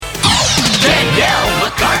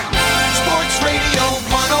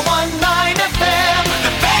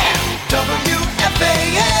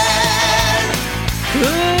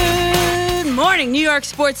York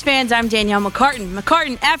sports fans, I'm Danielle McCartan.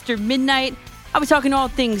 McCartan After Midnight. I'll be talking all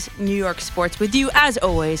things New York sports with you, as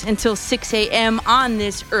always, until 6 a.m. on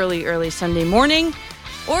this early Sunday morning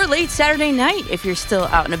or late Saturday night if you're still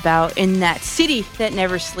out and about in that city that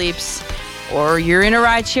never sleeps, or you're in a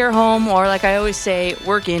rideshare home, or like I always say,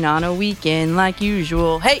 working on a weekend like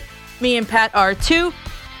usual. Hey, me and Pat are too.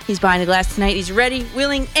 He's behind the glass tonight. He's ready,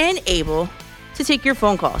 willing, and able to take your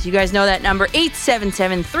phone calls. You guys know that number,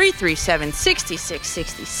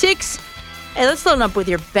 877-337-6666. Hey, let's load up with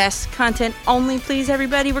your best content only, please,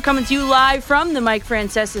 everybody. We're coming to you live from the Mike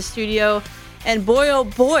Francesa studio. And boy, oh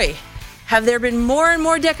boy, have there been more and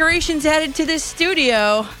more decorations added to this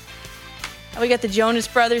studio. We got the Jonas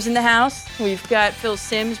Brothers in the house. We've got Phil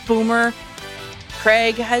Simms, Boomer,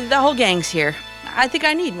 Craig. The whole gang's here. I think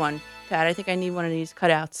I need one. Pat, I think I need one of these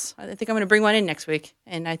cutouts. I think I'm going to bring one in next week,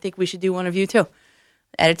 and I think we should do one of you too.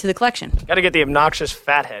 Add it to the collection. Got to get the obnoxious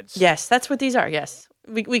fatheads. Yes, that's what these are. Yes,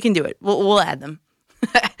 we can do it. We'll add them.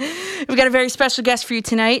 We've got a very special guest for you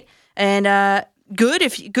tonight, and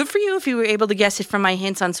good for you if you were able to guess it from my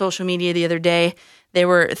hints on social media the other day. There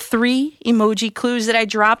were 3 emoji clues that I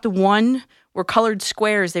dropped. 1 were colored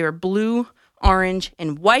squares. They were blue, orange,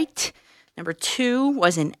 and white. Number 2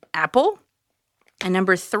 was an apple. And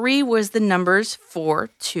number 3 was the numbers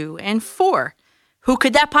 4, 2, and 4. Who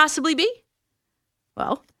could that possibly be?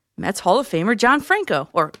 Well, Mets Hall of Famer John Franco,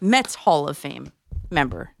 or Mets Hall of Fame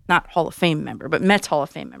member. Not Hall of Fame member, but Mets Hall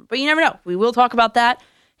of Fame member. But you never know. We will talk about that.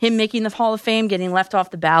 Him making the Hall of Fame, getting left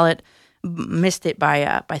off the ballot, missed it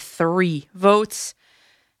by 3 votes.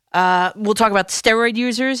 We'll talk about the steroid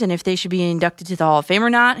users and if they should be inducted to the Hall of Fame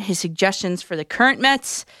or not. His suggestions for the current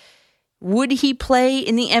Mets. Would he play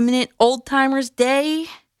in the eminent Old Timers Day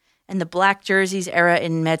and the black jerseys era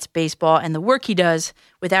in Mets baseball, and the work he does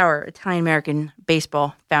with our Italian-American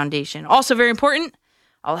Baseball Foundation? Also very important,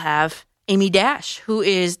 I'll have Amy Dash, who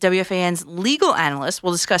is WFAN's legal analyst.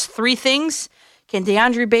 We'll discuss 3 things. Can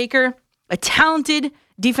DeAndre Baker, a talented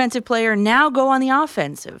defensive player, now go on the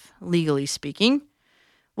offensive, legally speaking?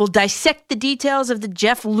 We'll dissect the details of the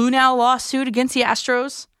Jeff Lunau lawsuit against the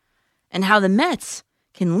Astros and how the Mets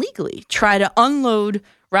can legally try to unload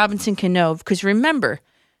Robinson Cano, because remember,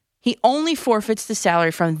 he only forfeits the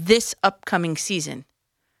salary from this upcoming season.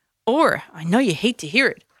 Or, I know you hate to hear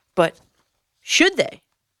it, but should they?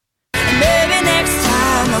 Maybe next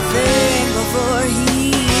time I'll think before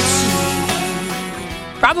he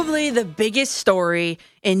cheats. Probably the biggest story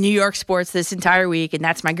in New York sports this entire week, and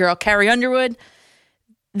that's my girl Carrie Underwood.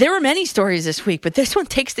 There were many stories this week, but this one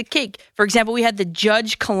takes the cake. For example, we had the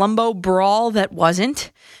Judge Colombo brawl that wasn't.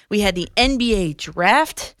 We had the NBA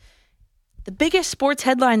draft. The biggest sports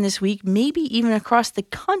headline this week, maybe even across the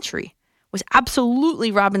country, was absolutely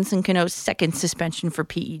Robinson Cano's second suspension for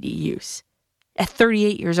PED use at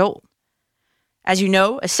 38 years old. As you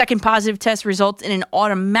know, a second positive test results in an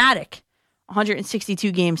automatic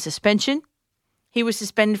 162-game suspension. He was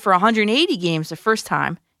suspended for 180 games the first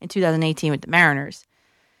time in 2018 with the Mariners.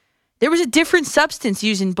 There was a different substance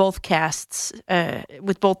used in both casts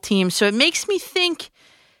with both teams, so it makes me think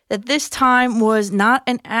that this time was not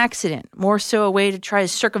an accident, more so a way to try to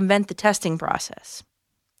circumvent the testing process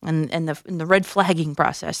and the red flagging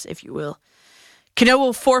process, if you will. Cano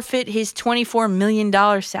will forfeit his $24 million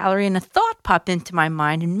salary, and a thought popped into my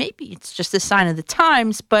mind, and maybe it's just a sign of the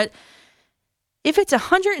times, but if it's a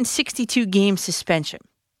 162-game suspension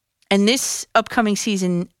and this upcoming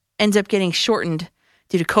season ends up getting shortened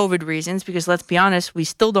due to COVID reasons, because let's be honest, we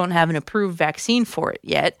still don't have an approved vaccine for it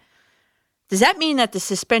yet. Does that mean that the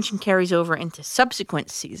suspension carries over into subsequent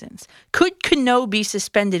seasons? Could Cano be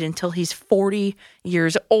suspended until he's 40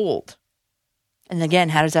 years old? And again,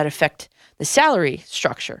 how does that affect the salary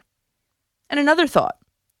structure? And another thought,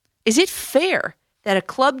 is it fair that a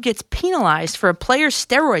club gets penalized for a player's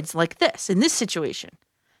steroids like this, in this situation?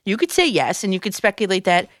 You could say yes, and you could speculate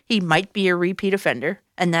that he might be a repeat offender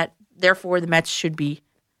and that therefore the Mets should be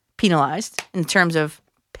penalized in terms of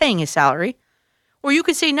paying his salary. Or you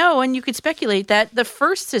could say no, and you could speculate that the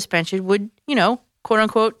first suspension would, quote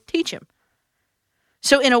unquote, teach him.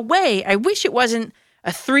 So in a way, I wish it wasn't a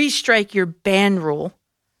 3-strike you're banned rule.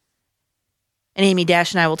 And Amy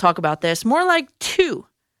Dash and I will talk about this. More like 2.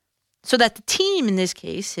 So that the team in this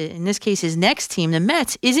case his next team, the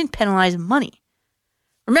Mets, isn't penalized money.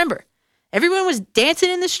 Remember, everyone was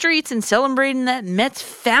dancing in the streets and celebrating that Mets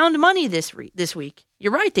found money this week.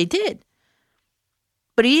 You're right, they did.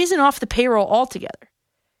 But he isn't off the payroll altogether.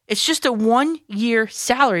 It's just a 1-year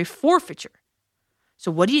salary forfeiture.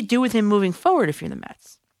 So what do you do with him moving forward if you're the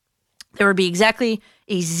Mets? There would be exactly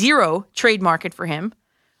a 0 trade market for him,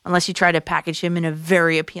 unless you try to package him in a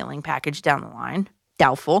very appealing package down the line.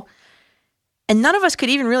 Doubtful. And none of us could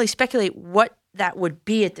even really speculate what that would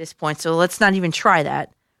be at this point, so let's not even try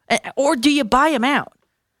that. Or do you buy him out?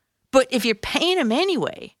 But if you're paying him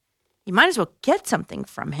anyway, you might as well get something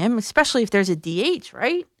from him, especially if there's a DH,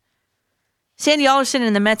 right? Sandy Alderson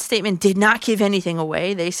in the Mets statement did not give anything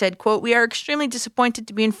away. They said, quote, "We are extremely disappointed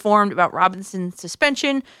to be informed about Robinson's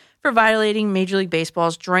suspension for violating Major League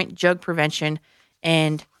Baseball's joint drug prevention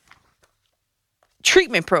and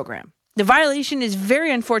treatment program. The violation is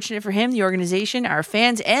very unfortunate for him, the organization, our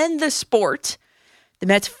fans, and the sport. The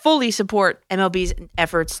Mets fully support MLB's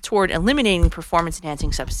efforts toward eliminating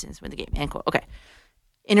performance-enhancing substances in the game." End quote. Okay.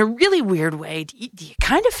 In a really weird way, do you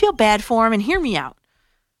kind of feel bad for him? And hear me out.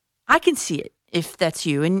 I can see it if that's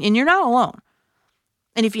you, and you're not alone.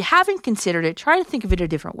 And if you haven't considered it, try to think of it a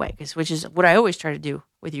different way, which is what I always try to do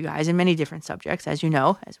with you guys in many different subjects, as you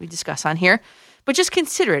know, as we discuss on here. But just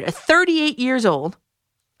consider it. At 38 years old,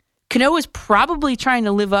 Cano is probably trying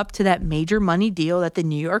to live up to that major money deal that the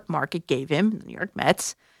New York market gave him, the New York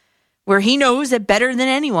Mets, where he knows that better than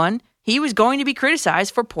anyone, he was going to be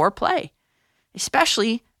criticized for poor play,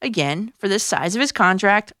 especially, again, for the size of his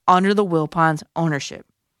contract under the Wilpons ownership.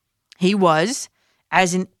 He was,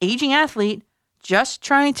 as an aging athlete, just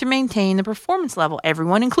trying to maintain the performance level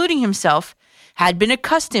everyone, including himself, had been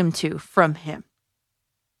accustomed to from him.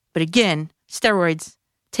 But again, steroids,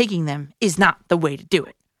 taking them, is not the way to do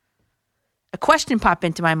it. A question popped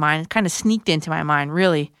into my mind, kind of sneaked into my mind,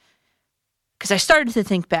 really, because I started to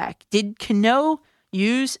think back. Did Cano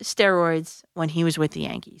use steroids when he was with the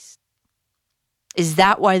Yankees? Is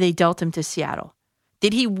that why they dealt him to Seattle?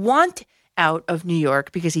 Did he want out of New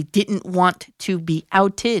York because he didn't want to be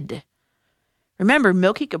outed? Remember,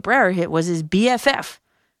 Milky Cabrera was his BFF,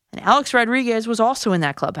 and Alex Rodriguez was also in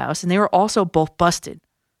that clubhouse, and they were also both busted.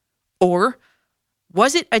 Or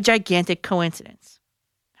was it a gigantic coincidence?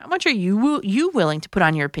 How much are you willing to put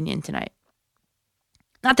on your opinion tonight?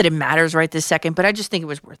 Not that it matters right this second, but I just think it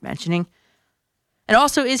was worth mentioning. And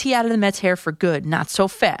also, is he out of the Mets' hair for good? Not so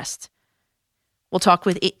fast. We'll talk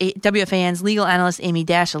with WFAN's legal analyst Amy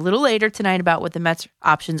Dash a little later tonight about what the Mets'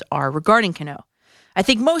 options are regarding Cano. I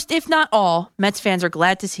think most, if not all, Mets fans are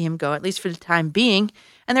glad to see him go, at least for the time being,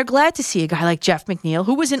 and they're glad to see a guy like Jeff McNeil,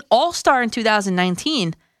 who was an all-star in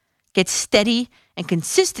 2019, get steady and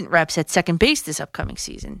consistent reps at second base this upcoming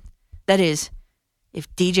season. That is,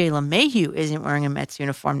 if DJ LeMahieu isn't wearing a Mets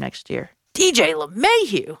uniform next year. DJ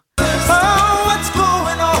LeMahieu! Oh, what's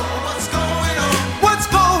going on? What's going on? What's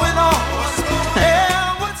going on?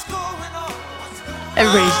 What's going on?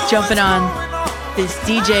 Everybody's jumping on this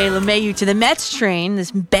DJ LeMahieu to the Mets train,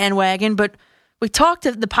 this bandwagon, but we talked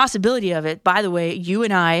of the possibility of it. By the way, you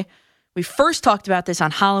and I, we first talked about this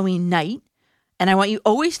on Halloween night, and I want you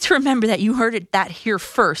always to remember that you heard that here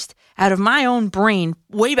first, out of my own brain,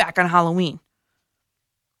 way back on Halloween.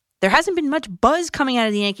 There hasn't been much buzz coming out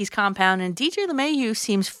of the Yankees compound, and DJ LeMahieu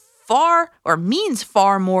means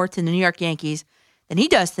far more to the New York Yankees than he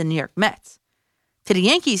does to the New York Mets. To the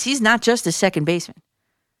Yankees, he's not just a second baseman.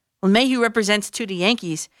 LeMahieu represents to the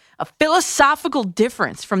Yankees a philosophical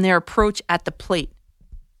difference from their approach at the plate,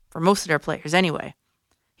 for most of their players anyway.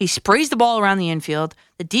 He sprays the ball around the infield.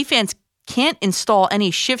 The defense can't install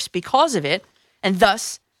any shifts because of it, and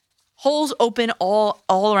thus holes open all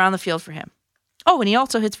around the field for him. Oh, and he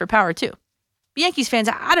also hits for power too. But Yankees fans,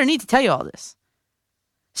 I don't need to tell you all this.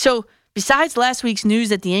 So besides last week's news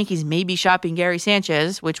that the Yankees may be shopping Gary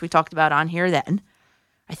Sanchez, which we talked about on here then,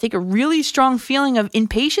 I think a really strong feeling of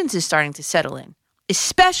impatience is starting to settle in,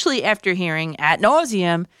 especially after hearing ad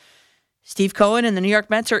nauseum Steve Cohen and the New York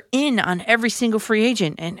Mets are in on every single free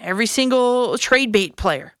agent and every single trade bait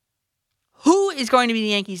player. Who is going to be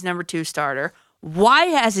the Yankees' number 2 starter? Why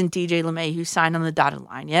hasn't DJ LeMahieu signed on the dotted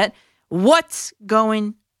line yet? What's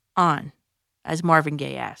going on? As Marvin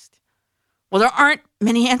Gaye asked. Well, there aren't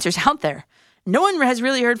many answers out there. No one has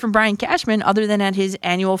really heard from Brian Cashman other than at his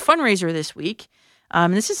annual fundraiser this week.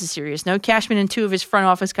 This is a serious note. Cashman and 2 of his front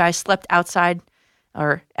office guys slept outside,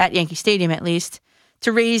 or at Yankee Stadium at least,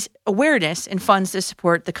 to raise awareness and funds to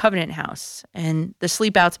support the Covenant House. And the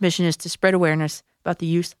Sleep Out's mission is to spread awareness about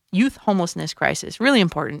the youth homelessness crisis. Really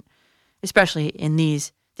important, especially in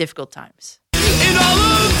these difficult times. In all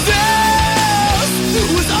of this,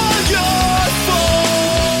 it was all your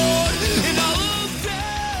fault. In all of this.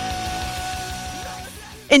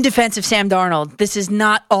 In defense of Sam Darnold, this is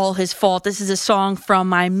not all his fault. This is a song from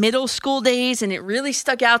my middle school days, and it really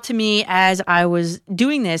stuck out to me as I was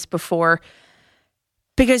doing this before,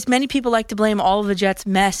 because many people like to blame all of the Jets'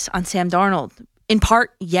 mess on Sam Darnold. In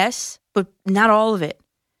part, yes, but not all of it.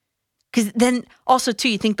 Because then also, too,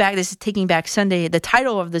 you think back, this is Taking Back Sunday. The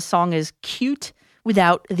title of the song is Cute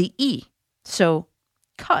Without the E. So,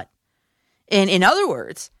 cut. And in other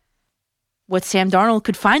words, what Sam Darnold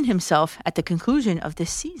could find himself at the conclusion of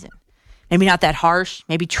this season. Maybe not that harsh,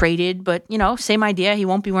 maybe traded, but, same idea. He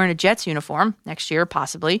won't be wearing a Jets uniform next year,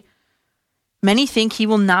 possibly. Many think he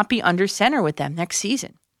will not be under center with them next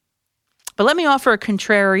season. But let me offer a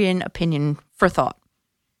contrarian opinion for thought.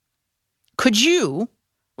 Could you,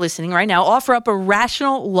 listening right now, offer up a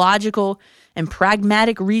rational, logical, and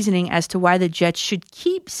pragmatic reasoning as to why the Jets should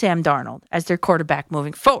keep Sam Darnold as their quarterback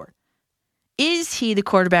moving forward? Is he the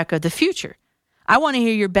quarterback of the future? I want to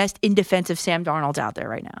hear your best in defense of Sam Darnold out there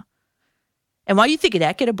right now. And while you think of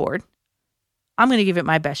that, get aboard. I'm going to give it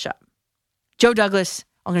my best shot. Joe Douglas,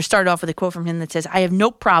 I'm going to start off with a quote from him that says, "I have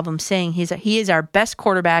no problem saying he is our best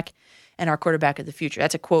quarterback and our quarterback of the future."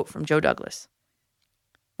 That's a quote from Joe Douglas.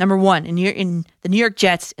 Number one, in the New York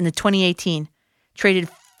Jets in the 2018 traded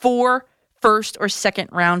 4 first or second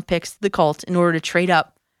round picks to the Colts in order to trade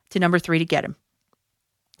up to number 3 to get him.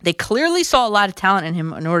 They clearly saw a lot of talent in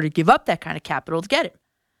him in order to give up that kind of capital to get him.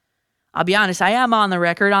 I'll be honest, I am on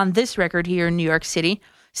this record here in New York City,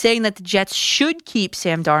 saying that the Jets should keep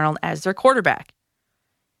Sam Darnold as their quarterback.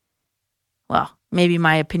 Well, maybe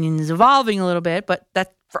my opinion is evolving a little bit, but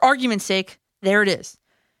that, for argument's sake, there it is.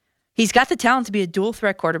 He's got the talent to be a dual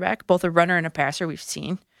threat quarterback, both a runner and a passer, we've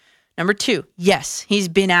seen. Number 2, yes, he's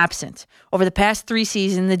been absent. Over the past 3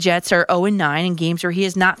 seasons, the Jets are 0-9 in games where he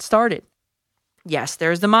has not started. Yes,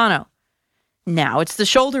 there's the mono. Now it's the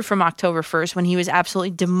shoulder from October 1st when he was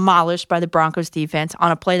absolutely demolished by the Broncos defense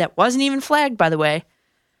on a play that wasn't even flagged, by the way.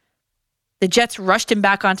 The Jets rushed him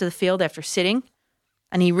back onto the field after sitting,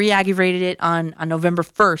 and he re-aggravated it on November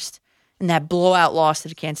 1st in that blowout loss to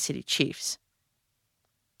the Kansas City Chiefs.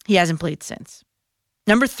 He hasn't played since.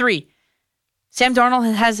 Number 3, Sam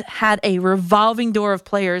Darnold has had a revolving door of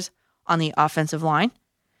players on the offensive line.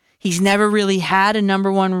 He's never really had a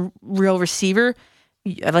number 1 real receiver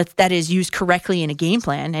that is used correctly in a game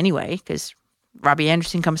plan anyway, because Robbie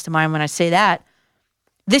Anderson comes to mind when I say that.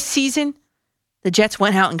 This season, the Jets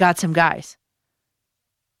went out and got some guys.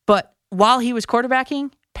 But while he was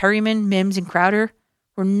quarterbacking, Perryman, Mims, and Crowder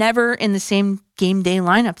were never in the same game day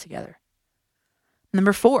lineup together.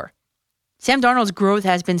 Number 4, Sam Darnold's growth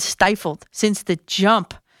has been stifled since the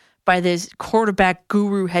jump by this quarterback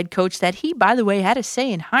guru head coach that he, by the way, had a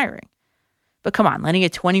say in hiring. But come on, letting a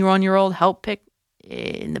 21-year-old help pick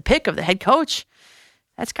in the pick of the head coach,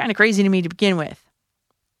 that's kind of crazy to me to begin with.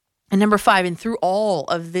 And number 5, and through all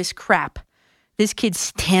of this crap, this kid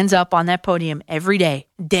stands up on that podium every day,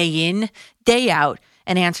 day in, day out,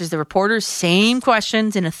 and answers the reporters' same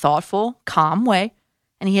questions in a thoughtful, calm way.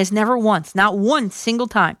 And he has never once, not one single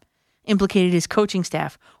time, implicated his coaching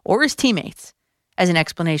staff or his teammates as an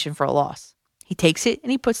explanation for a loss. He takes it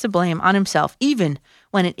and he puts the blame on himself, even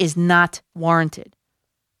when it is not warranted.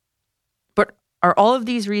 But are all of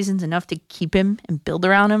these reasons enough to keep him and build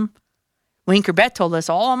around him? Wayne Corbett told us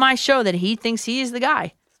all on my show that he thinks he is the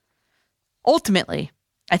guy. Ultimately,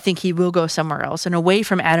 I think he will go somewhere else and away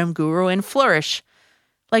from Adam Guru and flourish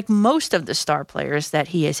like most of the star players that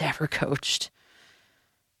he has ever coached.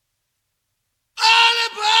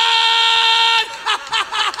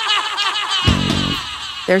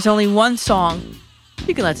 There's only one song.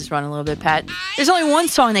 You can let this run a little bit, Pat. There's only one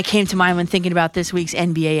song that came to mind when thinking about this week's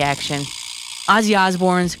NBA action. Ozzy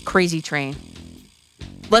Osbourne's Crazy Train.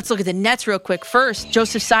 Let's look at the Nets real quick first.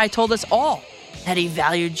 Joseph Tsai told us all that he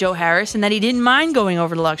valued Joe Harris and that he didn't mind going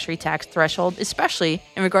over the luxury tax threshold, especially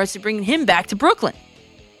in regards to bringing him back to Brooklyn.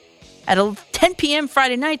 At 10 p.m.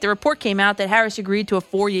 Friday night, the report came out that Harris agreed to a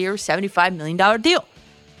 4-year, $75 million deal.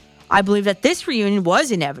 I believe that this reunion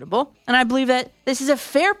was inevitable, and I believe that this is a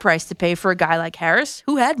fair price to pay for a guy like Harris,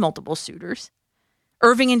 who had multiple suitors.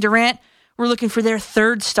 Irving and Durant were looking for their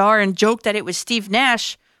 3rd star and joked that it was Steve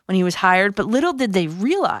Nash when he was hired, but little did they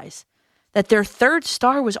realize that their 3rd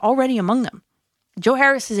star was already among them. Joe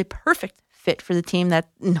Harris is a perfect fit for the team that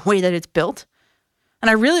in the way that it's built, and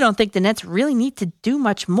I really don't think the Nets really need to do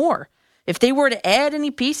much more. If they were to add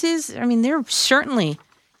any pieces, I mean, they're certainly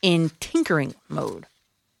in tinkering mode.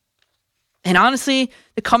 And honestly,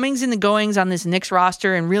 the comings and the goings on this Knicks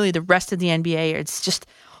roster and really the rest of the NBA,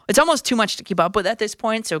 it's almost too much to keep up with at this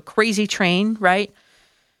point. So Crazy Train, right?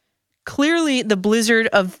 Clearly the blizzard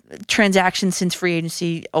of transactions since free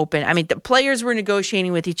agency opened. I mean, the players were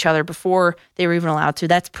negotiating with each other before they were even allowed to.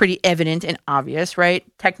 That's pretty evident and obvious, right?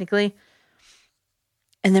 Technically.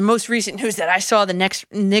 And the most recent news that I saw, the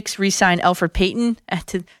Knicks re-signed Elfrid Payton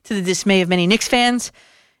to the dismay of many Knicks fans.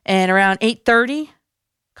 And around 8:30, a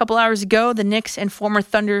couple hours ago, the Knicks and former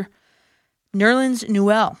Thunder Nerlens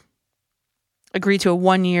Noel agreed to a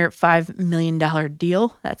 1-year, $5 million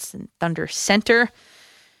deal. That's in Thunder Center.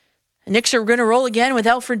 Knicks are going to roll again with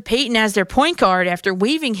Elfrid Payton as their point guard after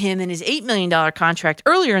waiving him in his $8 million contract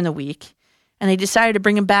earlier in the week, and they decided to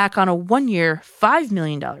bring him back on a one-year, $5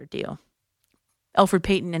 million deal. Elfrid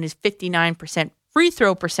Payton and his 59% free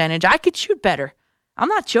throw percentage. I could shoot better. I'm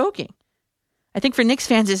not joking. I think for Knicks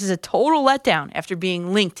fans, this is a total letdown after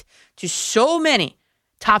being linked to so many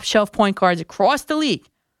top-shelf point guards across the league,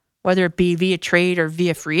 whether it be via trade or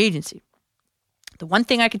via free agency. The one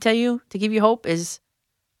thing I can tell you to give you hope is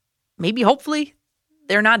hopefully,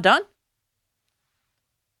 they're not done.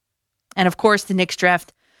 And, of course, the Knicks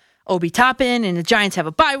draft Obi Toppin, and the Giants have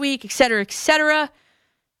a bye week, et cetera, et cetera.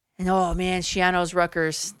 And, oh, man, Shiano's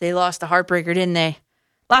Rutgers, they lost a heartbreaker, didn't they?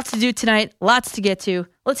 Lots to do tonight, lots to get to.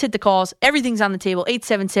 Let's hit the calls. Everything's on the table,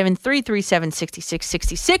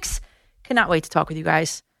 877-337-6666. Cannot wait to talk with you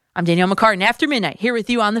guys. I'm Danielle McCartan, After Midnight, here with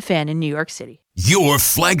you on The Fan in New York City. Your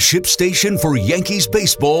flagship station for Yankees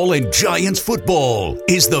baseball and Giants football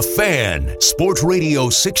is The Fan. Sports Radio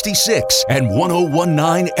 66 and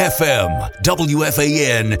 101.9 FM.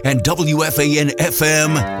 WFAN and WFAN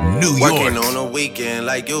FM, New York. Working on a weekend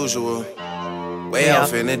like usual. Way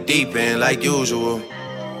off in the deep end like usual.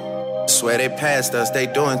 Swear they passed us, they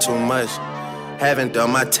doing too much. Haven't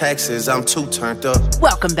done my taxes, I'm too turned up.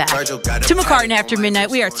 Welcome back to McCartan After Midnight.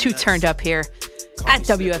 We are too turned up here at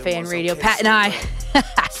WFAN Radio. Pat and I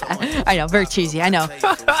know, very cheesy, I know.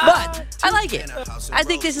 But I like it. I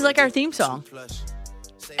think this is like our theme song.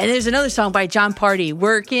 And there's another song by John Party,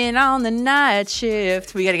 Working on the Night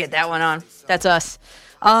Shift. We got to get that one on. That's us.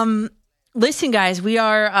 Listen, guys,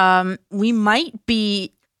 we might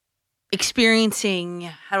be experiencing,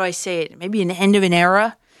 how do I say it, maybe an end of an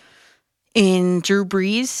era in Drew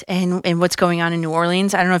Brees and what's going on in New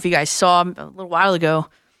Orleans. I don't know if you guys saw a little while ago,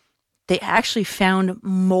 they actually found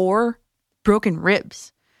more broken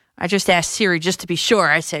ribs. I just asked Siri just to be sure.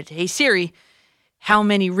 I said, hey, Siri, how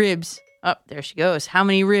many ribs? Oh, there she goes. How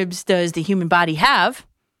many ribs does the human body have?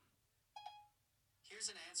 Here's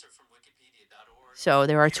an answer from Wikipedia.org. So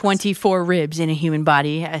there are 24 ribs in a human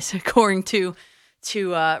body, as according to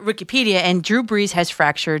Wikipedia, and Drew Brees has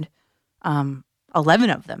fractured 11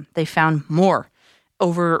 of them. They found more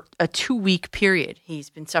over a 2-week period. He's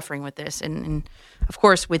been suffering with this, and of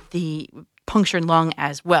course with the punctured lung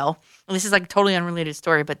as well. And this is like a totally unrelated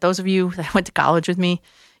story, but those of you that went to college with me,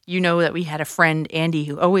 you know that we had a friend, Andy,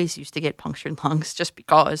 who always used to get punctured lungs just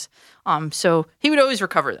because. So he would always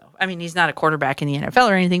recover, though. I mean, he's not a quarterback in the NFL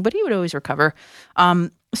or anything, but he would always recover.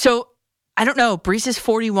 So I don't know. Brees is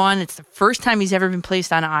 41. It's the first time he's ever been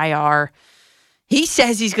placed on IR. He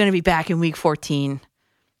says he's going to be back in week 14.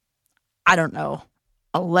 I don't know.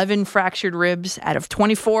 11 fractured ribs out of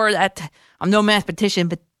 24. I'm no mathematician,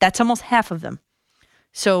 but that's almost half of them.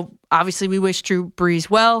 So obviously we wish Drew Brees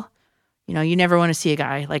well. You know, you never want to see a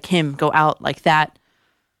guy like him go out like that.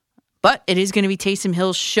 But it is going to be Taysom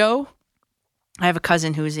Hill's show. I have a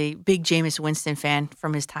cousin who is a big Jameis Winston fan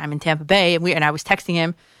from his time in Tampa Bay, and I was texting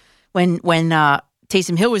him when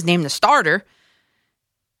Taysom Hill was named the starter.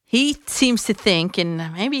 He seems to think, and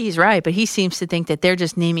maybe he's right, but he seems to think that they're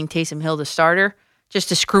just naming Taysom Hill the starter just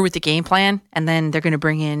to screw with the game plan, and then they're going to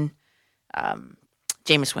bring in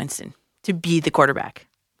Jameis Winston to be the quarterback.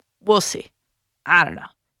 We'll see. I don't know.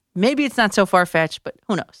 Maybe it's not so far-fetched, but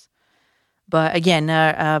who knows? But again,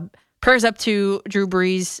 prayers up to Drew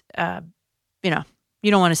Brees. You know,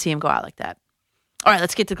 you don't want to see him go out like that. All right,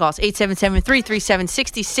 let's get to the calls.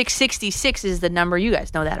 877-337-6666 is the number. You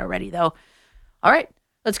guys know that already, though. All right,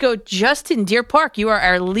 let's go. Justin, Deer Park, you are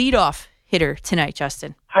our leadoff hitter tonight,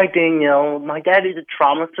 Justin. Hi, Danielle. My dad is a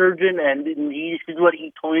trauma surgeon, and this is what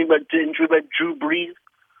he told me about the injury about Drew Brees.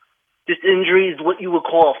 This injury is what you would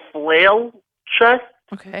call a flail chest.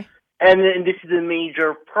 Okay. And this is a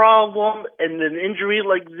major problem, and an injury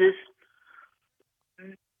like this,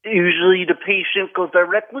 usually the patient goes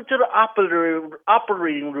directly to the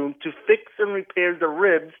operating room to fix and repair the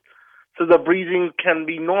ribs so the breathing can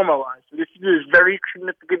be normalized. This is a very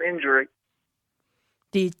significant injury.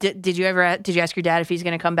 Did you ask your dad if he's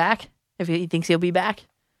going to come back? If he thinks he'll be back?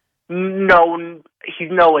 No,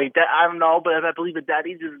 he's no way. I don't know, but I believe that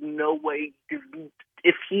Daddy, there's no way.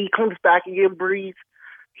 If he comes back again, Breeze,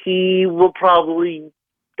 he will probably,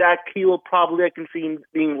 I can see him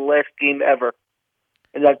being the last game ever.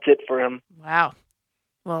 And that's it for him. Wow.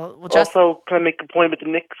 Well, just also, can I make a point with the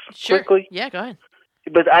Knicks quickly? Yeah, go ahead.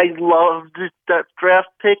 But I love that draft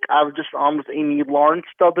pick. I was just on with Amy Lawrence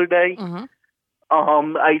the other day. Mm-hmm.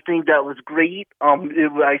 I think that was great. I think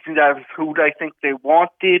that was who I think they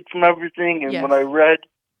wanted from everything. And when I read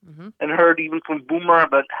and heard even from Boomer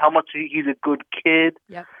about how much he's a good kid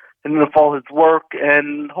and with all his work,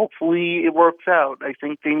 and hopefully it works out. I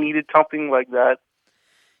think they needed something like that.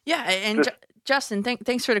 Yeah, and Justin,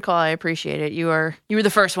 thanks for the call. I appreciate it. You were the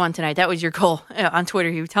first one tonight. That was your goal on Twitter.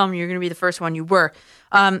 You were telling me you're going to be the first one. You were.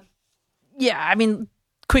 Yeah, I mean,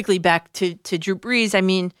 quickly back to Drew Brees. I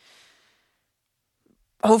mean,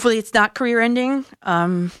 hopefully it's not career-ending.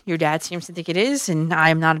 Your dad seems to think it is, and I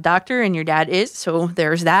am not a doctor, and your dad is, so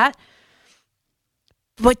there's that.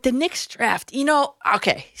 But the Knicks draft,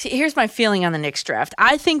 okay, see, here's my feeling on the Knicks draft.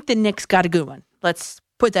 I think the Knicks got a good one. Let's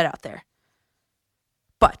put that out there.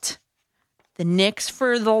 But the Knicks,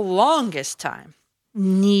 for the longest time,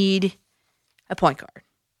 need a point guard.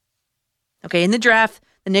 Okay, in the draft,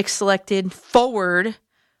 the Knicks selected forward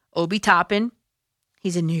Obi Toppin.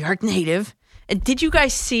 He's a New York native. And did you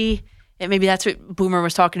guys see, and maybe that's what Boomer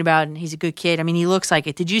was talking about, and he's a good kid. I mean, he looks like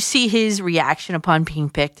it. Did you see his reaction upon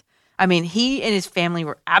being picked? I mean, he and his family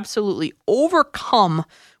were absolutely overcome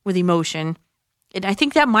with emotion. And I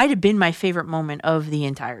think that might have been my favorite moment of the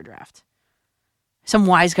entire draft. Some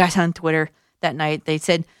wise guys on Twitter that night, they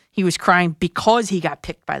said he was crying because he got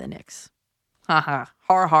picked by the Knicks. Haha,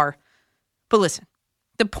 har. But listen,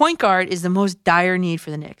 the point guard is the most dire need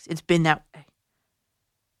for the Knicks. It's been that way.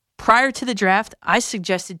 Prior to the draft, I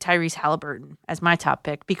suggested Tyrese Halliburton as my top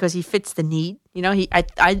pick because he fits the need.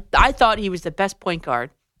 I thought he was the best point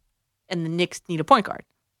guard, and the Knicks need a point guard,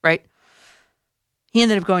 right? He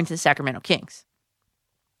ended up going to the Sacramento Kings.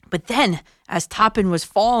 But then, as Toppin was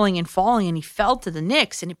falling, and he fell to the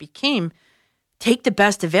Knicks, and it became take the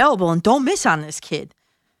best available and don't miss on this kid.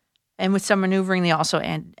 And with some maneuvering, they also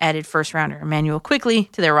added first-rounder Emmanuel Quickley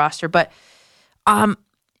to their roster. But,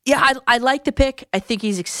 yeah, I like the pick. I think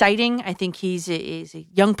he's exciting. I think he's a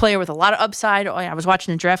young player with a lot of upside. I was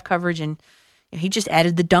watching the draft coverage, and he just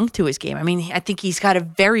added the dunk to his game. I mean, I think he's got a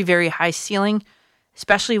very, very high ceiling,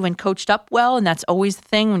 especially when coached up well, and that's always the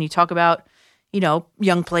thing when you talk about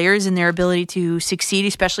young players and their ability to succeed,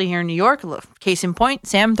 especially here in New York. Case in point,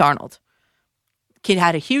 Sam Darnold. Kid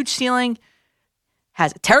had a huge ceiling,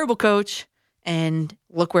 has a terrible coach, and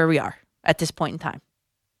look where we are at this point in time.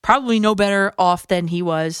 Probably no better off than he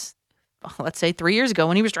was, let's say, 3 years ago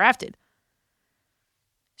when he was drafted.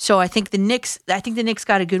 So I think the Knicks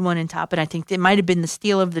got a good one in top, and I think it might have been the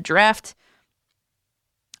steal of the draft.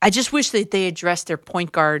 I just wish that they addressed their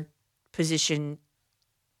point guard position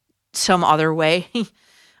some other way.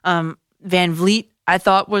 Van Vliet, I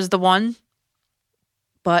thought, was the one,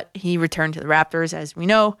 but he returned to the Raptors, as we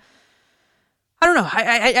know. I don't know.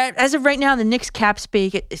 I as of right now, the Knicks cap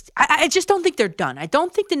space, I just don't think they're done. I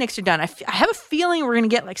don't think the Knicks are done. I have a feeling we're going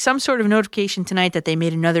to get like some sort of notification tonight that they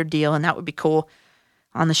made another deal, and that would be cool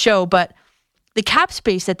on the show. But the cap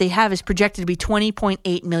space that they have is projected to be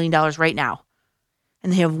 $20.8 million right now,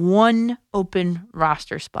 and they have one open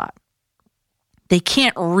roster spot. They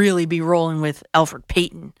can't really be rolling with Elfrid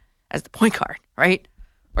Payton as the point guard, right?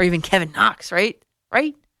 Or even Kevin Knox, right?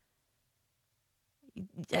 Right?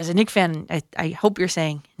 As a Knicks fan, I hope you're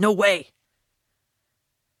saying, no way.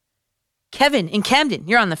 Kevin in Camden,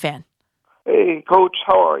 you're on the Fan. Hey, Coach,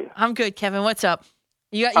 how are you? I'm good, Kevin. What's up?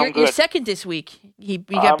 You're second this week. You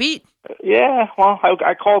got beat. Yeah, well,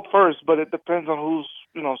 I called first, but it depends on who's,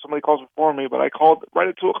 somebody calls before me, but I called right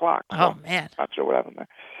at 2 o'clock. So oh, man. Not sure what happened there.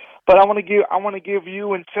 But I want to give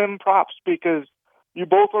you and Tim props because you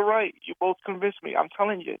both are right. You both convinced me. I'm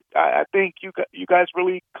telling you. I think you guys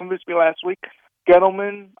really convinced me last week.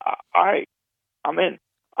 Gettleman, I'm in.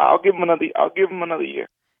 I'll give him another year.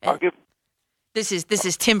 This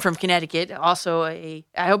is Tim from Connecticut. Also, I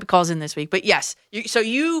hope he calls in this week. But yes, so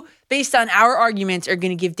you, based on our arguments, are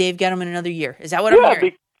going to give Dave Gettleman another year. Is that what I'm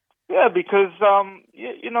hearing? Because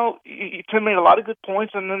Tim made a lot of good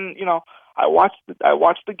points, and then I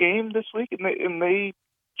watched the game this week, and they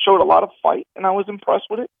showed a lot of fight, and I was impressed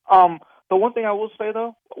with it. The one thing I will say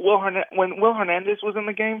though, when Will Hernandez was in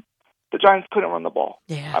the game, the Giants couldn't run the ball.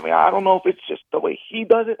 Yeah. I mean, I don't know if it's just the way he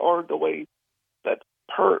does it or the way that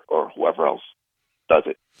Hurt or whoever else does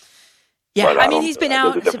it. Yeah, I mean, he's been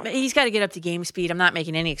out. So he's got to get up to game speed. I'm not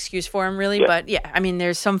making any excuse for him, really. Yeah. But, yeah, I mean,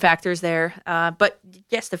 there's some factors there. But,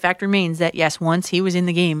 yes, the fact remains that, yes, once he was in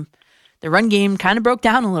the game, the run game kind of broke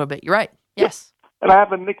down a little bit. You're right. Yes. And I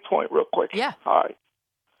have a Nick point real quick. Yeah. All right.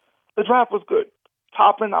 The draft was good.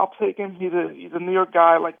 Toppin, I'll take him. He's a New York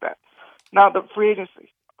guy like that. Now, the free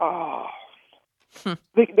agency. Oh,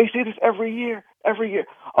 they say this every year.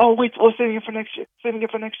 Oh, wait, we're saving it for next year.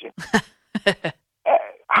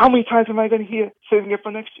 How many times am I going to hear saving it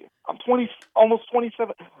for next year? I'm almost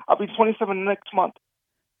 27. I'll be 27 next month.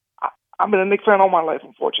 I've been a Knicks fan all my life,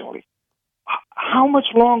 unfortunately. How much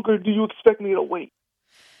longer do you expect me to wait?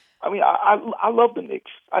 I mean, I love the Knicks.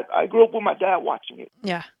 I grew up with my dad watching it.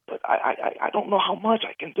 Yeah. But I don't know how much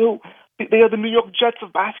I can do. They are the New York Jets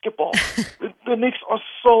of basketball. the Knicks are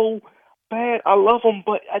so bad. I love them,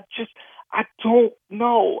 but I don't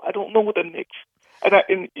know. I don't know what the Knicks. And at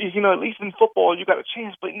least in football, you got a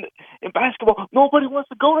chance. But in basketball, nobody wants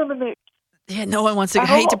to go to the Knicks. Yeah, no one wants to. I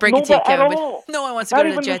hate to break it to you, Kevin, but no one wants to go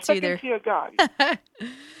to the Jets either. Not even the second-tier guys.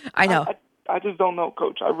 I know. I just don't know,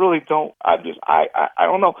 Coach. I really don't. I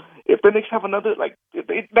don't know. If the Knicks have another,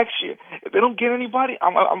 next year, if they don't get anybody,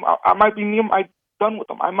 I might be near done with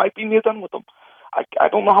them. I might be near done with them. I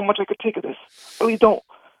don't know how much I could take of this. I really don't.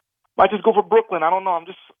 Might just go for Brooklyn. I don't know. I'm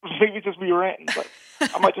just maybe just be ranting, but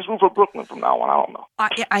I might just root for Brooklyn from now on. I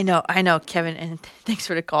don't know. I know, Kevin, and thanks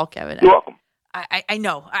for the call, Kevin. You're welcome. I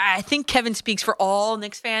know. I think Kevin speaks for all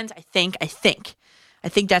Knicks fans. I think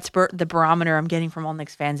that's the barometer I'm getting from all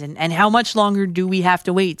Knicks fans. And how much longer do we have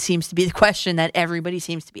to wait seems to be the question that everybody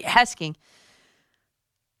seems to be asking.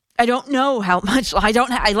 I don't know how much.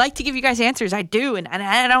 I like to give you guys answers. I do, and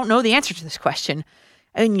I don't know the answer to this question.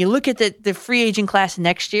 I mean, you look at the free agent class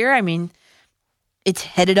next year. I mean, it's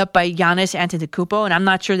headed up by Giannis Antetokounmpo, and I'm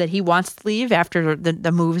not sure that he wants to leave after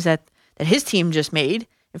the moves that his team just made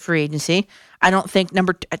in free agency. I don't think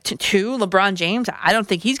number two, LeBron James, I don't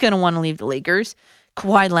think he's going to want to leave the Lakers.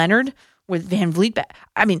 Kawhi Leonard with Van Vliet back.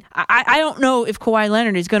 I mean, I don't know if Kawhi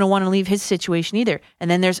Leonard is going to want to leave his situation either.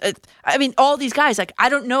 And then there's, all these guys, I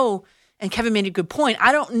don't know, and Kevin made a good point,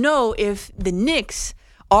 I don't know if the Knicks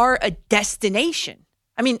are a destination.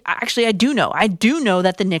 I mean, actually, I do know. I do know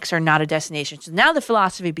that the Knicks are not a destination. So now the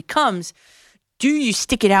philosophy becomes, do you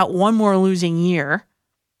stick it out one more losing year,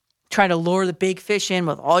 try to lure the big fish in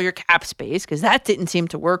with all your cap space, because that didn't seem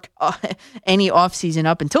to work any offseason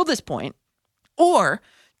up until this point, or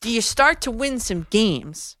do you start to win some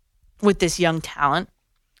games with this young talent,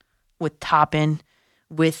 with Toppin,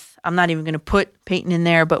 I'm not even going to put Peyton in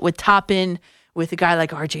there, but with Toppin, with a guy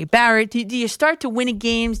like R.J. Barrett, do you start to win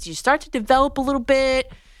games? Do you start to develop a little bit?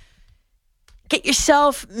 Get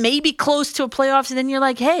yourself maybe close to a playoffs, and then you're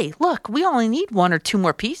like, hey, look, we only need one or two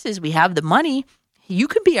more pieces. We have the money. You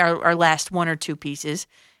could be our last one or two pieces.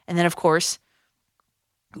 And then, of course,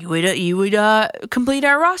 you would complete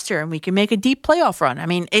our roster, and we can make a deep playoff run. I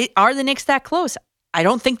mean, are the Knicks that close? I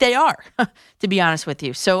don't think they are, to be honest with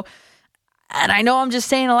you. So, and I know I'm just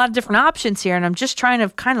saying a lot of different options here, and I'm just trying to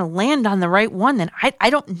kind of land on the right one. Then I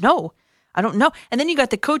don't know. I don't know. And then you got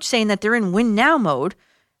the coach saying that they're in win now mode,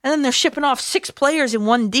 and then they're shipping off 6 players in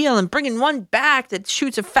one deal and bringing one back that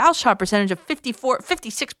shoots a foul shot percentage of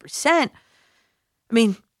 56%. I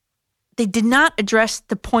mean, they did not address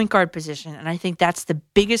the point guard position, and I think that's the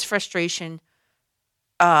biggest frustration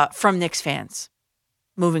from Knicks fans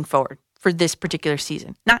moving forward for this particular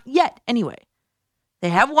season. Not yet, anyway. They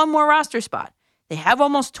have one more roster spot. They have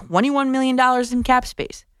almost $21 million in cap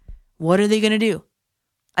space. What are they going to do?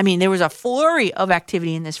 I mean, there was a flurry of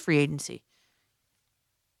activity in this free agency.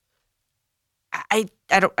 I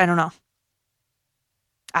don't know.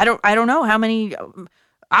 I don't know how many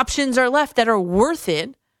options are left that are worth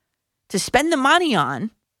it to spend the money on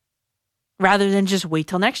rather than just wait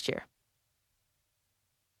till next year.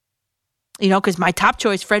 Because my top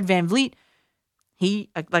choice, Fred VanVleet, he,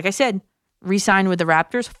 like I said, re-signed with the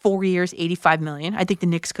Raptors, 4 years, $85 million. I think the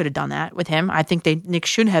Knicks could have done that with him. I think the Knicks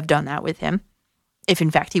should have done that with him if, in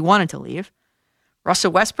fact, he wanted to leave.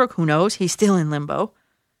 Russell Westbrook, who knows? He's still in limbo.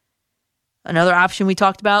 Another option we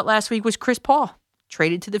talked about last week was Chris Paul,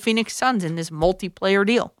 traded to the Phoenix Suns in this multiplayer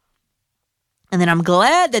deal. And then I'm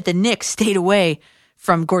glad that the Knicks stayed away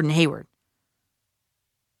from Gordon Hayward.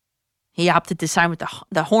 He opted to sign with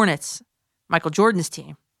the Hornets, Michael Jordan's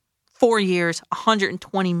team. 4 years,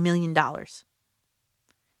 $120 million.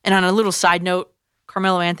 And on a little side note,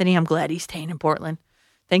 Carmelo Anthony, I'm glad he's staying in Portland.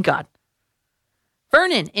 Thank God.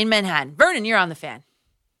 Vernon in Manhattan. Vernon, you're on the fan.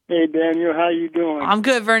 Hey, Daniel, how you doing? I'm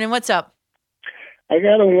good, Vernon. What's up? I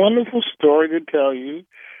got a wonderful story to tell you.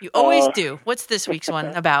 You always do. What's this week's one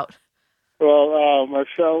about? Well,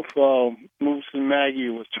 myself, Moose and Maggie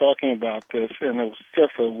was talking about this, and it was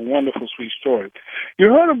just a wonderful, sweet story. You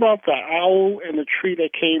heard about the owl and the tree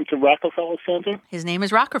that came to Rockefeller Center? His name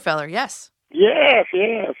is Rockefeller, yes. Yes.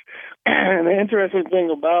 And the interesting thing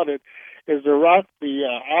about it is the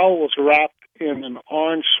owl was wrapped in an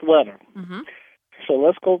orange sweater. Mm-hmm. So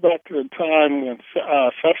let's go back to the time when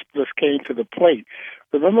Cespedes came to the plate.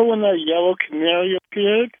 Remember when that yellow canary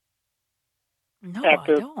appeared? No, I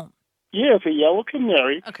don't. Yeah, it's a yellow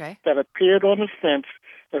canary that appeared on the fence,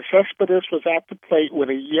 and Cespedes was at the plate with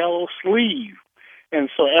a yellow sleeve. And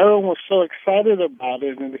so everyone was so excited about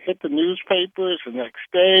it, and it hit the newspapers the next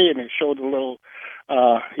day, and it showed a little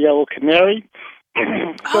yellow canary.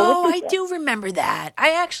 I do remember that.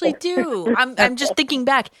 I actually do. I'm just thinking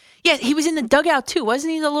back. Yeah, he was in the dugout, too.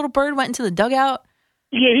 Wasn't he? The little bird went into the dugout.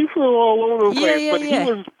 Yeah, he flew all over the place, Yeah, but yeah.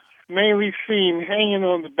 he was mainly seen hanging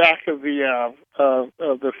on the back of the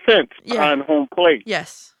fence behind home plate.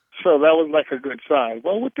 Yes. So that was like a good sign.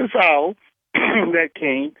 Well, with this owl that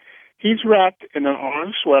came, he's wrapped in an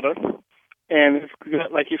orange sweater, and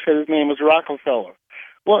like you said, his name is Rockefeller.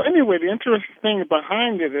 Well, anyway, the interesting thing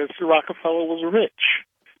behind it is Rockefeller was rich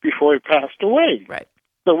before he passed away. Right.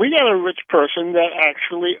 So we got a rich person that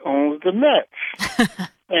actually owns the Mets.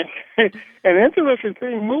 and an interesting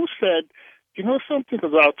thing, Moose said, you know something,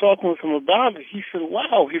 because I was talking with him about it. He said,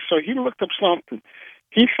 wow. So he looked up something.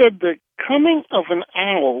 He said the coming of an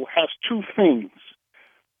owl has two things.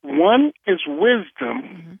 One is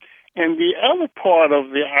wisdom, and the other part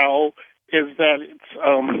of the owl is that it's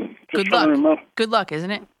Good luck. Good luck,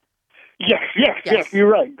 isn't it? Yes. You're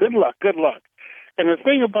right. Good luck. And the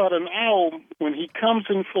thing about an owl, when he comes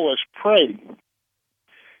in for his prey,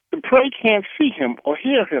 the prey can't see him or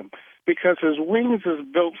hear him because his wings is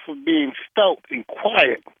built for being stealth and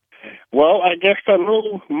quiet. Well, I guess that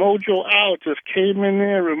little mojo owl just came in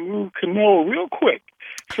there and removed Cano real quick.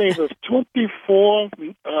 Saved us $24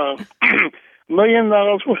 million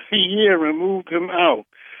worth a year and moved him out.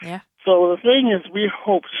 Yeah. So the thing is, we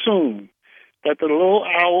hope soon that the little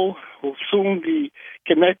owl will soon be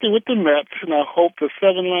connected with the Mets, and I hope the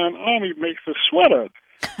Seven Line Army makes a sweater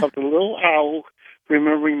of the little owl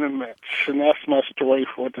remembering the Mets. And that's my story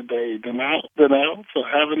for today. Then out. So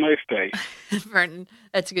have a nice day. Vernon,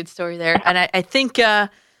 that's a good story there. And I think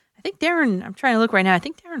Darren, I'm trying to look right now. I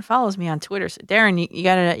think Darren follows me on Twitter. So Darren, you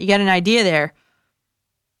got an idea there.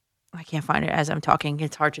 I can't find it as I'm talking.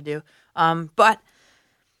 It's hard to do. But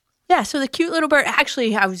yeah, so the cute little bird.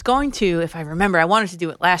 Actually, I was going to, if I remember, I wanted to do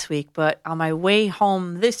it last week, but on my way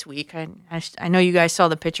home this week, I know you guys saw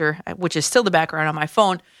the picture, which is still the background on my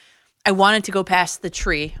phone. I wanted to go past the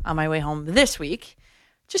tree on my way home this week,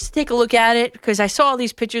 just to take a look at it, because I saw all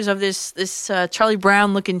these pictures of this Charlie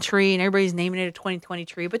Brown looking tree, and everybody's naming it a 2020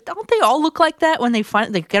 tree. But don't they all look like that when they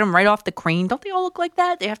get them right off the crane? Don't they all look like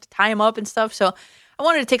that? They have to tie them up and stuff. So I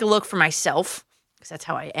wanted to take a look for myself, because that's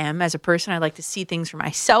how I am as a person. I like to see things for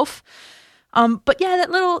myself. But yeah, that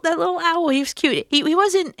little owl, he was cute. He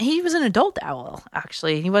was an adult owl,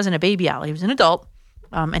 actually. He wasn't a baby owl. He was an adult.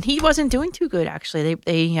 And he wasn't doing too good, actually.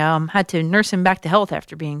 They had to nurse him back to health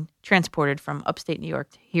after being transported from upstate New York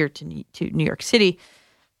here to New York City.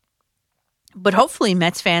 But hopefully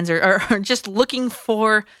Mets fans are just looking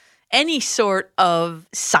for any sort of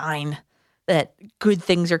sign that good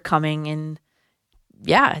things are coming. And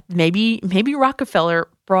yeah, maybe Rockefeller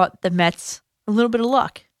brought the Mets a little bit of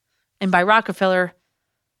luck. And by Rockefeller,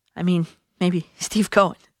 I mean maybe Steve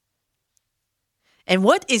Cohen. And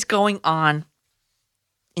what is going on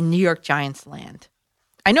in New York Giants land?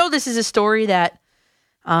 I know this is a story that,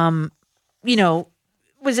 was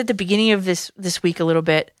at the beginning of this week a little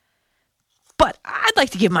bit, but I'd like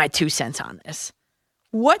to give my 2 cents on this.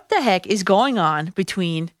 What the heck is going on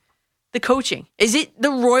between the coaching? Is it the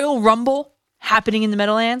Royal Rumble happening in the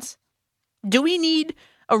Meadowlands? Do we need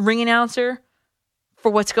a ring announcer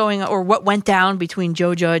for what's going on, or what went down between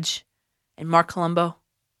Joe Judge and Mark Colombo?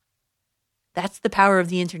 That's the power of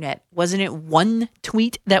the internet. Wasn't it one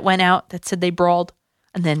tweet that went out that said they brawled?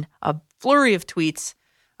 And then a flurry of tweets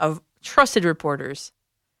of trusted reporters,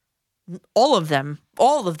 all of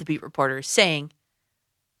the beat reporters saying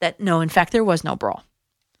that no, in fact, there was no brawl.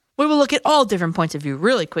 We will look at all different points of view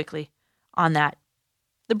really quickly on that.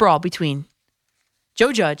 The brawl between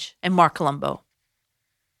Joe Judge and Mark Colombo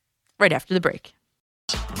right after the break.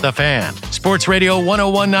 The Fan, Sports Radio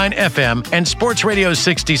 101.9 FM and Sports Radio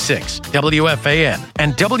 66, WFAN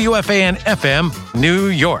and WFAN FM, New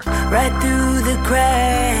York. Right through the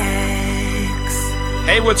cracks.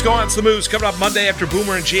 Hey, what's going on? It's the Moose. Coming up Monday after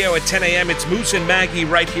Boomer and Gio at 10 a.m., it's Moose and Maggie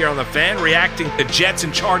right here on The Fan, reacting to Jets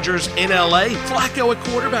and Chargers in L.A. Flacco at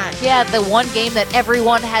quarterback. Yeah, the one game that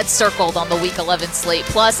everyone had circled on the Week 11 slate,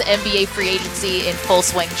 plus NBA free agency in full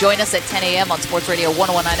swing. Join us at 10 a.m. on Sports Radio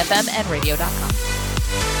 101.9 FM and radio.com.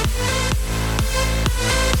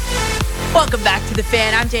 Welcome back to The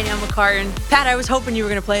Fan. I'm Danielle McCartan. Pat, I was hoping you were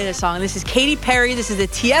going to play this song. This is Katy Perry. This is the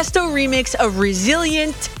Tiesto remix of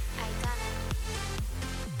Resilient.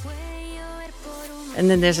 And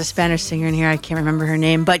then there's a Spanish singer in here. I can't remember her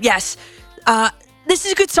name. But yes, this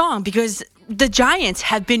is a good song because the Giants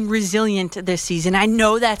have been resilient this season. I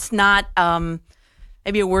know that's not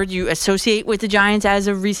maybe a word you associate with the Giants as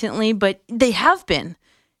of recently, but they have been.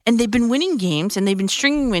 And they've been winning games, and they've been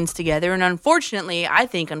stringing wins together. And unfortunately,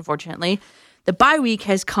 the bye week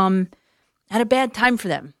has come at a bad time for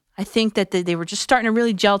them. I think that they were just starting to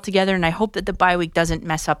really gel together, and I hope that the bye week doesn't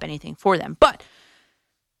mess up anything for them. But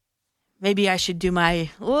maybe I should do my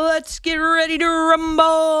let's get ready to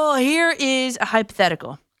rumble. Here is a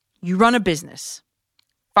hypothetical. You run a business.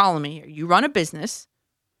 Follow me here. You run a business.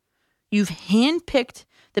 You've handpicked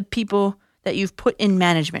the people that you've put in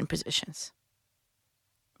management positions.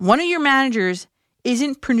 One of your managers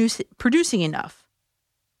isn't producing enough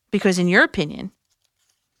because, in your opinion,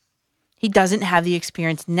 he doesn't have the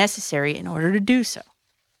experience necessary in order to do so.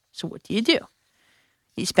 So what do?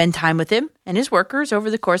 You spend time with him and his workers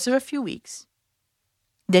over the course of a few weeks.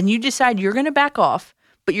 Then you decide you're going to back off,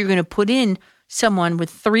 but you're going to put in someone with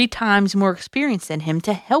 3 times more experience than him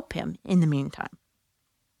to help him in the meantime.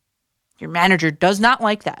 Your manager does not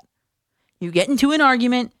like that. You get into an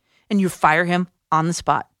argument and you fire him on the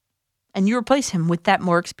spot. And you replace him with that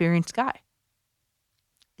more experienced guy.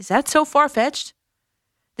 Is that so far-fetched?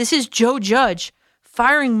 This is Joe Judge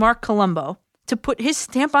firing Mark Colombo to put his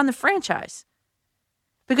stamp on the franchise.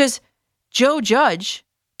 Because Joe Judge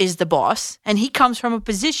is the boss, and he comes from a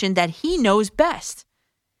position that he knows best.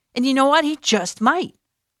 And you know what? He just might.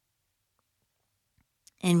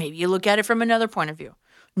 And maybe you look at it from another point of view.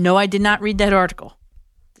 No, I did not read that article.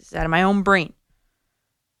 This is out of my own brain.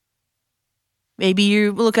 Maybe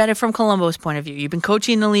you look at it from Colombo's point of view. You've been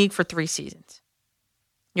coaching the league for 3 seasons.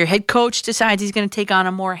 Your head coach decides he's going to take on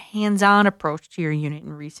a more hands-on approach to your unit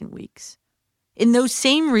in recent weeks. In those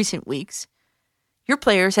same recent weeks, your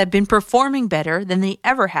players have been performing better than they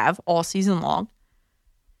ever have all season long.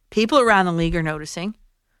 People around the league are noticing.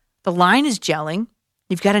 The line is gelling.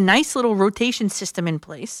 You've got a nice little rotation system in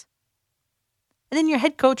place. And then your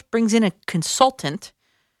head coach brings in a consultant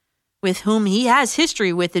with whom he has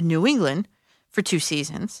history with in New England for 2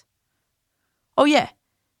 seasons. Oh, yeah.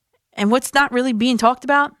 And what's not really being talked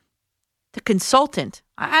about? The consultant.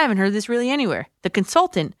 I haven't heard this really anywhere. The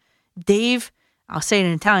consultant, Dave, I'll say it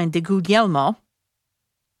in Italian, De Guglielmo,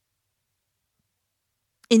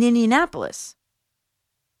 in Indianapolis.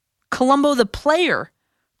 Colombo, the player,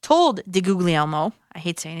 told De Guglielmo, I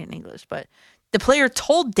hate saying it in English, but the player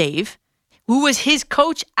told Dave, who was his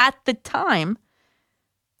coach at the time,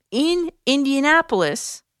 in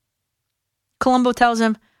Indianapolis, Colombo tells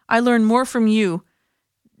him, I learned more from you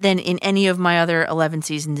than in any of my other 11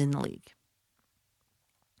 seasons in the league.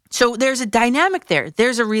 So there's a dynamic there.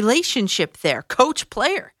 There's a relationship there,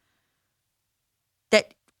 coach-player,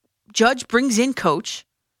 that Judge brings in coach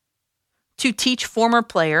to teach former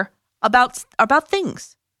player about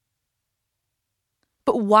things.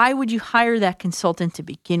 But why would you hire that consultant to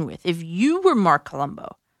begin with? If you were Mark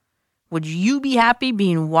Colombo, would you be happy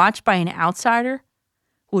being watched by an outsider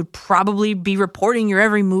who would probably be reporting your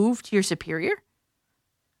every move to your superior?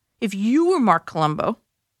 If you were Mark Colombo,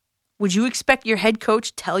 would you expect your head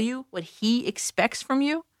coach tell you what he expects from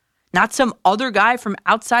you, not some other guy from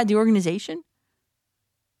outside the organization?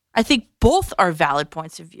 I think both are valid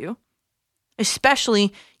points of view,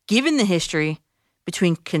 especially given the history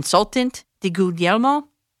between consultant De Guglielmo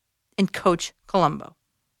and Coach Colombo.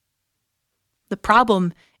 The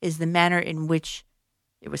problem is the manner in which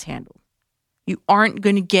it was handled. You aren't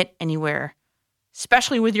going to get anywhere,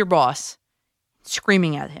 especially with your boss,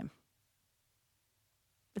 screaming at him.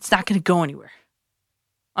 It's not going to go anywhere,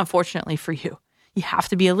 unfortunately for you. You have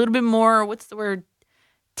to be a little bit more, what's the word,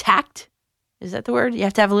 tact? Is that the word? You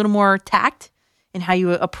have to have a little more tact in how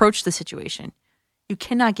you approach the situation. You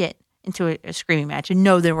cannot get into a screaming match. And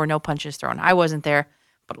no, there were no punches thrown. I wasn't there,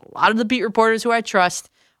 but a lot of the beat reporters who I trust,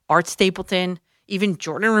 Art Stapleton, even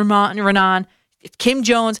Jordan Renan, Kim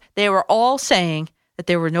Jones, they were all saying that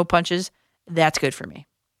there were no punches. That's good for me.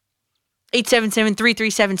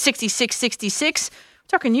 877-337-6666. We're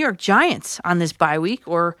talking New York Giants on this bye week,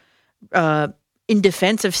 or in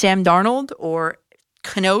defense of Sam Darnold, or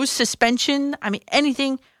Cano's suspension. I mean,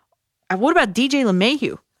 anything. What about DJ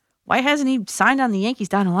LeMahieu? Why hasn't he signed on the Yankees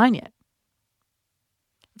down the line yet?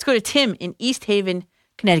 Let's go to Tim in East Haven,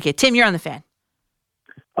 Connecticut. Tim, you're on the Fan.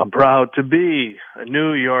 I'm proud to be a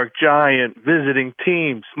New York Giant visiting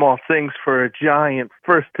team. Small things for a Giant,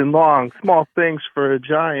 first and long. Small things for a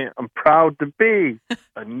Giant. I'm proud to be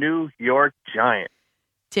a New York Giant.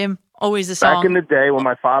 Tim, always a song. Back in the day when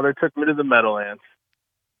my father took me to the Meadowlands,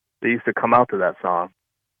 they used to come out to that song.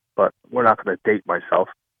 But we're not going to date myself.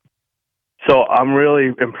 So I'm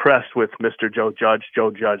really impressed with Mr. Joe Judge.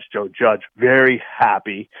 Very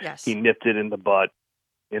happy. Yes. He nipped it in the bud.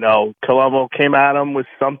 You know, Colombo came at him with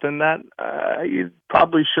something that you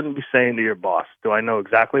probably shouldn't be saying to your boss. Do I know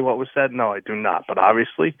exactly what was said? No, I do not. But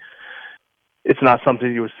obviously, it's not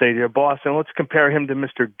something you would say to your boss. And let's compare him to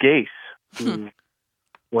Mr. Gase, who,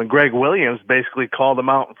 when Greg Williams basically called him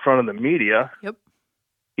out in front of the media,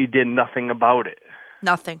 he did nothing about it.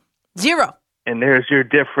 Nothing. Zero. And there's your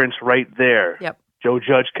difference right there. Yep. Joe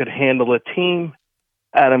Judge could handle a team.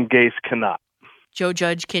 Adam Gase cannot. Joe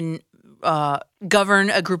Judge can govern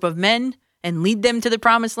a group of men and lead them to the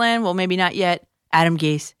promised land. Well, maybe not yet. Adam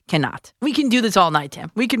Gase cannot. We can do this all night,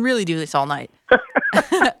 Tim. We can really do this all night.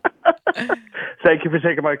 Thank you for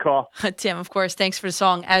taking my call. Tim, of course, thanks for the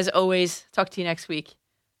song. As always, talk to you next week.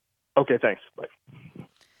 Okay, thanks. Bye.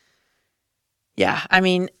 Yeah, I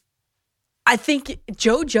mean, I think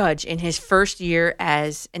Joe Judge in his first year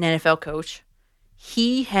as an NFL coach,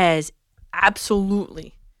 he has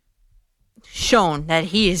absolutely shown that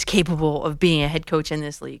he is capable of being a head coach in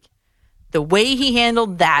this league. The way he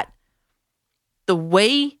handled that, the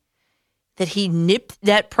way that he nipped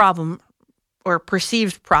that problem or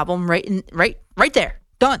perceived problem right there,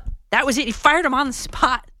 done. That was it. He fired him on the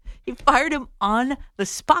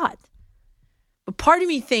spot. But part of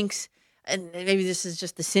me thinks, and maybe this is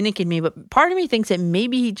just the cynic in me, but part of me thinks that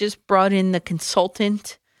maybe he just brought in the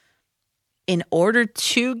consultant in order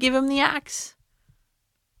to give him the axe.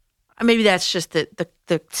 Maybe that's just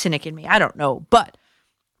the cynic in me. I don't know. But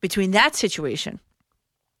between that situation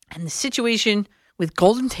and the situation with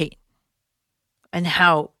Golden Tate and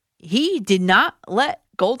how he did not let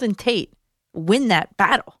Golden Tate win that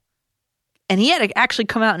battle, and he had to actually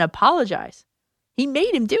come out and apologize. He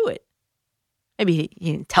made him do it. Maybe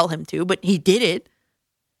he didn't tell him to, but he did it.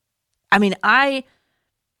 I mean, I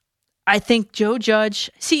think Joe Judge...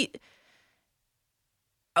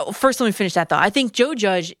 First, let me finish that thought. I think Joe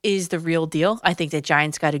Judge is the real deal. I think the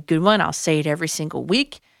Giants got a good one. I'll say it every single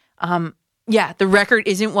week. Yeah, the record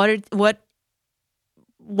isn't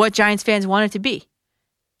what Giants fans want it to be.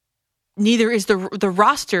 Neither is the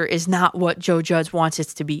roster is not what Joe Judge wants it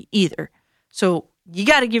to be either. So you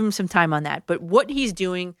got to give him some time on that. But what he's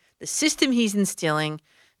doing, the system he's instilling,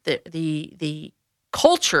 the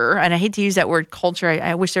culture, and I hate to use that word culture.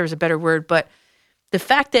 I wish there was a better word, but the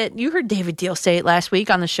fact that you heard David Deal say it last week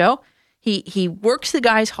on the show, he works the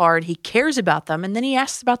guys hard, he cares about them, and then he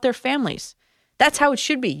asks about their families. That's how it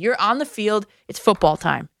should be. You're on the field, it's football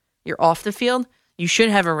time. You're off the field, you should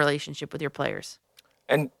have a relationship with your players.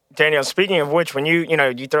 And Danielle, speaking of which, when you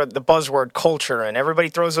throw the buzzword culture, and everybody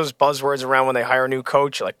throws those buzzwords around when they hire a new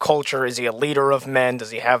coach, like culture, is he a leader of men?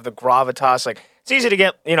 Does he have the gravitas? Like, it's easy to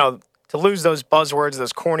get, to lose those buzzwords,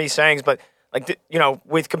 those corny sayings, but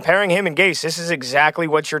with comparing him and Gase, this is exactly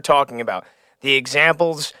what you're talking about. The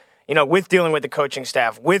examples, with dealing with the coaching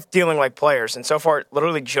staff, with dealing like players. And so far,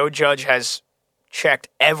 literally, Joe Judge has checked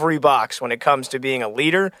every box when it comes to being a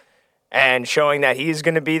leader and showing that he's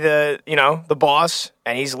going to be the boss,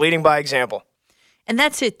 and he's leading by example. And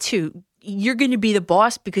that's it, too. You're going to be the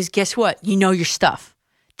boss because guess what? You know your stuff.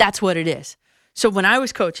 That's what it is. So when I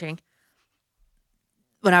was coaching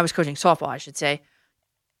softball, I should say,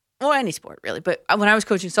 well, any sport, really. But when I was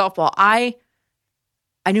coaching softball, I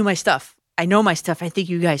knew my stuff. I know my stuff. I think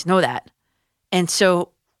you guys know that. And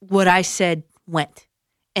so what I said went.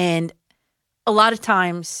 And a lot of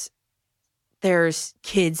times there's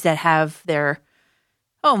kids that have their,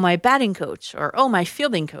 my batting coach or, my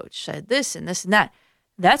fielding coach said this and this and that.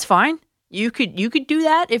 That's fine. You could do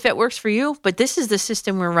that if it works for you. But this is the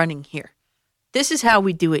system we're running here. This is how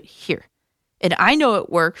we do it here. And I know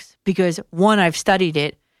it works because, 1, I've studied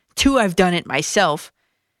it. 2, I've done it myself.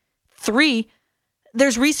 3,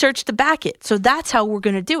 there's research to back it. So that's how we're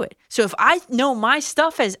going to do it. So if I know my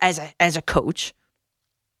stuff as a coach,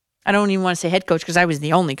 I don't even want to say head coach because I was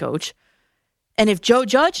the only coach. And if Joe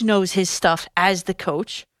Judge knows his stuff as the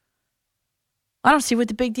coach, I don't see what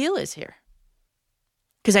the big deal is here.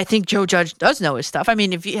 Because I think Joe Judge does know his stuff. I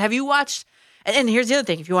mean, have you watched, and here's the other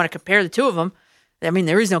thing, if you want to compare the two of them, I mean,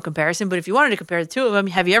 there is no comparison, but if you wanted to compare the two of them,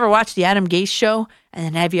 have you ever watched the Adam Gase show? And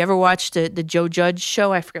then have you ever watched the Joe Judge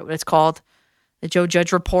show? I forget what it's called. The Joe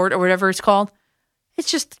Judge Report or whatever it's called.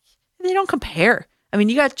 It's just, they don't compare. I mean,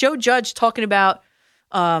 you got Joe Judge talking about,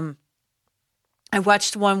 I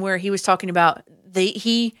watched one where he was talking about,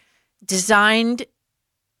 he designed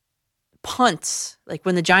punts, like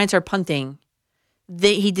when the Giants are punting,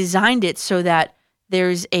 he designed it so that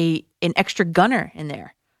there's an extra gunner in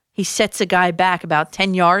there. He sets a guy back about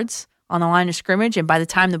 10 yards on the line of scrimmage, and by the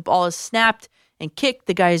time the ball is snapped and kicked,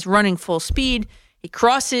 the guy is running full speed. He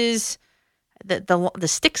crosses the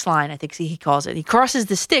sticks line, I think he calls it. He crosses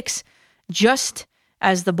the sticks just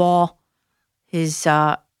as the ball is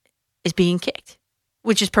being kicked,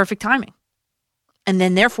 which is perfect timing. And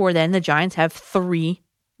then, therefore, the Giants have 3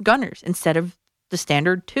 gunners instead of the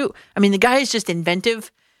standard 2. I mean, the guy is just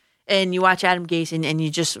inventive, and you watch Adam Gase, and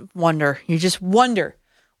you just wonder.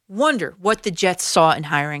 Wonder what the Jets saw in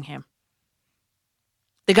hiring him.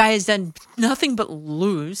 The guy has done nothing but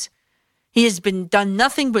lose. He has done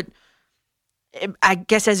nothing but I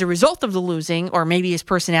guess as a result of the losing, or maybe his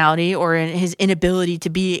personality or his inability to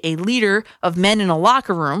be a leader of men in a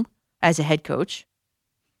locker room as a head coach,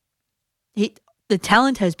 the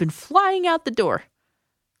talent has been flying out the door.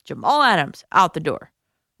 Jamal Adams, out the door.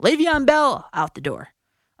 Le'Veon Bell, out the door.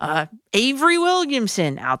 Avery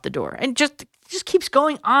Williamson, out the door. And just keeps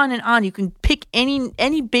going on and on. You can pick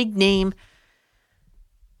any big name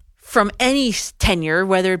from any tenure,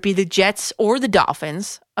 whether it be the Jets or the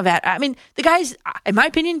Dolphins. I mean, the guy's, in my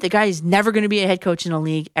opinion, the guy is never going to be a head coach in the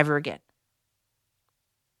league ever again.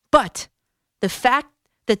 But the fact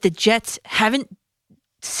that the Jets haven't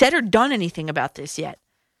said or done anything about this yet,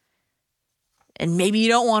 and maybe you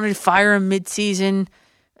don't want to fire him midseason.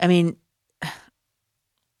 I mean,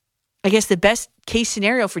 I guess the best case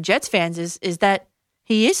scenario for Jets fans is that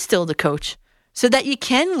he is still the coach, so that you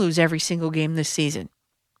can lose every single game this season,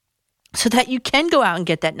 so that you can go out and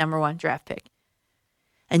get that number 1 draft pick.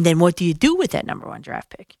 And then what do you do with that number 1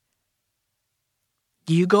 draft pick?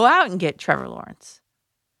 Do you go out and get Trevor Lawrence?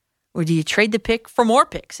 Or do you trade the pick for more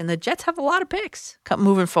picks? And the Jets have a lot of picks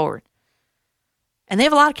moving forward. And they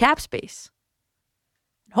have a lot of cap space.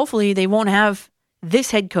 Hopefully they won't have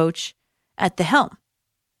this head coach at the helm.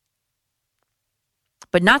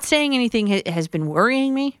 But not saying anything has been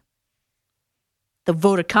worrying me. The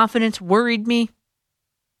vote of confidence worried me.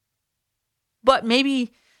 But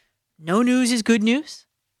maybe no news is good news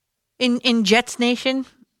in Jets Nation.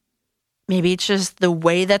 Maybe it's just the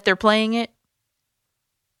way that they're playing it.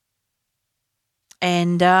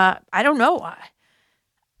 And I don't know.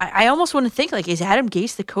 I almost want to think, like, is Adam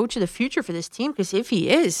Gase the coach of the future for this team? Because if he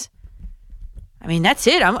is, I mean, that's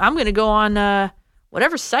it. I'm going to go on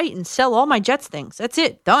whatever site and sell all my Jets things. That's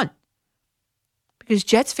it. Done. Because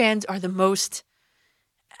Jets fans are the most,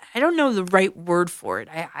 I don't know the right word for it.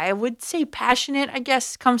 I would say passionate, I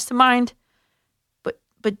guess, comes to mind.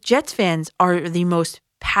 But Jets fans are the most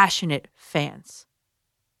passionate fans.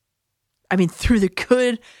 I mean, through the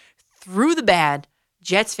good, through the bad,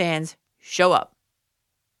 Jets fans show up.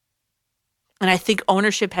 And I think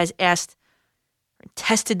ownership has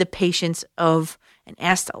tested the patience of, and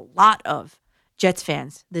asked a lot of Jets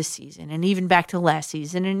fans this season, and even back to last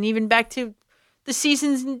season, and even back to the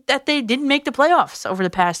seasons that they didn't make the playoffs over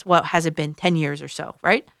the past, what has it been, 10 years or so,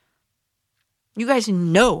 right? You guys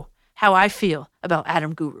know how I feel about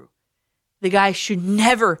Adam Guru. The guy should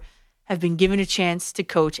never have been given a chance to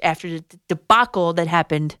coach after the debacle that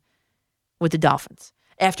happened with the Dolphins.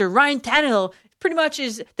 After Ryan Tannehill pretty much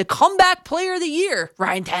is the comeback player of the year,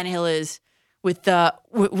 Ryan Tannehill is with the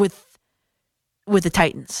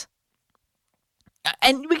Titans.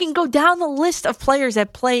 And we can go down the list of players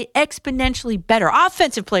that play exponentially better,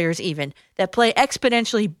 offensive players even, that play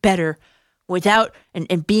exponentially better without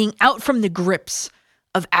and being out from the grips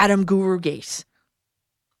of Adam Guru Gase.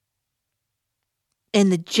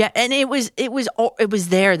 And it was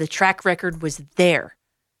there. The track record was there.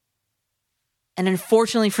 And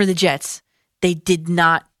unfortunately for the Jets, they did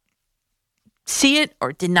not see it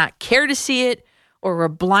or did not care to see it or were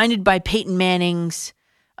blinded by Peyton Manning's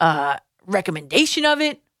recommendation of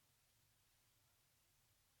it.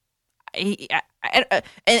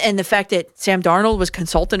 And the fact that Sam Darnold was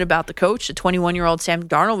consulted about the coach, the 21-year-old Sam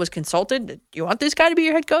Darnold was consulted. Do you want this guy to be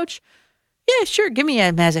your head coach? Yeah, sure. Give me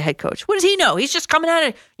him as a head coach. What does he know? He's just coming out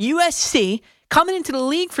of USC, coming into the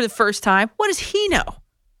league for the first time. What does he know?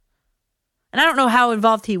 And I don't know how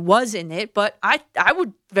involved he was in it, but I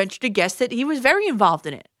would venture to guess that he was very involved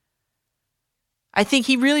in it. I think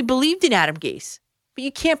he really believed in Adam Gase. But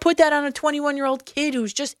you can't put that on a 21-year-old kid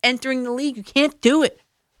who's just entering the league. You can't do it.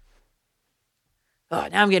 Oh,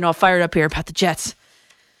 now I'm getting all fired up here about the Jets.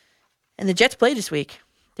 And the Jets play this week.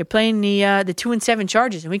 They're playing the 2-7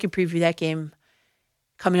 Chargers, and we can preview that game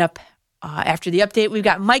coming up after the update. We've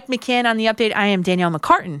got Mike McCann on the update. I am Danielle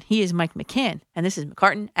McCartan. He is Mike McCann, and this is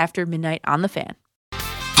McCartan After Midnight on The Fan.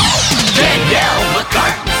 Danielle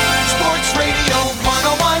McCartan, Sports Radio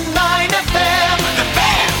 101.9 FM, The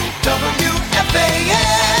Fan,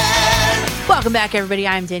 WFAN. Welcome back, everybody.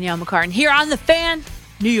 I am Danielle McCartan here on The Fan,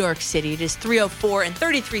 New York City. It is 3:04 and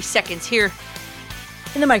 33 seconds here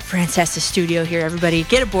in the Mike Francesa studio here, everybody.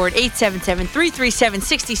 Get aboard,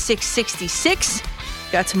 877-337-6666.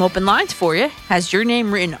 Got some open lines for you. Has your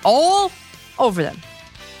name written all over them.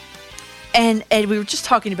 And we were just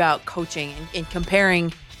talking about coaching and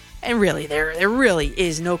comparing, and really, there really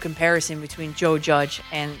is no comparison between Joe Judge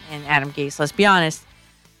and Adam Gase. Let's be honest.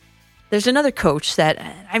 There's another coach that,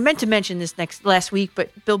 I meant to mention this last week,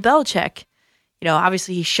 but Bill Belichick,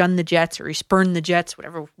 obviously he shunned the Jets, or he spurned the Jets,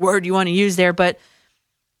 whatever word you want to use there, but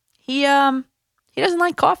he doesn't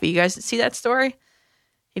like coffee. You guys see that story?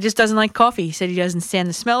 He just doesn't like coffee. He said he doesn't stand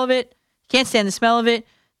the smell of it. Can't stand the smell of it.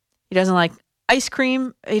 He doesn't like ice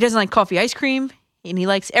cream. He doesn't like coffee ice cream. And he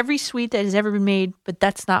likes every sweet that has ever been made, but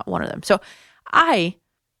that's not one of them. So I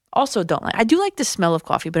also don't like, I do like the smell of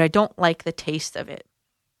coffee, but I don't like the taste of it.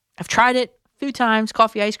 I've tried it a few times.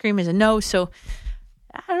 Coffee ice cream is a no. So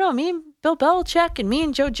I don't know. Me and Bill Belichick and me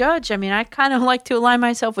and Joe Judge, I mean, I kind of like to align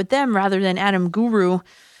myself with them rather than Adam Guru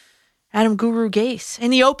Gase.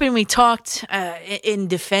 In the open, we talked in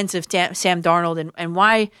defense of Sam Darnold and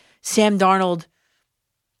why Sam Darnold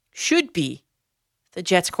should be the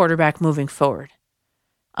Jets quarterback moving forward.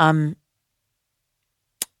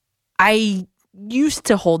 I used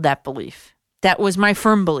to hold that belief. That was my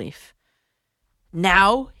firm belief.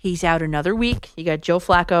 Now he's out another week. You got Joe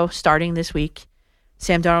Flacco starting this week.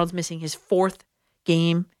 Sam Darnold's missing his 4th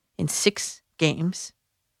game in 6 games.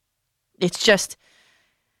 It's just,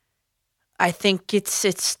 I think it's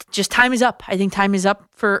just time is up. I think time is up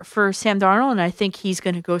for Sam Darnold, and I think he's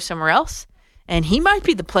going to go somewhere else. And he might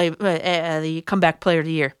be the comeback player of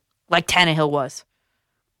the year, like Tannehill was.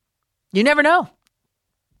 You never know.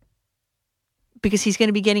 Because he's going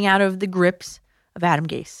to be getting out of the grips of Adam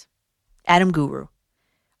Gase, Adam Guru.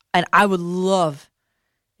 And I would love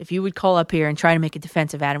if you would call up here and try to make a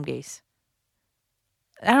defense of Adam Gase.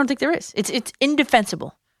 I don't think there is. It's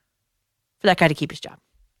indefensible for that guy to keep his job.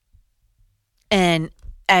 And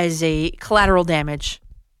as a collateral damage,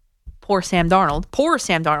 poor Sam Darnold.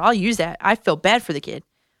 I'll use that. I feel bad for the kid.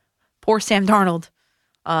 Poor Sam Darnold.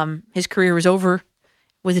 His career was over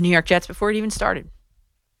with the New York Jets before it even started.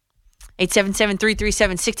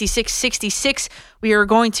 877-337-6666. We are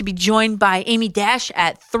going to be joined by Amy Dash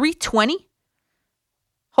at 3:20.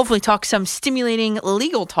 Hopefully talk some stimulating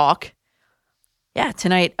legal talk. Yeah,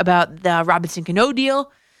 tonight about the Robinson Cano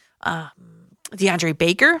deal, DeAndre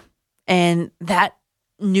Baker, and that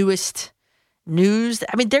newest news.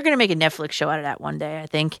 I mean, they're going to make a Netflix show out of that one day, I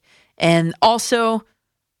think. And also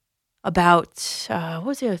about, what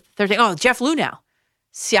was the third thing? Oh, Jeff Luhnow.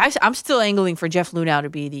 See, I'm still angling for Jeff Luhnow to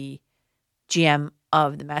be the GM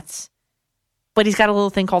of the Mets. But he's got a little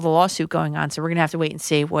thing called a lawsuit going on, so we're going to have to wait and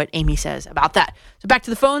see what Amy says about that. So back to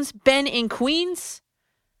the phones. Ben in Queens.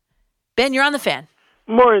 Ben, you're on the fan.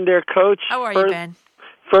 Morning there, Coach. How are you, Ben?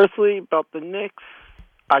 Firstly, about the Knicks,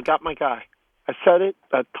 I got my guy. I said it.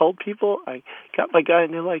 I told people I got my guy,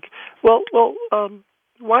 and they're like, well,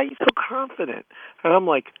 why are you so confident? And I'm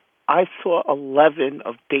like, I saw 11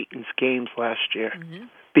 of Dayton's games last year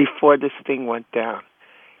before this thing went down.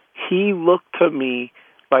 He looked to me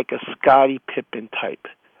like a Scottie Pippen type,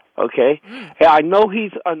 okay? Yeah, I know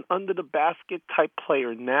he's an under-the-basket type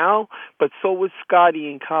player now, but so was Scottie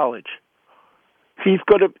in college. He's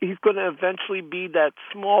gonna eventually be that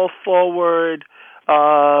small forward,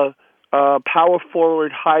 power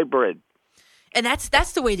forward hybrid. And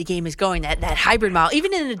that's the way the game is going, that hybrid model.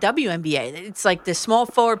 Even in the WNBA, it's like the small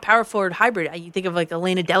forward, power forward hybrid. You think of like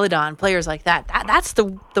Elena Deladon, players like that. That's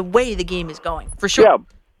the way the game is going, for sure. Yeah,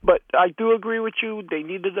 but I do agree with you. They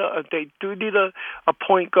do need a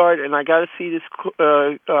point guard, and I got to see this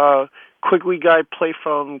Quigley guy play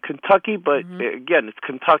from Kentucky. But again, it's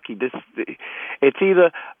Kentucky. It's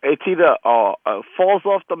either falls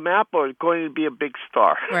off the map or it's going to be a big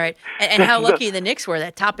star. Right. And how lucky the Knicks were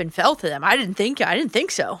that Toppin fell to them. I didn't think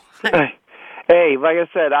so. Hey, like I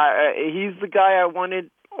said, he's the guy I wanted.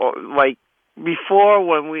 Like before,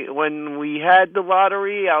 when we had the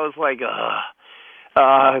lottery, I was like,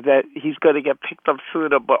 that he's going to get picked up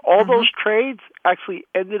sooner. But all those trades actually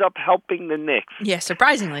ended up helping the Knicks. Yeah,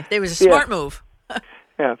 surprisingly. It was a smart move.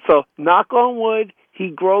 Yeah, so knock on wood, he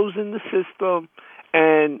grows in the system.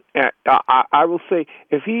 And I will say,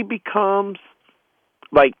 if he becomes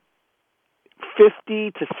like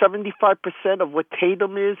 50 to 75% of what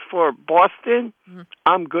Tatum is for Boston,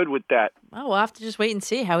 I'm good with that. Well, we'll have to just wait and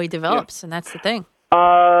see how he develops, and that's the thing.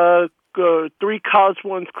 3 college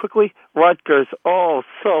ones quickly. Rutgers. Oh,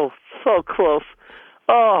 so close.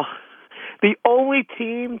 Oh, the only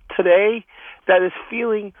team today that is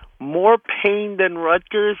feeling more pain than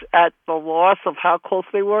Rutgers at the loss of how close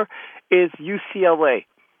they were is UCLA.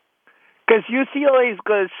 Because UCLA is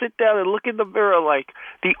going to sit down and look in the mirror like,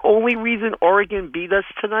 the only reason Oregon beat us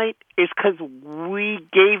tonight is because we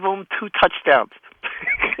gave them 2 touchdowns.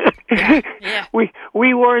 Yeah.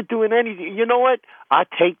 We weren't doing anything. You know what? I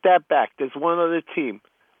take that back. There's one other team,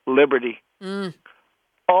 Liberty.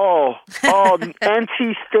 Oh,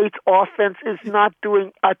 NC State's offense is not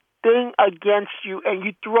doing a thing against you, and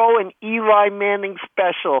you throw an Eli Manning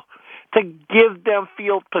special to give them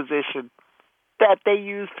field position that they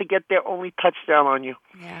use to get their only touchdown on you.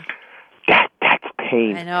 Yeah. That's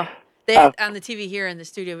pain. I know. They on the TV here in the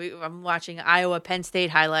studio, I'm watching Iowa Penn State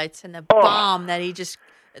highlights, and the bomb that he just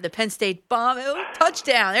The Penn State bomb. Oh,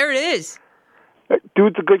 touchdown. There it is.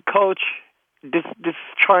 Dude's a good coach. This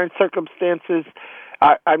trying circumstances.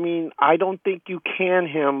 I mean, I don't think you can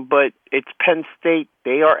him, but it's Penn State.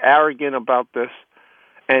 They are arrogant about this,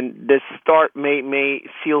 and this start may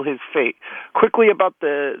seal his fate. Quickly about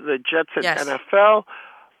the Jets and NFL.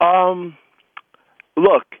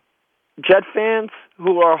 Look, Jet fans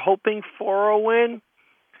who are hoping for a win,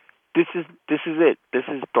 this is it. This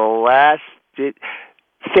is the last.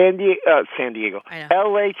 San Diego.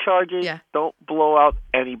 L.A. Chargers don't blow out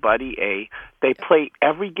anybody. A. They play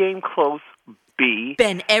every game close. B.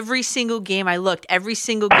 Ben, every single game I looked, every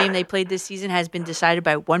single game they played this season has been decided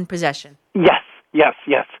by one possession. Yes.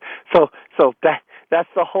 So that's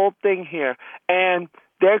the whole thing here. And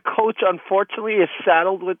their coach, unfortunately, is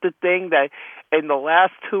saddled with the thing that in the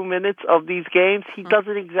last 2 minutes of these games, he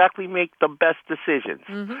doesn't exactly make the best decisions.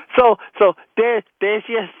 Mm-hmm. So there's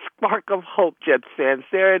your spark of hope, Jets fans.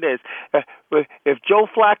 There it is. If Joe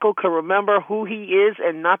Flacco can remember who he is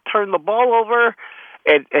and not turn the ball over,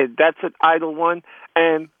 and that's an idle one.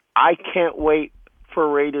 And I can't wait for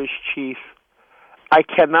Raiders Chiefs. I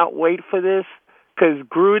cannot wait for this because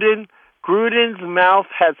Gruden's mouth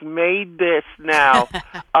has made this now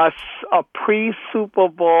a pre-Super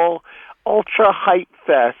Bowl ultra hype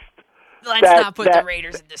fest. Let's not put the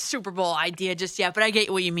Raiders in the Super Bowl idea just yet, but I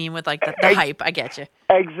get what you mean with like the hype. I get you.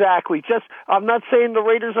 Exactly. I'm not saying the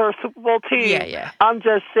Raiders are a Super Bowl team. Yeah. I'm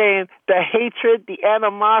just saying the hatred, the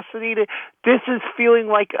animosity. This is feeling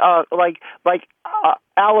like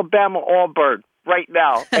Alabama Auburn right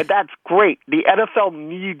now, and that's great. The NFL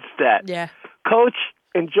needs that. Yeah. Coach,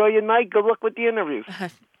 enjoy your night. Good luck with the interviews.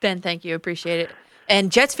 Ben, thank you. Appreciate it.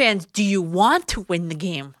 And Jets fans, do you want to win the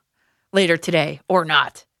game later today or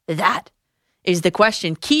not? That is the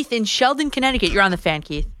question. Keith in Sheldon, Connecticut. You're on the Fan,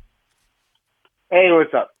 Keith. Hey,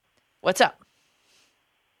 what's up? What's up?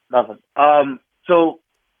 Nothing. So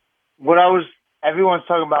everyone's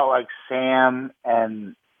talking about like Sam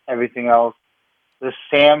and everything else. Does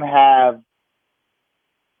Sam have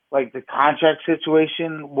like the contract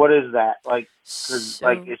situation? What is that? Like, is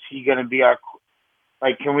he going to be our?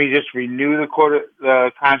 Like, can we just renew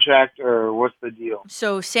the contract, or what's the deal?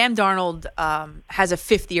 So Sam Darnold has a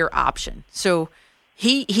 5th-year option. So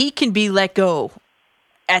he can be let go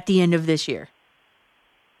at the end of this year.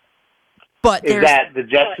 But is that the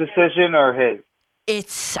Jets' decision or his?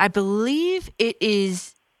 I believe it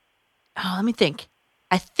is. Oh, let me think.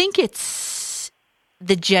 I think it's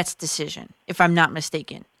the Jets' decision, if I'm not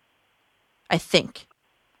mistaken. I think.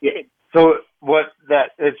 Yeah. So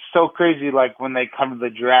it's so crazy. Like when they come to the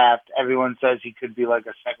draft, everyone says he could be like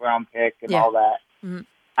a 2nd-round pick and all that. Mm-hmm.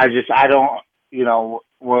 I don't.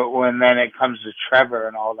 When then it comes to Trevor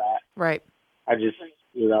and all that. Right. I just.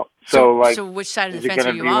 So which side of the fence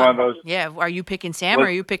are you on? Are you picking Sam or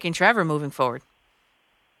are you picking Trevor moving forward?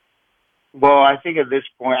 Well, I think at this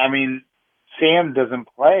point, I mean, Sam doesn't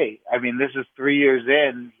play. I mean, this is 3 years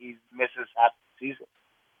in. He misses half the season.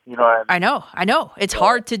 You know what I mean? I know. It's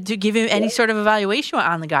hard to give him any sort of evaluation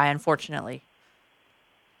on the guy, unfortunately.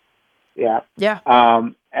 Yeah. Yeah.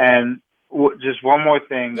 And just one more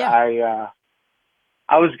thing. Yeah.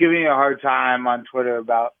 I was giving you a hard time on Twitter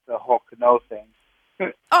about the whole Cano thing.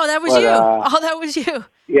 Oh, that was you. That was you.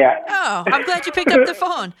 Yeah. Oh, I'm glad you picked up the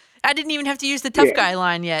phone. I didn't even have to use the tough guy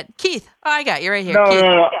line yet. Keith, I got you right here. No, Keith.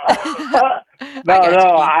 no.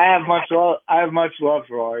 No. I have much love. I have much love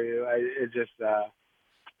for all of you. It just,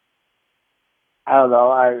 I don't know.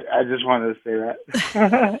 I just wanted to say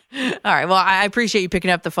that. All right. Well, I appreciate you picking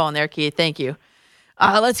up the phone there, Keith. Thank you.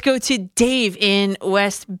 Let's go to Dave in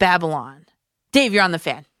West Babylon. Dave, you're on the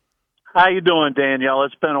Fan. How you doing, Danielle?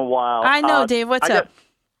 It's been a while. I know, Dave. What's up?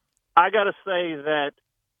 I got to say that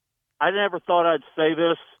I never thought I'd say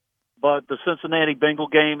this, but the Cincinnati Bengal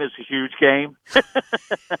game is a huge game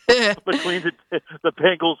between the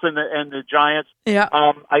Bengals and the Giants. Yeah.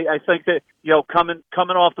 I think that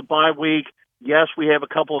coming off the bye week, yes, we have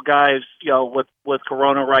a couple of guys with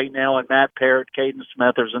Corona right now, and Matt Parrott, Caden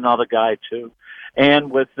Smith. There's another guy too,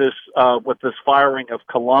 and with this firing of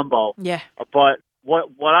Colombo. Yeah. But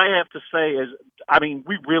what I have to say is, I mean,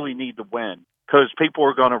 we really need to win because people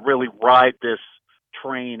are going to really ride this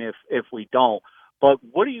train if we don't. But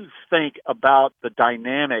what do you think about the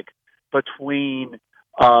dynamic between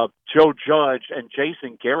Joe Judge and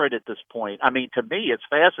Jason Garrett at this point? I mean, to me, it's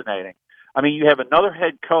fascinating. I mean, you have another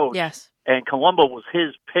head coach, yes, and Colombo was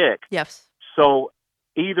his pick. Yes. So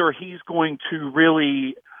either he's going to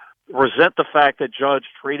really resent the fact that Judge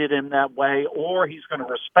treated him that way, or he's going to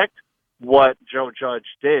respect what Joe Judge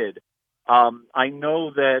did. I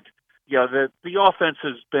know that the offense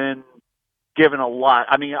has been given a lot.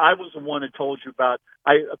 I mean, I was the one that told you about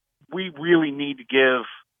we really need to give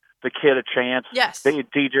the kid a chance. Yes. Daniel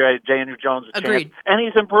Jones a Agreed. chance. And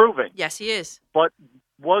he's improving. Yes, he is. But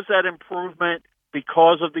was that improvement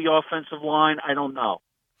because of the offensive line? I don't know.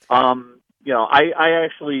 I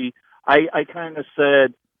kind of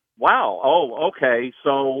said, wow, okay,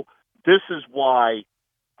 so this is why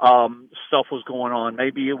stuff was going on.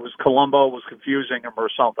 Maybe it was Colombo was confusing him or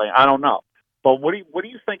something. I don't know. But what do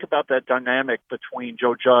you think about that dynamic between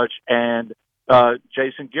Joe Judge and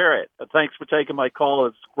Jason Garrett? Thanks for taking my call.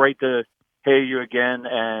 It's great to hear you again,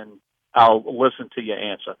 and I'll listen to your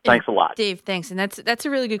answer. Thanks a lot. Dave, thanks. And that's a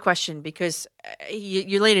really good question because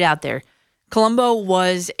you laid it out there. Colombo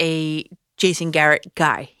was a Jason Garrett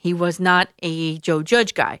guy. He was not a Joe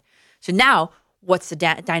Judge guy. So now what's the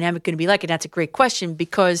dynamic going to be like? And that's a great question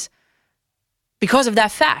because of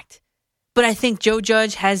that fact. But I think Joe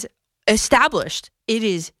Judge has established it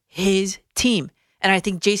is his team. And I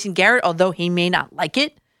think Jason Garrett, although he may not like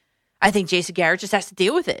it, I think Jason Garrett just has to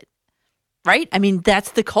deal with it. Right? I mean,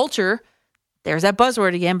 that's the culture. There's that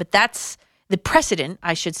buzzword again, but that's the precedent,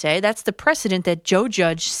 I should say. That's the precedent that Joe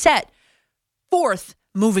Judge set forth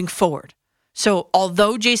moving forward. So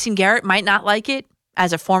although Jason Garrett might not like it,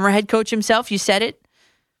 as a former head coach himself, you said it,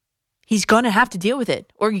 he's going to have to deal with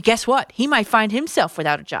it. Or guess what? He might find himself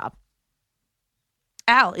without a job.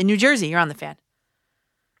 Al, in New Jersey, you're on the fan.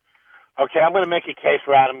 Okay, I'm going to make a case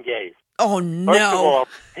for Adam Gase. Oh, no. First of all,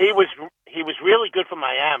 he was really good for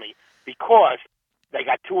Miami because they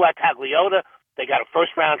got Tua Tagliota, they got a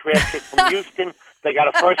first-round draft pick from Houston, they got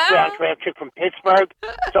a first-round draft pick from Pittsburgh.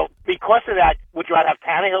 So because of that, would you rather have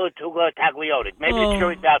Tannehill or Tua or Tagliota? Maybe the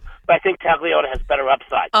jury's out, but I think Tagliota has better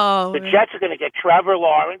upside. The Jets are going to get Trevor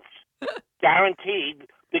Lawrence, guaranteed,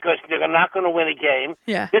 because they're not going to win a game.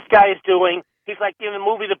 Yeah. This guy is he's like in the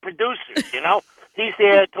movie The Producers, you know? He's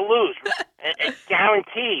there to lose.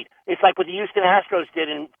 Guaranteed. It's like what the Houston Astros did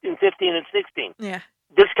in 15 and 16. Yeah.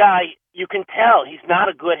 This guy, you can tell he's not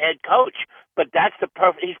a good head coach, but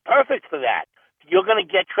he's perfect for that. You're going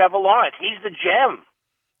to get Trevor Lawrence. He's the gem.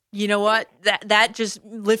 You know what? That just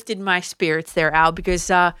lifted my spirits there, Al, because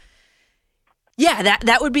that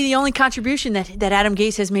would be the only contribution that Adam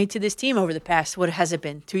Gase has made to this team over the past, what has it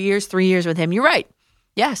been, 2 years, 3 years with him? You're right.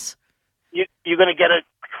 Yes. You're going to get a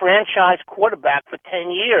franchise quarterback for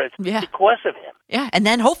 10 years because of him. Yeah, and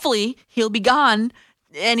then hopefully he'll be gone,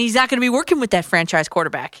 and he's not going to be working with that franchise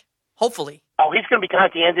quarterback. Hopefully. Oh, he's going to be gone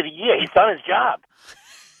at the end of the year. He's done his job.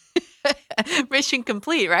 Mission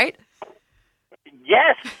complete, right?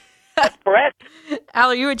 Yes, that's correct. Al,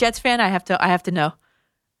 are you a Jets fan? I have to know.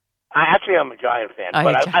 Actually, I'm a Giant fan,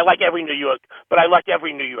 but I like every New York. But I like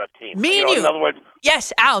every New York team. Me and you. In other words,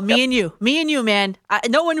 yes, Al. Me and you, man.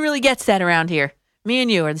 No one really gets that around here. Me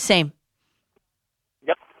and you are the same.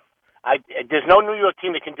 Yep. There's no New York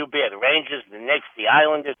team that can do bad. The Rangers, the Knicks, the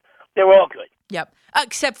Islanders, they're all good. Yep.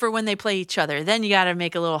 Except for when they play each other. Then you got to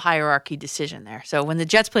make a little hierarchy decision there. So when the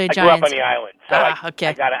Jets play the I Giants. grew up on the island. So okay.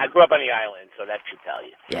 I grew up on the island, so that should tell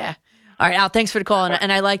you. Yeah. All right, Al, thanks for the call.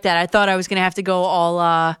 And I like that. I thought I was going to have to go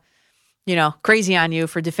all, crazy on you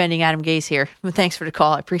for defending Adam Gase here. But thanks for the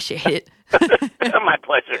call. I appreciate it. My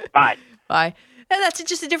pleasure. Bye. Bye. And that's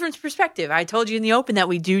just a different perspective. I told you in the open that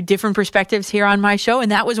we do different perspectives here on my show,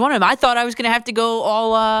 and that was one of them. I thought I was going to have to go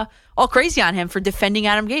all crazy on him for defending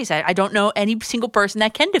Adam Gase. I don't know any single person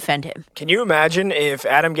that can defend him. Can you imagine if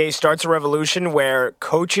Adam Gase starts a revolution where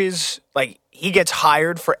coaches, he gets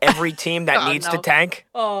hired for every team that needs to tank?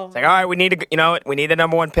 Oh. It's like, all right, we need the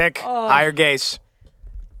number one pick. Hire Gase.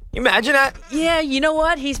 You imagine that? Yeah, you know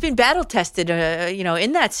what? He's been battle tested,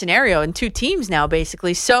 in that scenario in two teams now,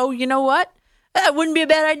 basically. So, you know what? That wouldn't be a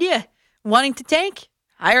bad idea. Wanting to tank?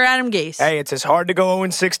 Hire Adam Gase. Hey, it's as hard to go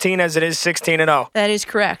 0-16 as it is 16-0. That is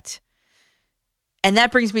correct. And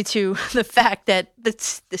that brings me to the fact that the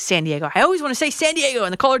San Diego. I always want to say San Diego,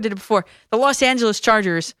 and the caller did it before. The Los Angeles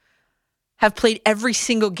Chargers have played every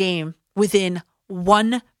single game within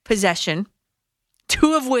one possession,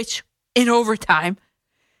 two of which in overtime.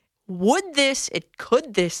 Could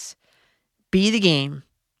this be the game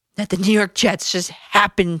that the New York Jets just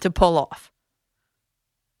happened to pull off?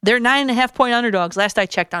 They're 9.5-point underdogs. Last I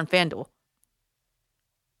checked on FanDuel.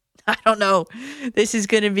 I don't know. This is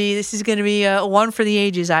going to be one for the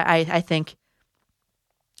ages. I think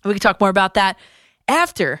we can talk more about that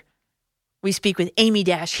after we speak with Amy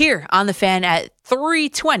Dash here on the Fan at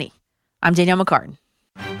 3:20. I'm Danielle McCartan.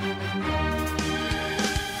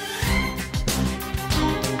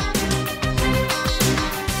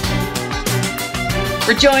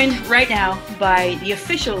 We're joined right now by the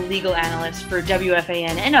official legal analyst for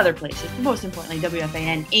WFAN and other places, but most importantly,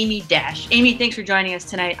 WFAN, Amy Dash. Amy, thanks for joining us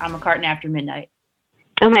tonight on McCartan After Midnight.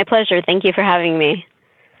 Oh, my pleasure. Thank you for having me.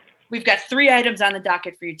 We've got 3 items on the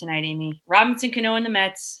docket for you tonight, Amy. Robinson Cano and the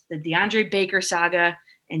Mets, the DeAndre Baker saga,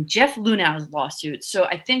 and Jeff Lunau's lawsuit. So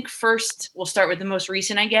I think first we'll start with the most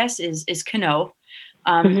recent, I guess, is Cano.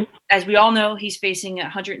 As we all know, he's facing a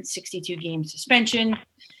 162 game suspension.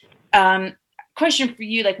 Question for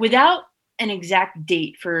you, like without an exact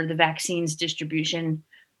date for the vaccine's distribution,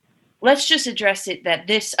 let's just address it that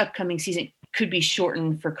this upcoming season could be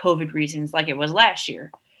shortened for COVID reasons like it was last year.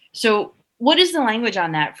 So what is the language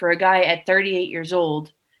on that for a guy at 38 years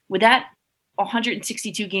old? Would that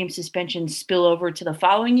 162 game suspension spill over to the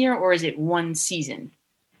following year, or is it one season?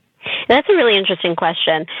 That's a really interesting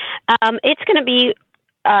question. It's going to be,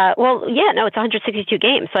 it's 162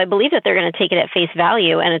 games. So I believe that they're going to take it at face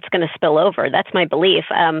value and it's going to spill over. That's my belief.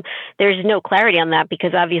 There's no clarity on that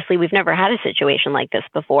because obviously we've never had a situation like this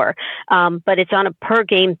before. But it's on a per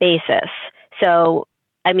game basis. So,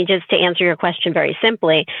 I mean, just to answer your question very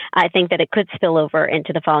simply, I think that it could spill over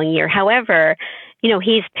into the following year. However,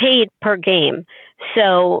 he's paid per game.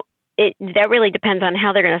 So that really depends on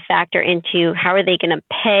how they're going to factor into how are they going to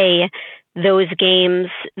pay those games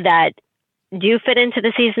that do fit into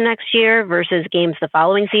the season next year versus games the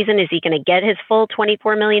following season. Is he going to get his full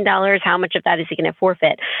 $24 million? How much of that is he going to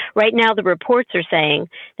forfeit? Right now, the reports are saying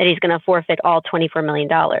that he's going to forfeit all $24 million.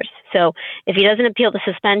 So if he doesn't appeal the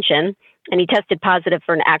suspension, and he tested positive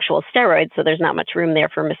for an actual steroid, so there's not much room there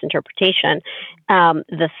for misinterpretation,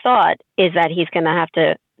 the thought is that he's going to have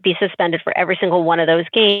to be suspended for every single one of those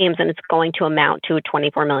games, and it's going to amount to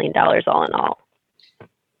 $24 million all in all.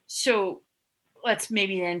 So let's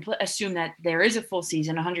maybe then assume that there is a full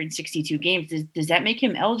season, 162 games. Does that make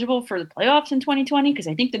him eligible for the playoffs in 2020? Because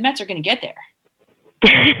I think the Mets are going to get there.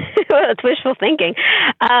 Well, that's wishful thinking.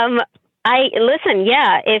 As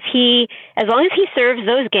long as he serves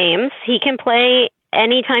those games, he can play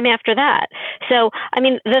anytime after that. So, I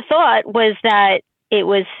mean, the thought was that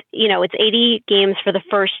it's 80 games for the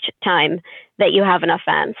first time that you have an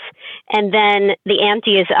offense. And then the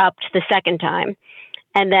ante is upped the second time.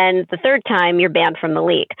 And then the third time you're banned from the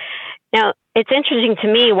league. Now, it's interesting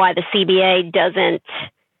to me why the CBA doesn't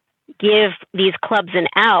give these clubs an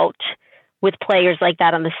out with players like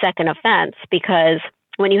that on the second offense, because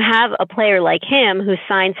when you have a player like him who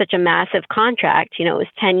signed such a massive contract, it was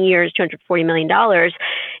 10 years, $240 million,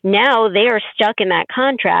 now they are stuck in that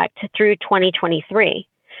contract through 2023.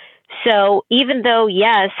 So even though,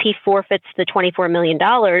 yes, he forfeits the $24 million,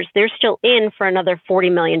 they're still in for another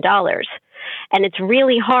 $40 million. And it's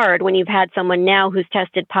really hard when you've had someone now who's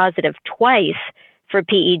tested positive twice for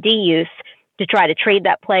PED use to try to trade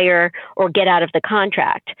that player or get out of the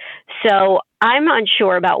contract. So I'm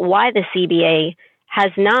unsure about why the CBA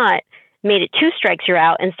has not made it 2 strikes you're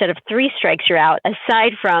out instead of 3 strikes you're out,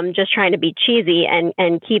 aside from just trying to be cheesy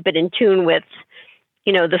and keep it in tune with,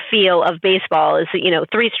 the feel of baseball is,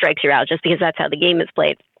 3 strikes you're out just because that's how the game is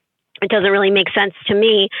played. It doesn't really make sense to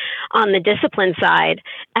me on the discipline side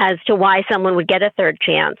as to why someone would get a third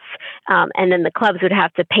chance. And then the clubs would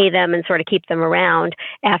have to pay them and sort of keep them around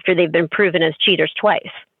after they've been proven as cheaters twice.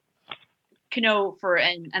 Cano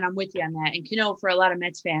and I'm with you on that. And Cano, for a lot of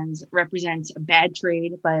Mets fans, represents a bad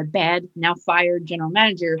trade by a bad, now fired general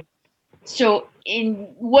manager. So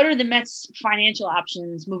what are the Mets' financial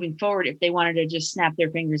options moving forward if they wanted to just snap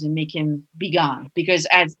their fingers and make him be gone? Because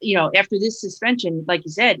after this suspension, like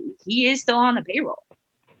you said, he is still on the payroll.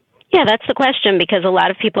 Yeah, that's the question, because a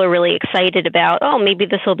lot of people are really excited about, maybe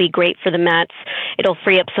this will be great for the Mets. It'll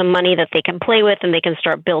free up some money that they can play with and they can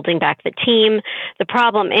start building back the team. The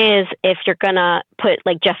problem is if you're going to put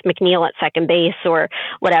like Jeff McNeil at second base or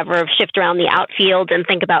whatever, shift around the outfield and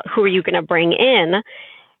think about who are you going to bring in,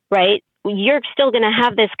 right? You're still going to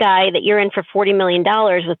have this guy that you're in for $40 million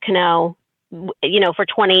with Cano, for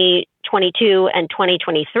 2022 and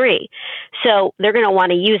 2023. So they're going to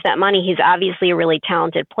want to use that money. He's obviously a really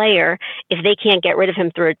talented player. If they can't get rid of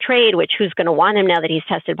him through a trade, which who's going to want him now that he's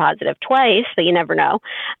tested positive twice, but you never know,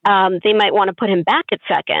 they might want to put him back at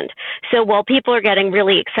second. So while people are getting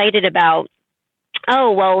really excited about,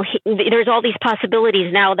 there's all these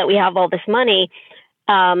possibilities now that we have all this money,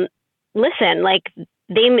 listen, like,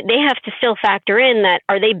 they have to still factor in that,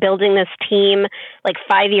 are they building this team like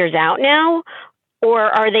 5 years out now? Or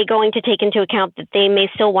are they going to take into account that they may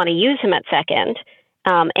still want to use him at second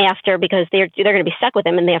after, because they're going to be stuck with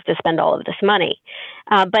him and they have to spend all of this money.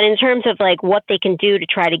 But in terms of like what they can do to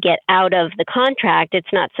try to get out of the contract,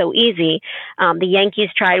 it's not so easy. The Yankees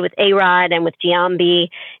tried with A-Rod and with Giambi,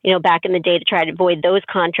 back in the day to try to avoid those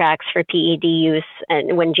contracts for PED use,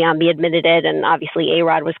 and when Giambi admitted it, and obviously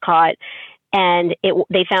A-Rod was caught. And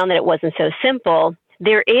they found that it wasn't so simple.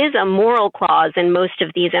 there is a moral clause in most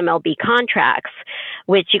of these MLB contracts,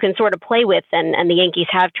 which you can sort of play with, and the Yankees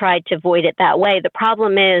have tried to avoid it that way. The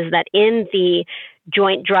problem is that in the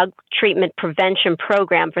Joint Drug Treatment Prevention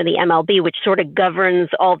Program for the MLB, which sort of governs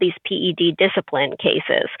all these PED discipline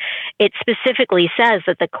cases, it specifically says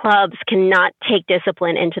that the clubs cannot take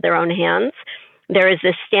discipline into their own hands. There is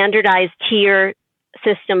this standardized tier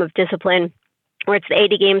system of discipline where it's the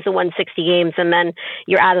 80 games, the 160 games, and then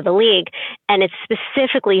you're out of the league. And it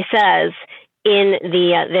specifically says in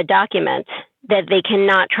the document that they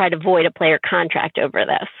cannot try to void a player contract over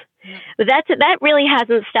this. But that really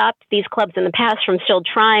hasn't stopped these clubs in the past from still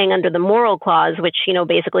trying under the moral clause, which,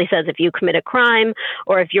 basically says if you commit a crime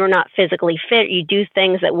or if you're not physically fit, you do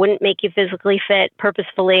things that wouldn't make you physically fit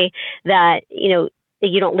purposefully, that,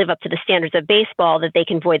 you don't live up to the standards of baseball, that they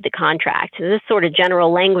can void the contract. This is sort of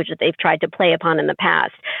general language that they've tried to play upon in the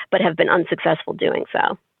past, but have been unsuccessful doing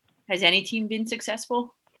so. Has any team been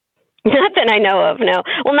successful? Not that I know of, no.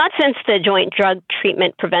 Well, not since the Joint Drug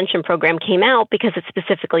Treatment Prevention Program came out, because it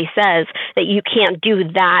specifically says that you can't do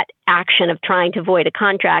that action of trying to void a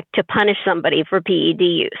contract to punish somebody for PED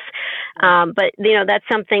use. But, that's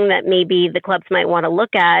something that maybe the clubs might want to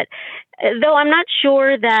look at, though I'm not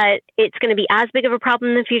sure that it's going to be as big of a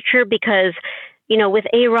problem in the future because, with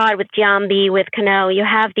A-Rod, with Giambi, with Cano, you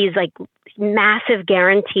have these massive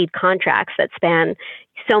guaranteed contracts that span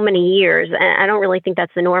so many years. And I don't really think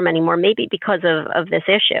that's the norm anymore, maybe because of this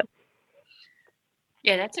issue.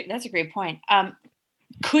 Yeah, that's a great point.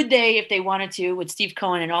 Could they, if they wanted to, with Steve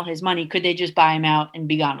Cohen and all his money, could they just buy him out and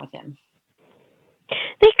be gone with him?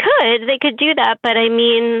 They could do that, but I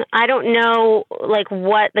mean, I don't know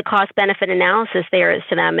what the cost benefit analysis there is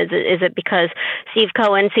to them. Is it because Steve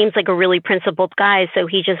Cohen seems like a really principled guy, so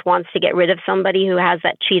he just wants to get rid of somebody who has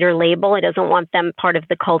that cheater label? He doesn't want them part of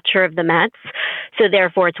the culture of the Mets, so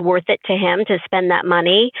therefore it's worth it to him to spend that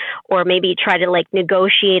money, or maybe try to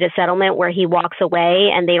negotiate a settlement where he walks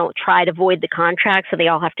away and they don't try to void the contract, so they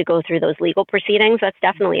all have to go through those legal proceedings. That's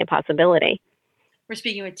definitely a possibility. We're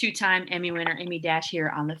speaking with two-time Emmy winner Amy Dash here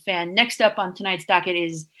on The Fan. Next up on tonight's docket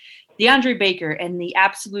is DeAndre Baker and the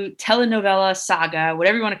absolute telenovela saga,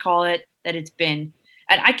 whatever you want to call it, that it's been.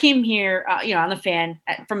 And I came here, on The Fan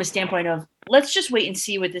from a standpoint of, let's just wait and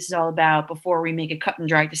see what this is all about before we make a cut and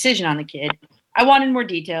dry decision on the kid. I wanted more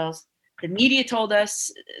details. The media told us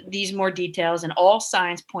these more details, and all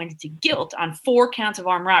signs pointed to guilt on 4 counts of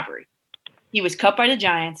armed robbery. He was cut by the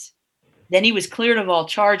Giants. Then he was cleared of all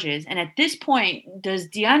charges. And at this point, does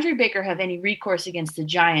DeAndre Baker have any recourse against the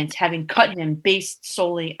Giants, having cut him based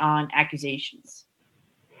solely on accusations?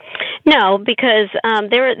 No, because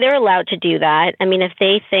they're allowed to do that. I mean, if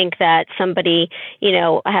they think that somebody,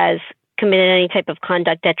 has committed any type of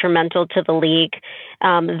conduct detrimental to the league,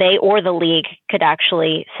 they or the league could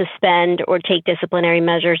actually suspend or take disciplinary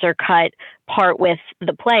measures or part with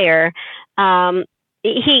the player.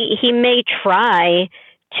 He may try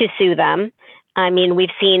to sue them. I mean, we've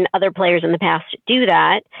seen other players in the past do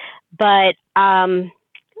that, but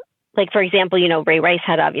for example, Ray Rice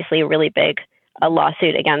had obviously a really big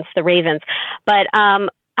lawsuit against the Ravens, but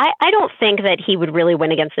I don't think that he would really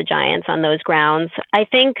win against the Giants on those grounds. I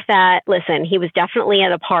think that, listen, he was definitely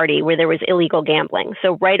at a party where there was illegal gambling.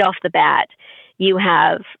 So right off the bat, you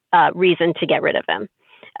have reason to get rid of him.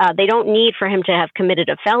 They don't need for him to have committed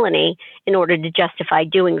a felony in order to justify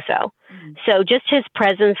doing so. So just his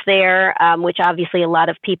presence there, which obviously a lot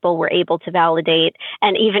of people were able to validate,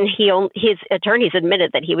 and even his attorneys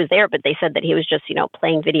admitted that he was there, but they said that he was just,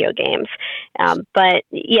 playing video games. But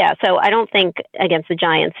yeah, so I don't think against the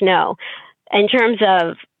Giants, no. In terms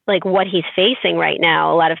of what he's facing right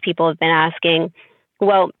now, a lot of people have been asking,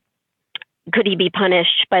 well, could he be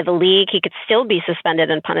punished by the league? He could still be suspended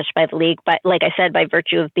and punished by the league, but like I said, by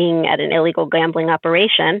virtue of being at an illegal gambling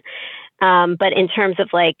operation. But in terms of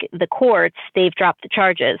the courts, they've dropped the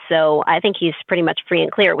charges. So I think he's pretty much free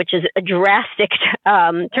and clear, which is a drastic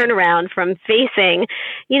turnaround from facing,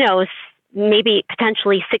 maybe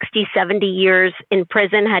potentially 60, 70 years in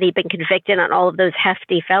prison had he been convicted on all of those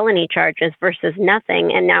hefty felony charges versus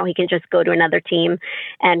nothing. And now he can just go to another team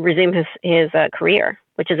and resume his career,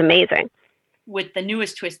 which is amazing. With the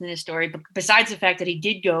newest twist in this story, besides the fact that he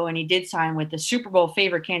did go and he did sign with the Super Bowl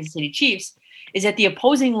favorite Kansas City Chiefs, is that the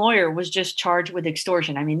opposing lawyer was just charged with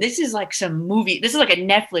extortion. I mean, this is like some movie. This is like a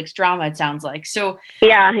Netflix drama, it sounds like. So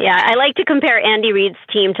Yeah. I like to compare Andy Reid's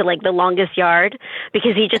team to like The Longest Yard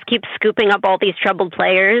because he just keeps scooping up all these troubled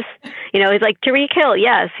players. He's like Tariq Hill,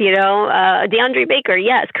 yes. DeAndre Baker,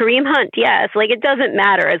 yes. Kareem Hunt, yes. Like, it doesn't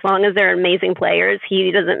matter as long as they're amazing players.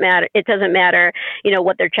 It doesn't matter,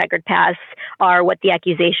 what their checkered pasts are, what the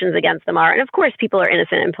accusations against them are. And of course, people are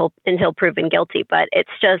innocent until proven guilty. But it's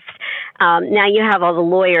just now you have all the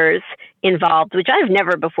lawyers involved, which I've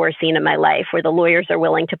never before seen in my life, where the lawyers are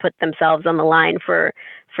willing to put themselves on the line for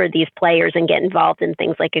these players and get involved in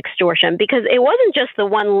things like extortion. Because it wasn't just the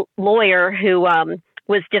one lawyer who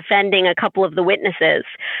was defending a couple of the witnesses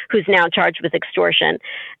who's now charged with extortion.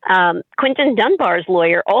 Quinton Dunbar's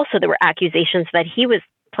lawyer, also there were accusations that he was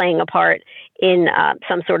playing a part in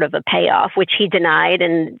some sort of a payoff, which he denied,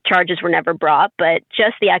 and charges were never brought. But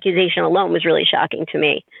just the accusation alone was really shocking to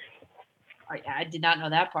me. I did not know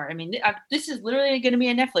that part. I mean, this is literally going to be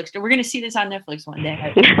a Netflix. We're going to see this on Netflix one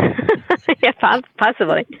day. Yeah,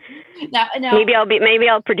 possibly. Now, maybe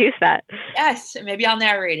I'll produce that. Yes, maybe I'll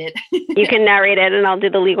narrate it. You can narrate it, and I'll do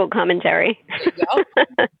the legal commentary. There you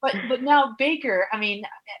go. But now Baker, I mean,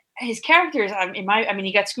 his characters.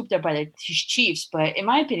 He got scooped up by the Chiefs, but in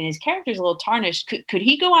my opinion, his character's a little tarnished. Could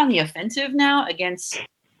he go on the offensive now against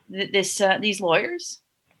these lawyers?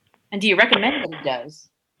 And do you recommend that he does?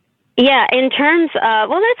 Yeah, in terms of,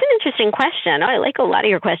 well, that's an interesting question. I like a lot of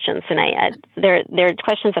your questions tonight. They're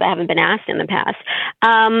questions that I haven't been asked in the past.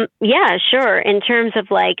 Yeah, sure. In terms of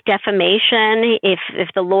like defamation, if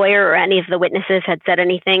the lawyer or any of the witnesses had said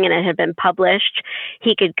anything and it had been published,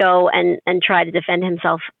 he could go and try to defend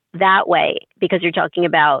himself that way, because you're talking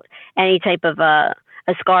about any type of a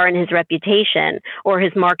scar in his reputation or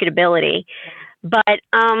his marketability. But,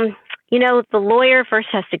 the lawyer first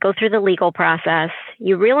has to go through the legal process.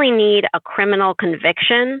 You really need a criminal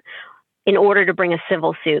conviction in order to bring a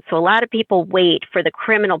civil suit. So a lot of people wait for the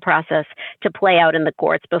criminal process to play out in the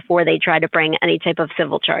courts before they try to bring any type of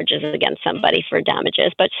civil charges against somebody for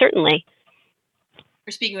damages. But certainly.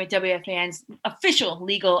 We're speaking with WFAN's official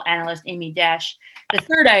legal analyst, Amy Dash. The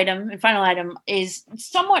third item and final item is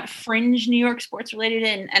somewhat fringe New York sports related.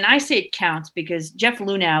 And I say it counts because Jeff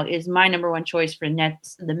Luhnow is my number one choice for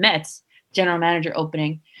the Mets general manager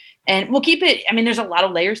opening. And we'll keep it. I mean, there's a lot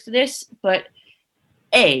of layers to this, but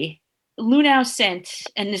Luhnow sent,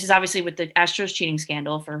 and this is obviously with the Astros cheating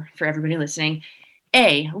scandal for everybody listening.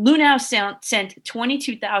 Luhnow sent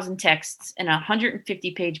 22,000 texts and a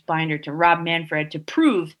 150-page binder to Rob Manfred to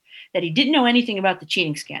prove that he didn't know anything about the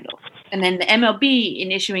cheating scandal. And then the MLB, in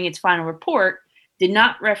issuing its final report, did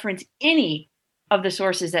not reference any of the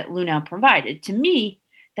sources that Luhnow provided. To me,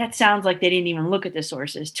 that sounds like they didn't even look at the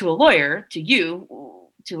sources. To a lawyer, to you,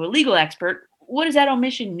 to a legal expert, what does that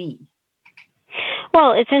omission mean?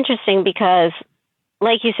 Well, it's interesting because,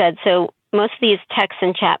 like you said, so most of these text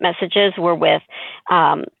and chat messages were with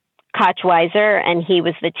Koch Weiser, and he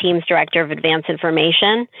was the team's director of advanced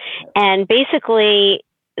information. And basically,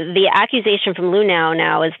 the accusation from Luhnow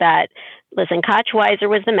now is that, listen, Koch Weiser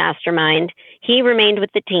was the mastermind. He remained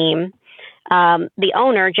with the team. The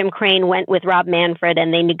owner, Jim Crane, went with Rob Manfred,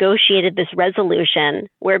 and they negotiated this resolution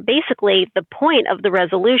where basically the point of the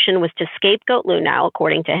resolution was to scapegoat Luhnow,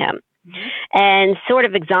 according to him, and sort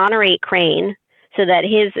of exonerate Crane so that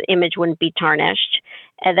his image wouldn't be tarnished,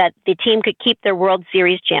 and that the team could keep their World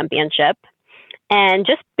Series championship, and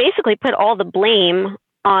just basically put all the blame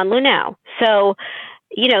on Luhnow. So,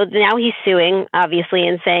 now he's suing, obviously,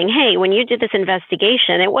 and saying, hey, when you did this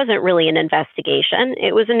investigation, it wasn't really an investigation.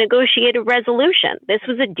 It was a negotiated resolution. This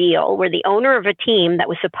was a deal where the owner of a team that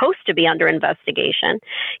was supposed to be under investigation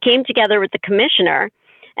came together with the commissioner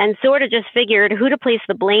and sort of just figured who to place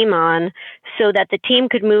the blame on so that the team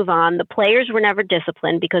could move on. The players were never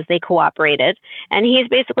disciplined because they cooperated. And he's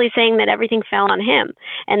basically saying that everything fell on him.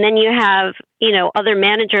 And then you have, other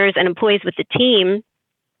managers and employees with the team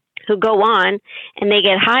who go on and they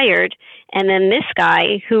get hired. And then this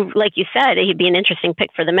guy who, like you said, he'd be an interesting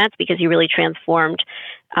pick for the Mets because he really transformed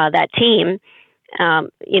that team,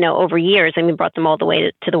 over years. I mean, brought them all the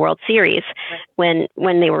way to the World Series when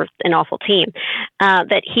they were an awful team,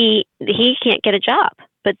 that he can't get a job,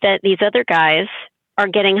 but that these other guys are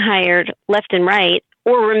getting hired left and right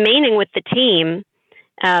or remaining with the team.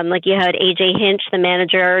 Like you had AJ Hinch, the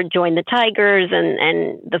manager, join the Tigers,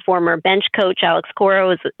 and the former bench coach, Alex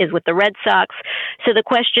Cora, is with the Red Sox. So the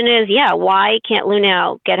question is, why can't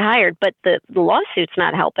Luhnow get hired? But the lawsuit's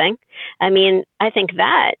not helping. I mean, I think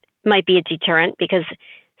that might be a deterrent because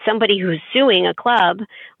somebody who's suing a club,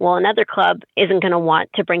 well, another club isn't going to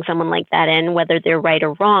want to bring someone like that in, whether they're right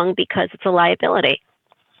or wrong, because it's a liability.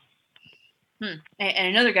 And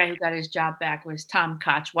another guy who got his job back was Tom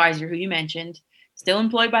Koch-Weiser, who you mentioned, still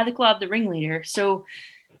employed by the club, the ringleader. So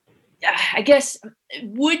I guess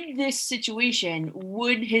would his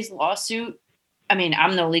lawsuit, I mean,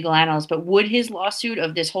 I'm no legal analyst, but would his lawsuit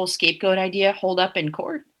of this whole scapegoat idea hold up in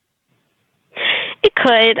court? It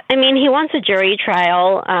could. I mean, he wants a jury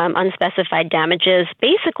trial, unspecified damages.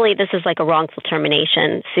 Basically, this is like a wrongful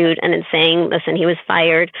termination suit, and it's saying, listen, he was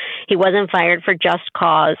fired. He wasn't fired for just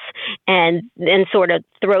cause, and sort of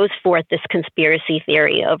throws forth this conspiracy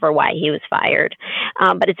theory over why he was fired.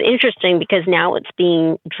 But it's interesting because now it's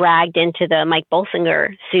being dragged into the Mike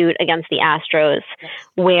Bolsinger suit against the Astros,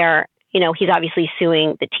 where he's obviously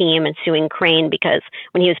suing the team and suing Crane because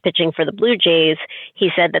when he was pitching for the Blue Jays, he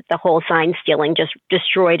said that the whole sign stealing just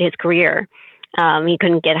destroyed his career. He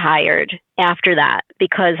couldn't get hired after that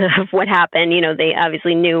because of what happened. They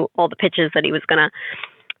obviously knew all the pitches that he was gonna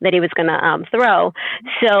throw.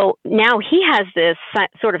 So now he has this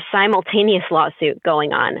sort of simultaneous lawsuit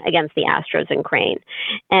going on against the Astros and Crane.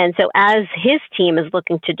 And so as his team is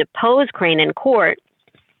looking to depose Crane in court,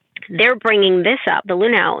 they're bringing this up, the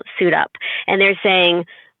Lunau suit up, and they're saying,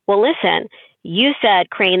 well, listen, you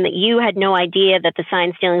said, Crane, that you had no idea that the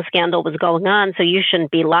sign stealing scandal was going on, so you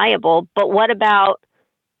shouldn't be liable. But what about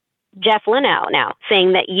Jeff Lunau now,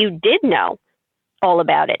 saying that you did know all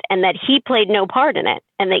about it and that he played no part in it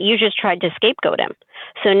and that you just tried to scapegoat him?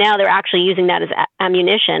 So now they're actually using that as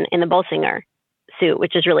ammunition in the Bolsinger suit,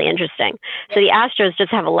 which is really interesting. So the Astros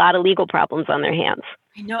just have a lot of legal problems on their hands.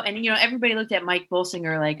 I know, and everybody looked at Mike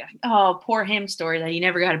Bolsinger like, oh, poor him story that he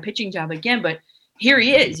never got a pitching job again, but here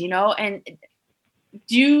he is, and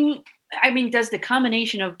does the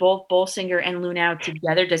combination of both Bolsinger and Lunau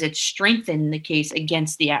together, does it strengthen the case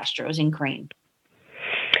against the Astros in Crane?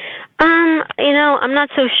 I'm not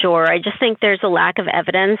so sure. I just think there's a lack of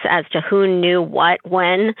evidence as to who knew what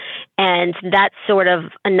when, and that's sort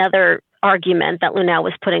of another argument that Lunau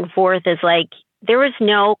was putting forth is like, there was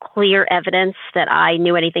no clear evidence that I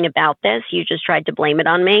knew anything about this. You just tried to blame it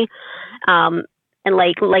on me. And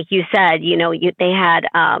like you said, they had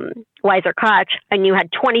Weiser Koch, and you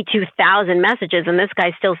had 22,000 messages, and this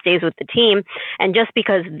guy still stays with the team. And just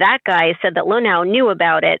because that guy said that Lunau knew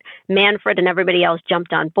about it, Manfred and everybody else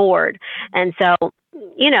jumped on board. And so,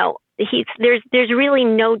 there's really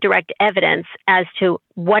no direct evidence as to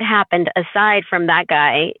what happened aside from that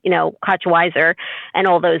guy, Koch-Weiser, and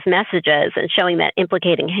all those messages and showing that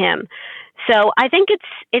implicating him. So I think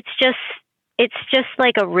it's just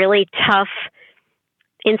like a really tough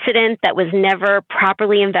incident that was never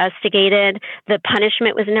properly investigated. The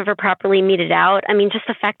punishment was never properly meted out. I mean, just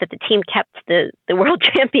the fact that the team kept the world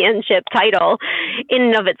championship title in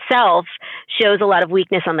and of itself shows a lot of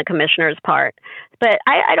weakness on the commissioner's part. But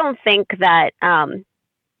I don't think that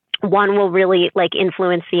one will really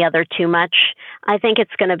influence the other too much. I think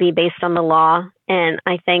it's going to be based on the law, and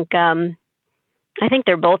I think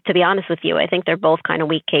they're both, to be honest with you, I think they're both kind of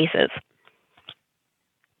weak cases.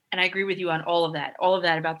 And I agree with you on all of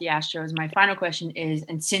that about the Astros. My final question is,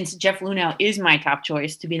 and since Jeff Lunau is my top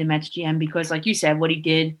choice to be the Mets GM, because like you said, what he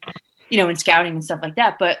did, in scouting and stuff like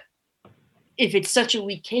that, but if it's such a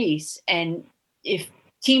weak case and if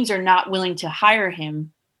teams are not willing to hire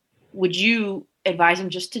him, would you advise him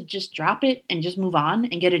just to drop it and just move on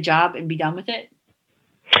and get a job and be done with it?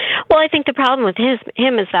 Well, I think the problem with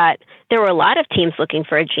him is that there were a lot of teams looking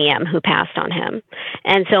for a GM who passed on him.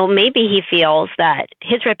 And so maybe he feels that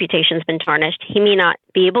his reputation's been tarnished. He may not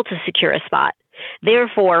be able to secure a spot.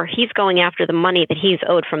 Therefore, he's going after the money that he's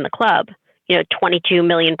owed from the club. $22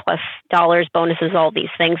 million plus bonuses, all these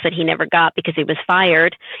things that he never got because he was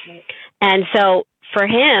fired. And so for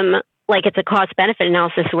him, it's a cost benefit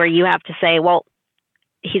analysis where you have to say, well,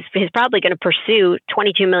 he's probably going to pursue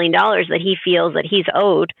 $22 million that he feels that he's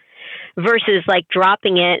owed versus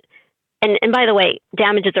dropping it. And by the way,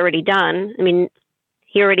 damage is already done. I mean,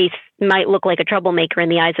 he already might look like a troublemaker in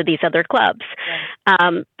the eyes of these other clubs.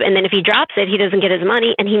 And then if he drops it, he doesn't get his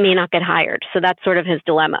money and he may not get hired. So that's sort of his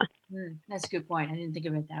dilemma. That's a good point. I didn't think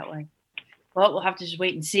of it that way. Well, we'll have to just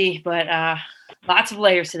wait and see. But lots of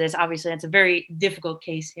layers to this. Obviously, it's a very difficult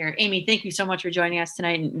case here. Amy, thank you so much for joining us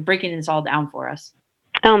tonight and breaking this all down for us.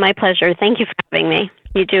 Oh, my pleasure. Thank you for having me.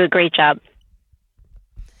 You do a great job.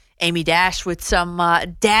 Amy Dash with some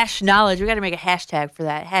Dash knowledge. We got to make a hashtag for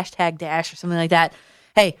that. Hashtag Dash or something like that.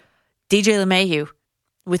 Hey, DJ LeMahieu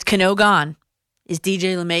with Cano gone. Is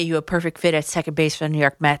DJ LeMahieu a perfect fit at second base for the New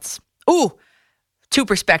York Mets? Ooh, two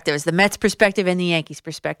perspectives, the Mets perspective and the Yankees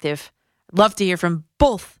perspective. I'd love to hear from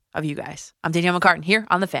both of you guys. I'm Danielle McCartan here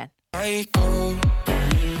on The Fan.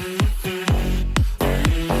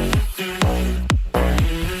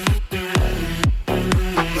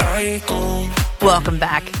 Michael. Welcome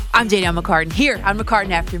back. I'm Danielle McCartan here on McCartan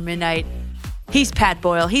After Midnight. He's Pat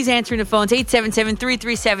Boyle. He's answering the phones,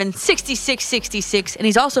 877-337-6666. And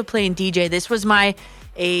he's also playing DJ. This was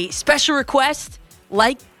a special request,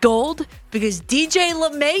 like gold, because DJ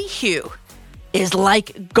LeMahieu is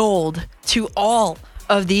like gold to all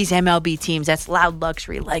of these MLB teams. That's loud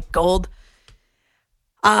luxury, like gold.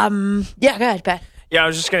 Yeah, go ahead, Pat. Yeah, I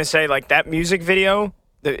was just going to say, like, that music video,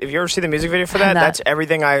 if you ever see the music video for that, that's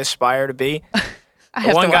everything I aspire to be.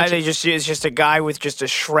 The one guy they just is just a guy with just a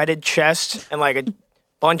shredded chest and like a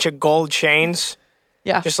bunch of gold chains.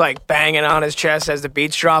 Yeah. Just like banging on his chest as the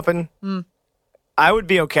beat's dropping. Mm. I would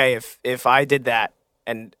be okay if I did that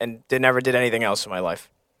and never did anything else in my life.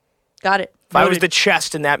 Got it. If I was the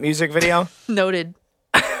chest in that music video. Noted.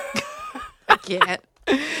 I can't.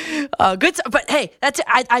 Good. But hey,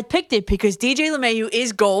 I picked it because DJ LeMahieu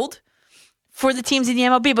is gold for the teams in the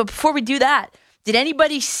MLB. But before we do that, did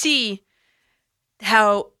anybody see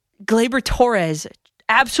how Gleyber Torres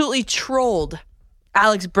absolutely trolled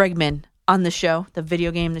Alex Bregman on the show, the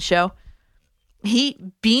video game, the show? He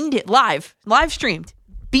beamed it live streamed,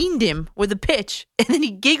 beamed him with a pitch, and then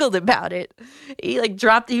he giggled about it. He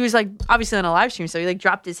was obviously on a live stream, so he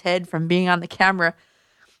dropped his head from being on the camera.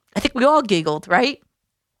 I think we all giggled, right?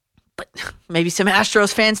 But maybe some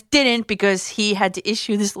Astros fans didn't, because he had to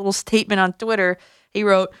issue this little statement on Twitter. He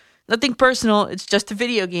wrote, "Nothing personal. It's just a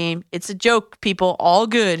video game. It's a joke, people. All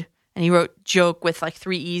good." And he wrote joke with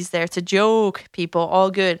 3 E's there. It's a joke, people. All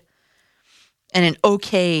good. And an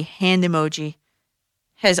okay hand emoji.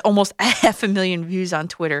 Has almost 500,000 views on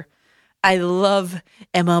Twitter. I love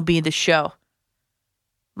MLB The Show.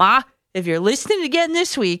 Ma, if you're listening again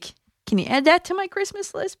this week, can you add that to my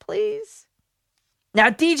Christmas list, please? Now,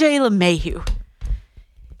 DJ LeMahieu.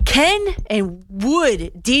 Can and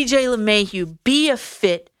would DJ LeMahieu be a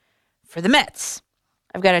fit for the Mets?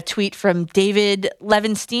 I've got a tweet from David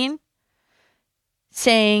Levenstein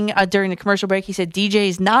saying during the commercial break, he said, DJ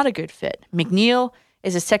is not a good fit. McNeil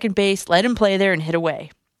is a second base. Let him play there and hit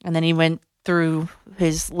away. And then he went through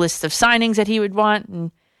his list of signings that he would want.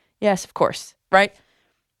 And yes, of course, right?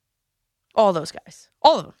 All those guys.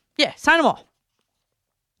 All of them. Yeah, sign them all.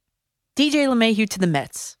 DJ LeMahieu to the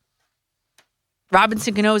Mets.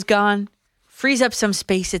 Robinson Cano's gone. Frees up some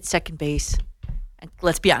space at second base. And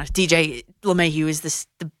let's be honest, DJ LeMahieu is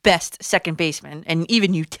the best second baseman and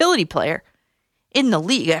even utility player in the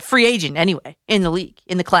league. A free agent, anyway, in the league,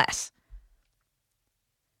 in the class.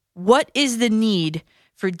 What is the need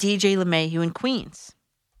for DJ LeMahieu in Queens?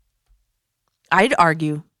 I'd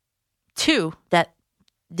argue, too, that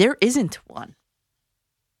there isn't one.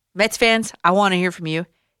 Mets fans, I want to hear from you.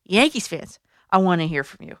 Yankees fans, I want to hear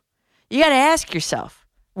from you. You got to ask yourself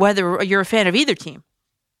whether you're a fan of either team.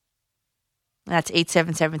 That's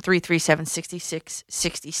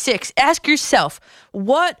 877-337-6666. Ask yourself,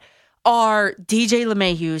 what are DJ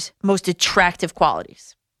LeMahieu's most attractive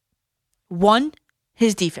qualities? 1,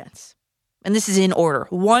 his defense. And this is in order.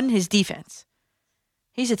 1, his defense.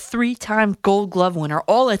 He's a 3-time Gold Glove winner,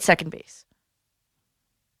 all at second base.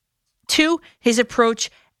 2, his approach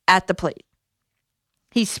at the plate.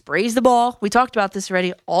 He sprays the ball, we talked about this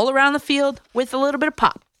already, all around the field with a little bit of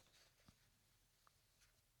pop.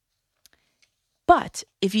 But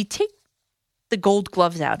if you take the Gold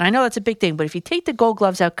Gloves out, and I know that's a big thing, but if you take the Gold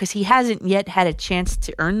Gloves out because he hasn't yet had a chance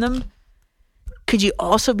to earn them, could you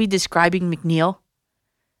also be describing McNeil?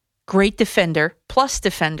 Great defender, plus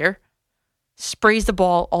defender, sprays the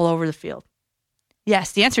ball all over the field.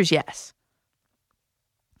 Yes, the answer is yes.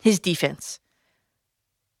 His defense.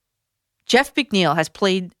 Jeff McNeil has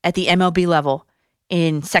played at the MLB level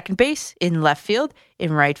in second base, in left field,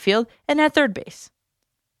 in right field, and at third base.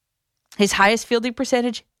 His highest fielding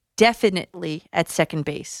percentage, definitely at second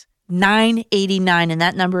base. 989, and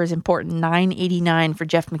that number is important. 989 for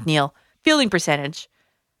Jeff McNeil. Fielding percentage,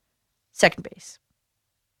 second base.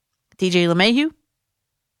 DJ LeMahieu,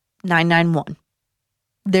 991.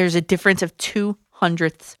 There's a difference of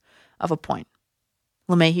 0.02 of a point.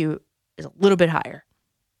 LeMahieu is a little bit higher.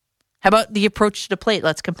 How about the approach to the plate?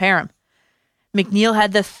 Let's compare them. McNeil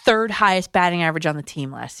had the 3rd highest batting average on the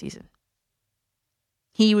team last season.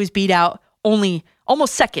 He was beat out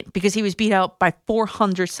almost second, because he was beat out by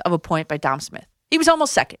 0.04 of a point by Dom Smith. He was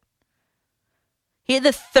almost second. He had the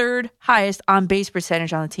 3rd highest on-base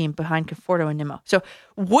percentage on the team behind Conforto and Nimmo. So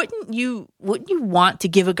wouldn't you want to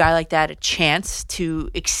give a guy like that a chance to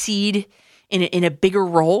exceed in a bigger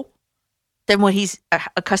role than what he's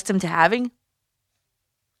accustomed to having?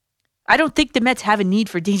 I don't think the Mets have a need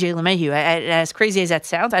for DJ LeMahieu. As crazy as that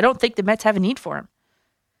sounds, I don't think the Mets have a need for him.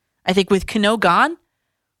 I think with Cano gone,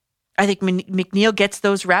 I think McNeil gets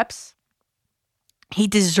those reps. He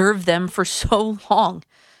deserved them for so long.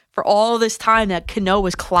 For all this time that Cano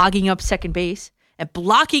was clogging up second base and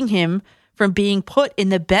blocking him from being put in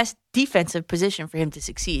the best defensive position for him to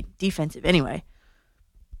succeed. Defensive, anyway.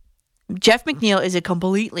 Jeff McNeil is a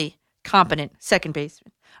completely competent second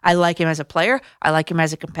baseman. I like him as a player, I like him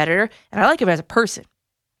as a competitor, and I like him as a person.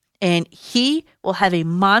 And he will have a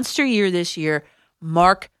monster year this year.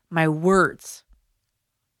 Mark my words.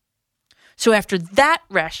 So after that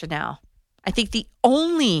rationale, I think the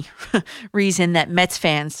only reason that Mets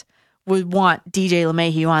fans would want DJ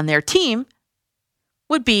LeMahieu on their team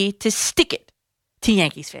would be to stick it to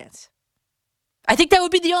Yankees fans. I think that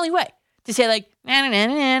would be the only way. To say like, nah, nah, nah,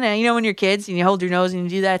 nah, nah. You know when you're kids and you hold your nose and you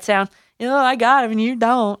do that sound? I got him and you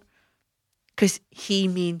don't. Because he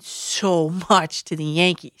means so much to the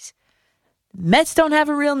Yankees. Mets don't have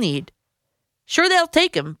a real need. Sure, they'll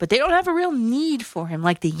take him, but they don't have a real need for him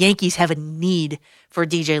like the Yankees have a need for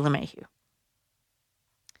DJ LeMahieu.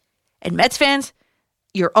 And Mets fans,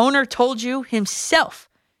 your owner told you himself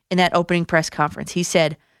in that opening press conference. He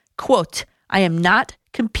said, quote, I am not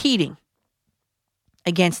competing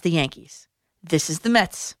against the Yankees. This is the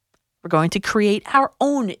Mets. We're going to create our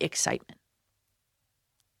own excitement.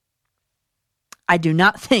 I do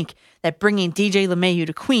not think that bringing DJ LeMahieu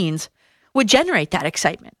to Queens would generate that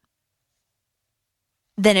excitement.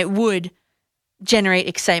 Then it would generate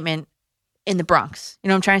excitement in the Bronx. You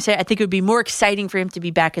know what I'm trying to say? I think it would be more exciting for him to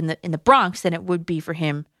be back in the Bronx than it would be for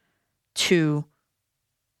him to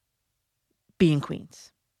be in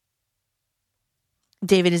Queens.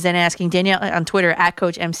 David is then asking Danielle on Twitter at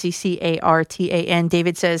Coach MCCARTAN.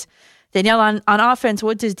 David says, Danielle, on offense,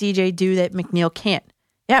 what does DJ do that McNeil can't?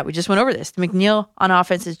 Yeah, we just went over this. McNeil on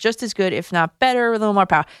offense is just as good, if not better, with a little more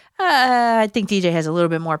power. I think DJ has a little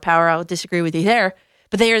bit more power. I'll disagree with you there.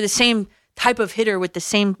 But they are the same type of hitter with the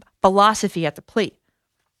same philosophy at the plate.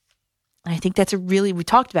 And I think that's we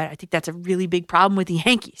talked about it. I think that's a really big problem with the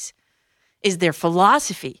Yankees, is their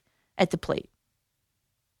philosophy at the plate.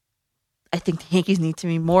 I think the Yankees need to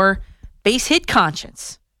be more base hit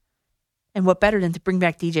conscious. And what better than to bring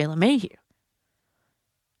back DJ LeMahieu?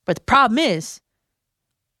 But the problem is,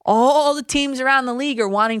 all the teams around the league are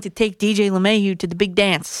wanting to take DJ LeMahieu to the big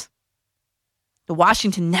dance. The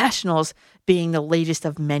Washington Nationals being the latest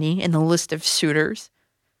of many in the list of suitors.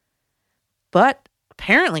 But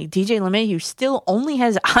apparently, DJ LeMahieu still only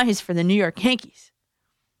has eyes for the New York Yankees.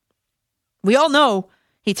 We all know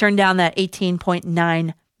he turned down that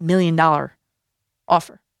 $18.9 million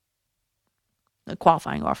offer, the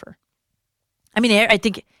qualifying offer. I mean, I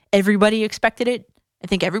think everybody expected it. I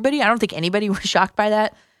don't think anybody was shocked by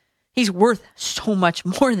that. He's worth so much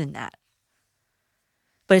more than that.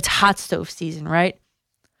 But it's hot stove season, right?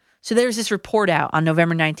 So there's this report out on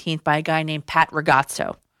November 19th by a guy named Pat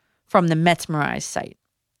Ragazzo from the Metsmerize site.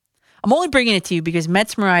 I'm only bringing it to you because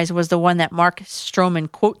Metsmerize was the one that Mark Stroman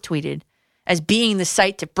quote tweeted as being the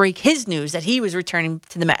site to break his news that he was returning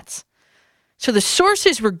to the Mets. So the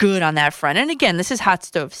sources were good on that front. And again, this is hot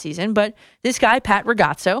stove season, but this guy, Pat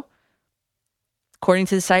Ragazzo, according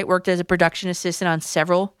to the site, worked as a production assistant on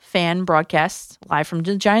several fan broadcasts live from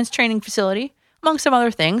the Giants training facility, among some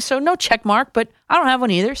other things. So no check mark, but I don't have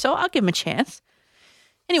one either, so I'll give him a chance.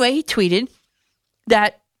 Anyway, he tweeted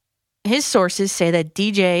that his sources say that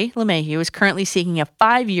DJ LeMahieu is currently seeking a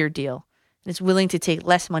 5-year deal and is willing to take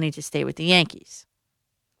less money to stay with the Yankees.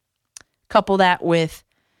 Couple that with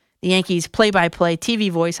the Yankees play-by-play TV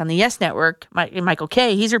voice on the Yes Network, Michael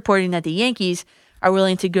Kay. He's reporting that the Yankees are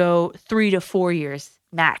willing to go 3 to 4 years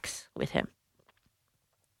max with him.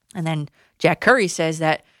 And then Jack Curry says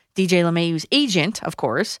that DJ LeMahieu's agent, of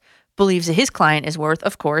course, believes that his client is worth,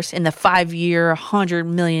 of course, in the 5-year, $100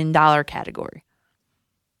 million category.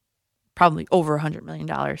 Probably over $100 million.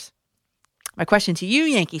 My question to you,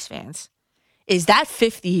 Yankees fans, is that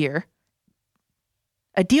 5th year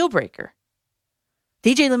a deal breaker?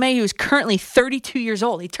 DJ LeMahieu is currently 32 years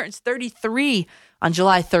old. He turns 33 on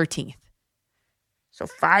July 13th. So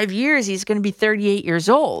 5 years, he's going to be 38 years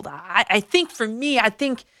old. I think for me, I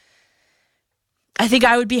think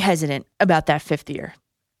I would be hesitant about that 5th year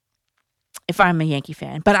if I'm a Yankee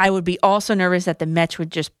fan. But I would be also nervous that the Mets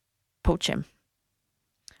would just poach him.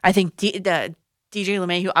 I think DJ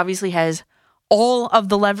LeMahieu obviously has all of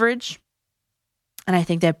the leverage. And I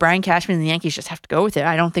think that Brian Cashman and the Yankees just have to go with it.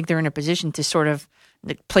 I don't think they're in a position to sort of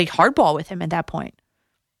play hardball with him at that point.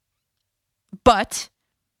 But,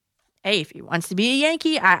 hey, if he wants to be a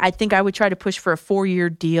Yankee, I think I would try to push for a 4-year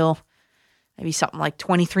deal. Maybe something like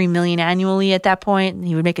 $23 million annually at that point. And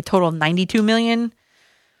he would make a total of $92 million.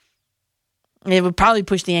 It would probably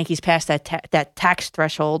push the Yankees past that tax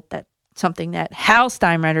threshold. That's something that Hal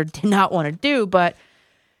Steinbrenner did not want to do, but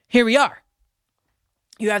here we are.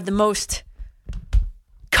 You have the most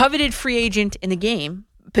coveted free agent in the game,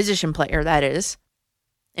 position player, that is,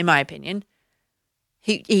 in my opinion.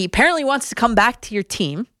 He apparently wants to come back to your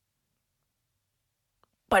team,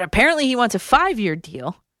 but apparently he wants a 5-year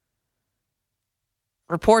deal.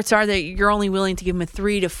 Reports are that you're only willing to give him a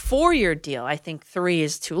 3 to 4 year deal. I think 3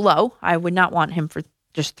 is too low. I would not want him for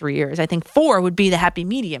just 3 years. I think 4 would be the happy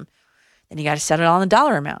medium. Then you got to settle on the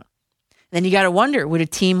dollar amount. Then you got to wonder, would a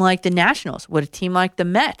team like the Nationals, would a team like the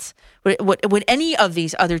Mets, would any of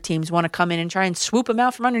these other teams want to come in and try and swoop him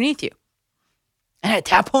out from underneath you? And at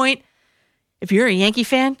that point, if you're a Yankee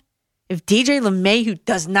fan, if DJ LeMahieu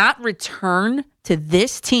does not return to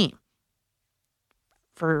this team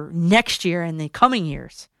for next year and the coming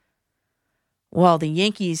years, well, the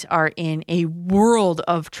Yankees are in a world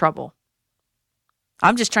of trouble.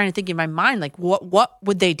 I'm just trying to think in my mind, like, what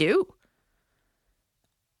would they do?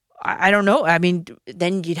 I don't know. I mean,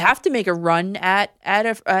 then you'd have to make a run at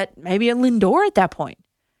maybe a Lindor at that point.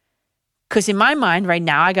 Because in my mind right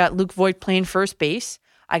now, I got Luke Voigt playing first base.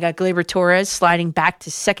 I got Gleyber Torres sliding back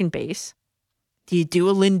to second base. Do you do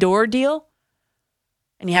a Lindor deal?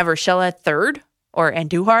 And you have Urshela at third? Or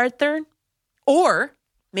Andujar at third? Or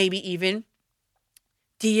maybe even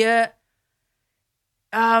do you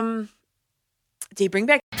bring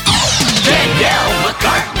back Danielle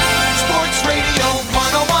McCartan? Sports Radio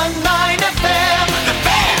 101.9 FM. The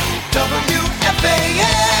Fan.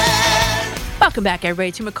 WFAN. Welcome back,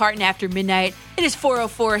 everybody, to McCartan After Midnight. It is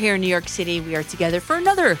 4:04 here in New York City. We are together for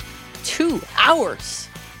another 2 hours.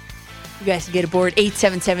 You guys can get aboard.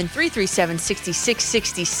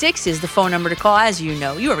 877-337-6666 is the phone number to call, as you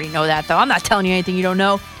know. You already know that, though. I'm not telling you anything you don't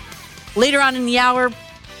know. Later on in the hour,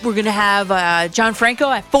 we're going to have John Franco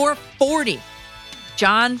at 4:40.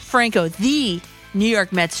 John Franco, the New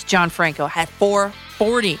York Mets John Franco, at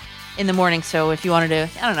 4:40 in the morning. So if you wanted to,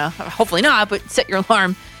 I don't know, hopefully not, but set your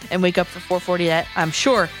alarm and wake up for 4:40, that I'm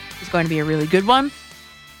sure is going to be a really good one.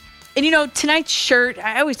 And, you know, tonight's shirt,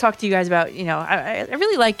 I always talk to you guys about, you know, I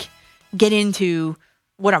really like get into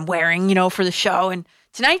what I'm wearing, you know, for the show. And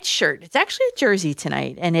tonight's shirt, it's actually a jersey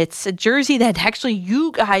tonight. And it's a jersey that actually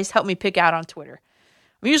you guys helped me pick out on Twitter.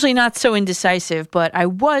 I'm usually not so indecisive, but I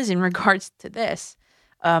was in regards to this.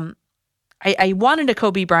 I wanted a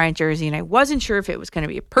Kobe Bryant jersey, and I wasn't sure if it was going to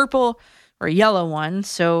be a purple or a yellow one.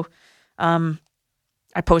 So I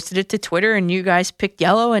posted it to Twitter, and you guys picked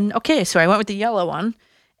yellow. And okay, so I went with the yellow one.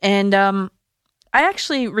 And I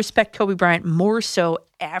actually respect Kobe Bryant more so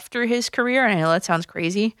after his career. And I know that sounds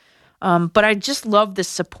crazy, but I just love the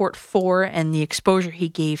support for and the exposure he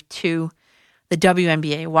gave to the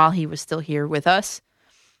WNBA while he was still here with us.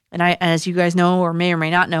 And I, as you guys know, or may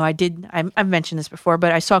not know, I've mentioned this before,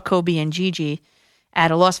 but I saw Kobe and Gigi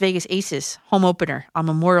at a Las Vegas Aces home opener on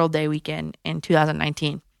Memorial Day weekend in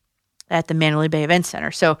 2019 at the Mandalay Bay Event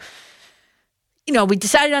Center. So, you know, we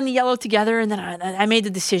decided on the yellow together, and then I made the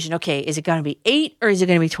decision, okay, is it going to be 8 or is it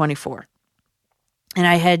going to be 24? And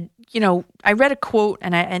I had, you know, I read a quote,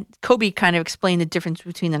 and Kobe kind of explained the difference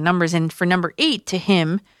between the numbers. And for number 8 to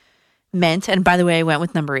him meant, and by the way, I went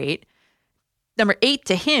with number 8. Number 8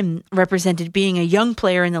 to him represented being a young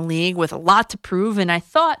player in the league with a lot to prove. And I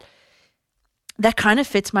thought that kind of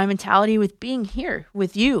fits my mentality with being here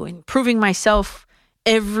with you and proving myself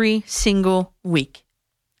every single week.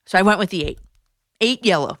 So I went with the 8. 8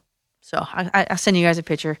 yellow. So I'll send you guys a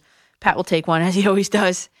picture. Pat will take one, as he always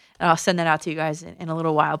does. And I'll send that out to you guys in a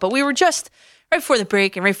little while. But we were just, right before the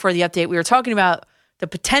break and right before the update, we were talking about the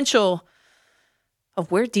potential of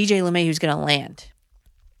where DJ LeMahieu is going to land.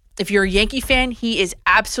 If you're a Yankee fan, he is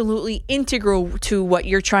absolutely integral to what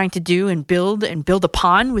you're trying to do and build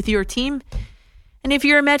upon with your team. And if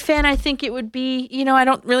you're a Met fan, I think it would be, you know, I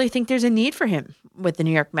don't really think there's a need for him with the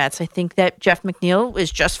New York Mets. I think that Jeff McNeil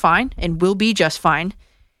is just fine and will be just fine.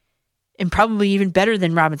 And probably even better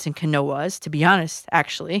than Robinson Cano was, to be honest,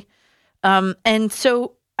 actually. And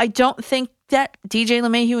so I don't think that DJ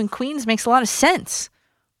LeMahieu in Queens makes a lot of sense.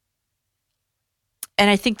 And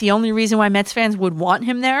I think the only reason why Mets fans would want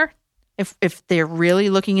him there, if they're really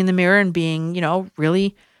looking in the mirror and being, you know,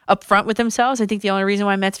 really upfront with themselves, I think the only reason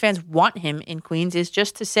why Mets fans want him in Queens is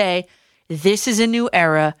just to say, this is a new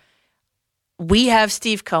era. We have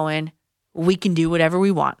Steve Cohen. We can do whatever we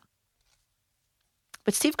want.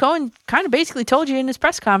 But Steve Cohen kind of basically told you in his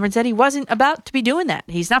press conference that he wasn't about to be doing that.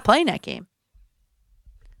 He's not playing that game.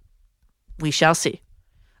 We shall see.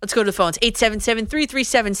 Let's go to the phones.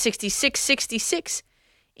 877-337-6666.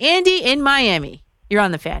 Andy in Miami. You're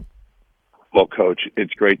on the Fan. Well, Coach,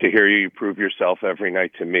 it's great to hear you. You prove yourself every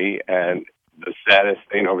night to me. And the saddest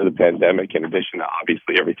thing over the pandemic, in addition to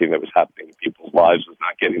obviously everything that was happening in people's lives, was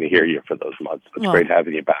not getting to hear you for those months. It's great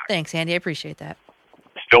having you back. Thanks, Andy. I appreciate that.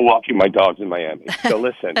 Still walking my dogs in Miami. So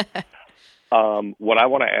listen, what I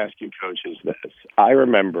want to ask you, Coach, is this. I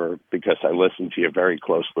remember, because I listened to you very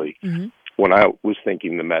closely, when I was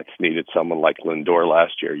thinking the Mets needed someone like Lindor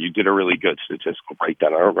last year, you did a really good statistical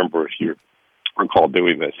breakdown. I don't remember if you recall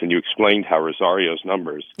doing this, and you explained how Rosario's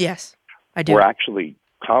numbers Yes, I do. were actually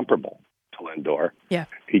comparable to Lindor. Yeah.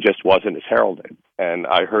 He just wasn't as heralded. And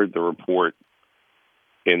I heard the report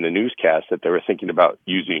in the newscast that they were thinking about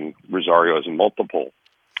using Rosario as a multiple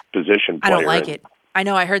position player. I don't like it. I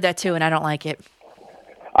know, I heard that too, and I don't like it.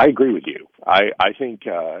 I agree with you. I think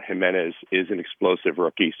Jimenez is an explosive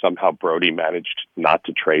rookie. Somehow Brody managed not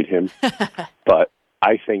to trade him. But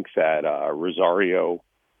I think that Rosario,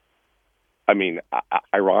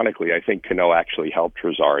 ironically, I think Cano actually helped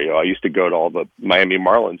Rosario. I used to go to all the Miami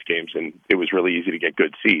Marlins games, and it was really easy to get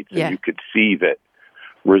good seats. Yeah. And you could see that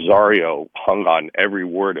Rosario hung on every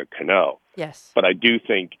word of Cano. Yes. But I do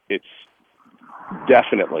think it's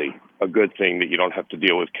definitely a good thing that you don't have to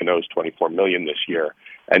deal with Cano's $24 million this year,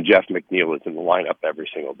 and Jeff McNeil is in the lineup every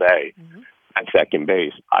single day at second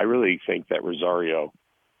base. I really think that Rosario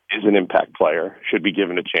is an impact player, should be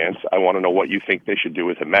given a chance. I want to know what you think they should do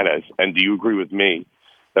with Jimenez, and do you agree with me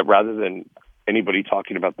that rather than anybody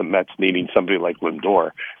talking about the Mets needing somebody like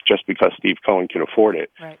Lindor just because Steve Cohen can afford it,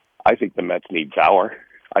 I think the Mets need Bauer.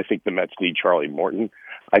 I think the Mets need Charlie Morton.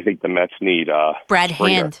 I think the Mets need Brad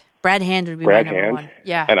Springer. Hand. Brad Hand would be Brad my number Hand. one.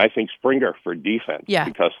 Yeah. And I think Springer for defense. Yeah.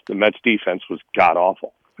 Because the Mets defense was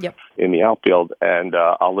god-awful in the outfield. And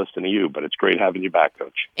I'll listen to you, but it's great having you back,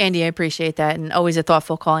 Coach. Andy, I appreciate that, and always a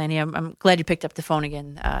thoughtful call, Andy. I'm glad you picked up the phone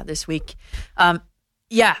again this week. A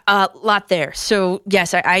lot there. So,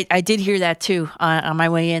 yes, I did hear that, too, on my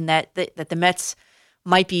way in, that the Mets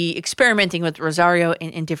might be experimenting with Rosario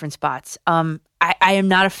in different spots. I am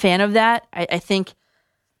not a fan of that. I think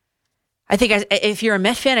if you're a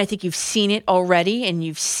Met fan, I think you've seen it already, and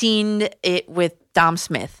you've seen it with Dom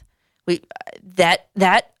Smith.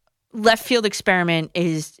 That left field experiment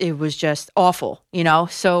was just awful,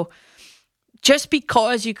 So just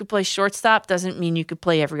because you could play shortstop doesn't mean you could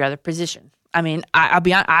play every other position. I mean, I'll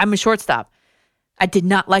be honest, I'm a shortstop. I did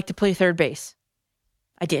not like to play third base.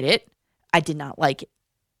 I did it. I did not like it.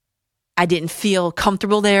 I didn't feel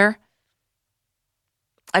comfortable there.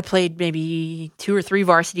 I played maybe 2 or 3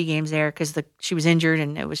 varsity games there because she was injured,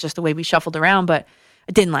 and it was just the way we shuffled around, but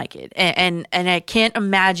I didn't like it. And I can't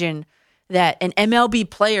imagine that an MLB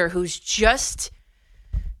player who's just,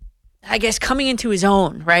 I guess, coming into his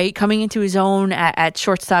own, right? Coming into his own at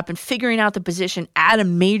shortstop and figuring out the position at a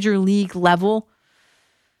major league level.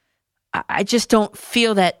 I just don't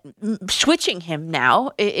feel that switching him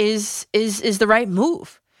now is the right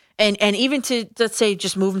move. And even to, let's say,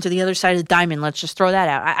 just move him to the other side of the diamond, let's just throw that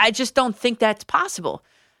out. I just don't think that's possible.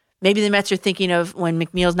 Maybe the Mets are thinking of when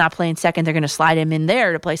McNeil's not playing second, they're going to slide him in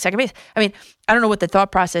there to play second base. I mean, I don't know what the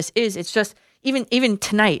thought process is. It's just, even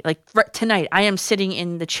tonight, tonight, I am sitting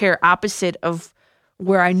in the chair opposite of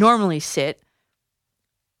where I normally sit,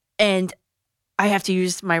 and I have to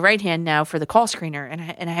use my right hand now for the call screener,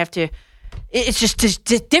 and I have to, it's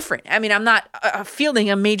just different. I mean, I'm not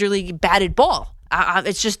fielding a major league batted ball.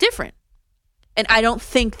 It's just different. And I don't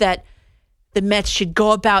think that the Mets should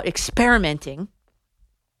go about experimenting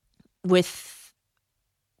with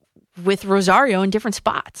Rosario in different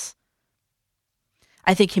spots.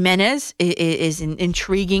 I think Jimenez is an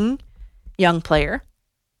intriguing young player.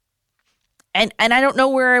 And I don't know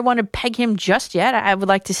where I want to peg him just yet. I would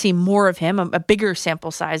like to see more of him, a bigger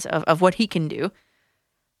sample size of what he can do.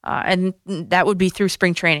 And that would be through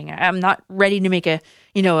spring training. I'm not ready to make a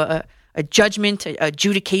judgment,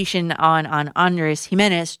 adjudication on Andres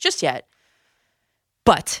Jimenez just yet.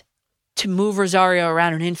 But to move Rosario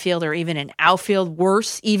around an infield or even an outfield,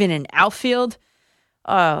 worse, even an outfield,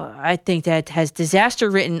 I think that has disaster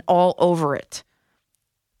written all over it.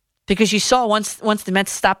 Because you saw once the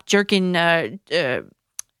Mets stopped jerking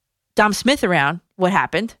Dom Smith around, what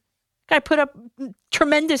happened? Guy put up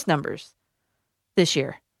tremendous numbers this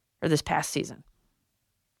year or this past season.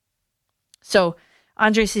 So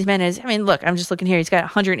Andres Jimenez, I mean, look, I'm just looking here. He's got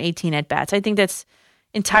 118 at-bats. I think that's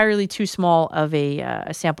entirely too small of a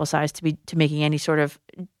sample size to be making any sort of,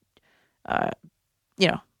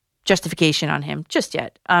 justification on him just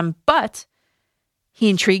yet. But he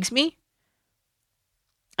intrigues me,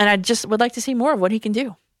 and I just would like to see more of what he can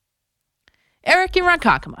do. Eric in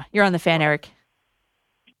Ronkonkoma, you're on the Fan, Eric.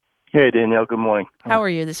 Hey, Danielle. Good morning. How are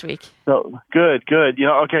you this week? So good.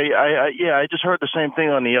 I just heard the same thing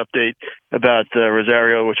on the update about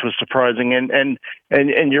Rosario, which was surprising, and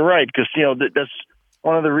you're right, because that's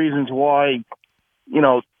one of the reasons why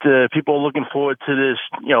the people are looking forward to this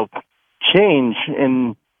change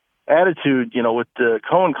in attitude, with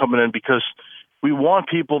Cohen coming in, because we want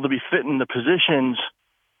people to be fit in the positions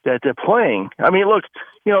that they're playing. I mean, look,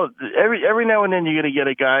 every now and then you're going to get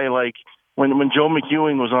a guy like when Joe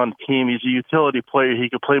McEwing was on the team. He's a utility player. He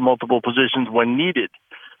could play multiple positions when needed,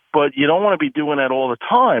 but you don't want to be doing that all the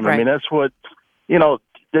time. Right. I mean, that's what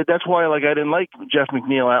that's why I didn't like Jeff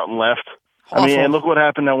McNeil out and left. Awful. I mean, and look what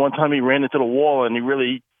happened that one time. He ran into the wall and he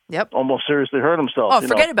really almost seriously hurt himself. Oh,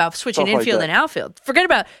 forget about switching infield and outfield. Forget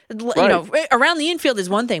about, around the infield is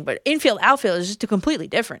one thing, but infield, outfield is just completely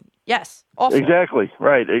different. Yes. Awful. Exactly.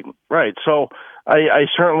 Right. Right. So I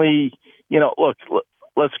certainly, look,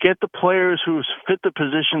 let's get the players who fit the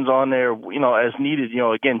positions on there, as needed.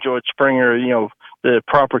 Again, George Springer, the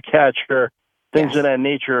proper catcher, things of that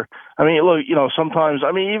nature. I mean, look, sometimes,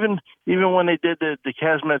 I mean, even when they did the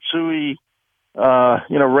Kaz Matsui,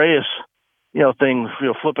 Reyes, thing,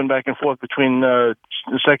 flipping back and forth between the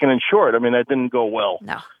second and short. I mean, that didn't go well.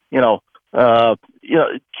 No.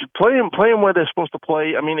 Play them where they're supposed to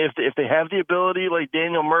play. I mean, if they have the ability, like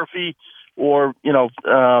Daniel Murphy, or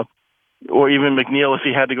or even McNeil, if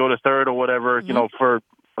he had to go to third or whatever, for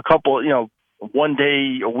a couple, one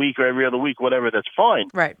day a week or every other week, whatever, that's fine.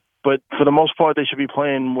 Right. But for the most part, they should be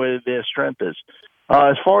playing where their strength is.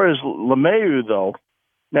 As far as LeMahieu, though,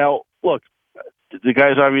 now look, the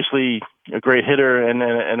guy's obviously a great hitter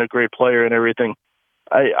and a great player and everything.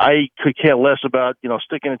 I could care less about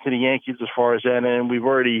sticking it to the Yankees as far as that, and we've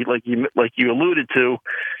already, like you alluded to,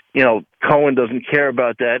 Cohen doesn't care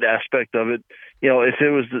about that aspect of it. If it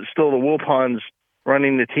was still the Wilpons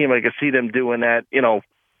running the team, I could see them doing that,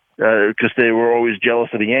 because they were always jealous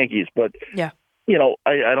of the Yankees. But yeah,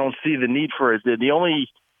 I don't see the need for it. The only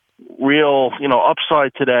real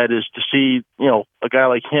upside to that is to see a guy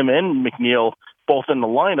like him and McNeil both in the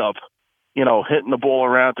lineup, hitting the ball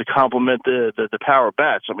around to complement the power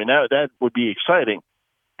bats. I mean, that would be exciting.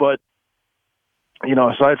 But,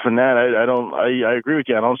 aside from that, I agree with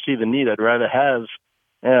you. I don't see the need. I'd rather have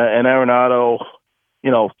an Arenado,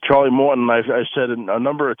 Charlie Morton. I've said a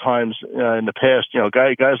number of times in the past,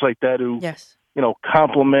 guys like that who,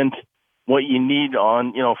 complement what you need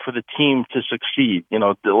on, for the team to succeed.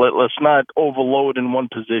 Let's not overload in one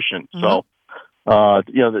position. Mm-hmm. So,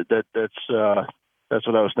 that's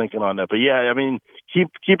what I was thinking on that. But yeah, I mean,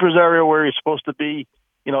 keep Rosario where he's supposed to be.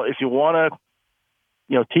 If you want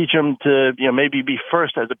to, teach him to, maybe be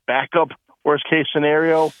first as a backup, worst case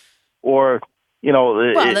scenario, or if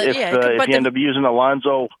you end up using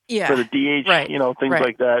Alonso for the DH, things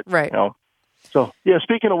like that. Right. So yeah.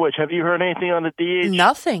 Speaking of which, have you heard anything on the DH?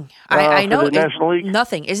 Nothing. I know. For the National League?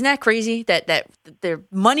 Nothing. Isn't that crazy that their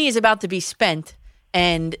money is about to be spent?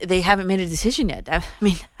 And they haven't made a decision yet. I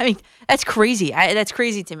mean, that's crazy. That's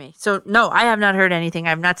crazy to me. So, no, I have not heard anything.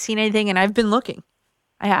 I've not seen anything, and I've been looking.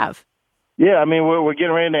 I have. Yeah, I mean, we're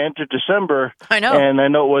getting ready to enter December. I know. And I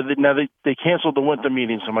know now they canceled the winter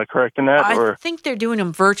meetings. Am I correct in that? I think they're doing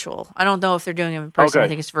them virtual. I don't know if they're doing them in person. Okay. I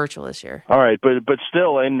think it's virtual this year. All right, but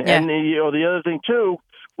still, and the other thing too,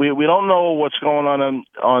 we don't know what's going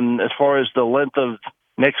on as far as the length of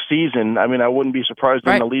next season. I mean, I wouldn't be surprised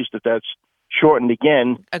in the least if that's shortened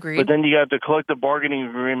again. Agreed. But then you got the collective bargaining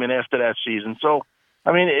agreement after that season. So,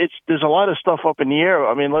 I mean, there's a lot of stuff up in the air.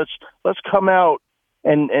 I mean, let's come out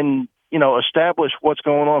and establish what's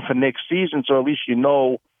going on for next season, so at least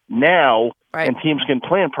now, and teams can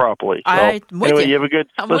plan properly. So, anyway, you have a good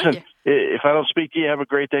listen. If I don't speak to you, have a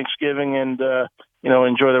great Thanksgiving, and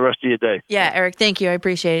enjoy the rest of your day. Yeah, Eric, thank you. I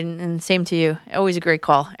appreciate it, and same to you. Always a great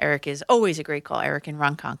call. Eric is always a great call. Eric and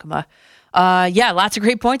Ronkonkoma. Yeah, lots of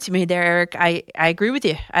great points you made there, Eric. I agree with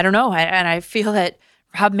you. I don't know. And I feel that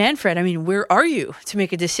Rob Manfred, I mean, where are you to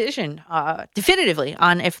make a decision definitively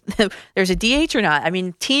on if there's a DH or not? I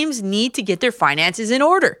mean, teams need to get their finances in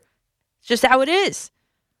order. It's just how it is.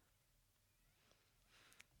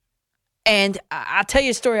 And I'll tell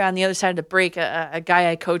you a story on the other side of the break. A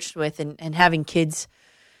guy I coached with and having kids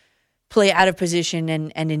play out of position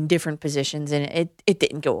and in different positions, and it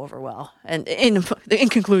didn't go over well. And in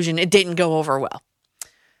conclusion, it didn't go over well.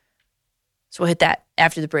 So we'll hit that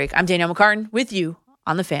after the break. I'm Danielle McCartan with you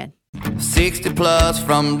on The Fan. 60 plus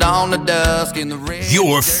from dawn to dusk in the rain.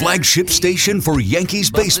 Your flagship station for Yankees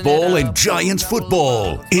baseball and Giants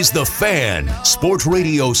football is The Fan. Sports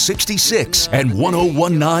Radio 66 and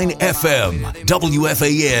 101.9 FM.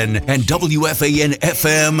 WFAN and WFAN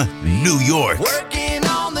FM, New York. Working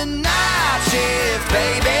on the night shift,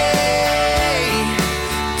 baby.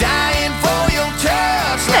 Dying for your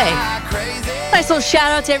touch like crazy. Nice little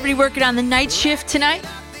shout out to everybody working on the night shift tonight.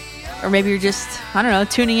 Or maybe you're just, I don't know,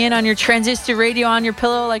 tuning in on your transistor radio on your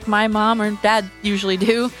pillow like my mom or dad usually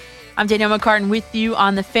do. I'm Danielle McCartan with you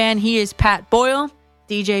on The Fan. He is Pat Boyle.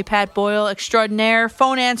 DJ Pat Boyle extraordinaire,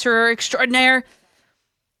 phone answerer extraordinaire.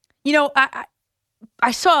 You know,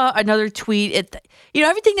 I saw another tweet.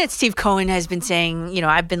 Everything that Steve Cohen has been saying,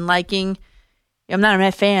 I've been liking. I'm not a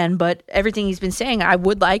Met fan, but everything he's been saying, I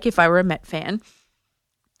would like if I were a Met fan.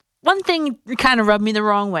 One thing kind of rubbed me the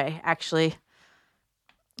wrong way, actually.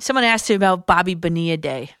 Someone asked him about Bobby Bonilla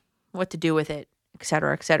Day, what to do with it, et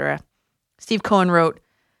cetera, et cetera. Steve Cohen wrote,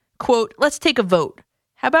 quote, "Let's take a vote.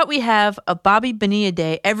 How about we have a Bobby Bonilla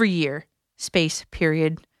Day every year, space,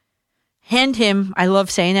 period. Hand him," I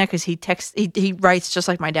love saying that because he writes just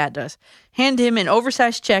like my dad does. "Hand him an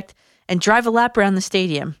oversized check and drive a lap around the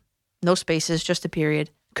stadium. No spaces, just a period.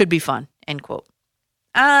 Could be fun," end quote.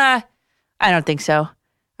 I don't think so.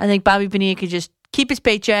 I think Bobby Bonilla could just keep his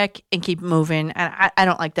paycheck and keep moving. And I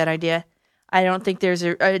don't like that idea. I don't think there's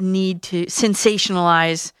a need to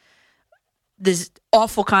sensationalize this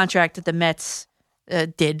awful contract that the Mets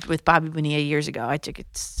did with Bobby Bonilla years ago. I think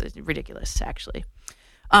it's ridiculous, actually.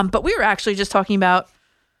 But we were actually just talking about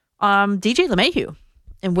DJ LeMahieu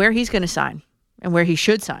and where he's going to sign and where he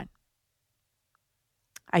should sign.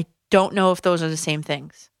 I don't know if those are the same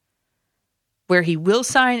things. Where he will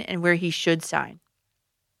sign and where he should sign.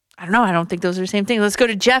 I don't know. I don't think those are the same thing. Let's go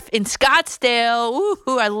to Jeff in Scottsdale.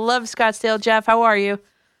 Ooh, I love Scottsdale. Jeff, how are you?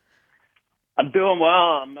 I'm doing well.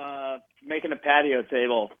 I'm making a patio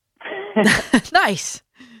table. Nice.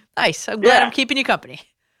 I'm glad I'm keeping you company.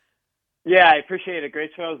 Yeah, I appreciate it.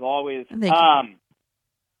 Great show as always. Thank you.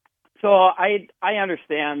 So I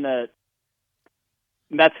understand that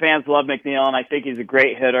Mets fans love McNeil, and I think he's a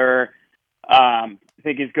great hitter. I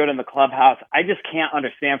think he's good in the clubhouse. I just can't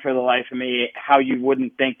understand for the life of me how you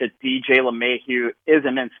wouldn't think that DJ LeMahieu is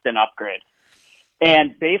an instant upgrade.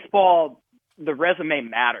 And baseball, the resume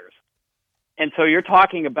matters. And so you're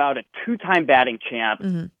talking about a 2-time batting champ,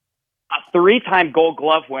 a 3-time Gold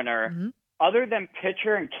Glove winner. Other than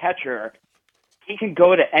pitcher and catcher, he can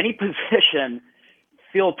go to any position,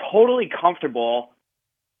 feel totally comfortable.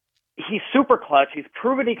 He's super clutch. He's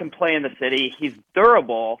proven he can play in the city. He's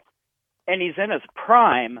durable, and he's in his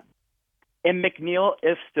prime. And McNeil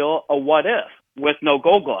is still a what if with no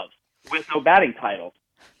Gold Gloves, with no batting titles,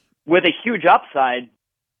 with a huge upside.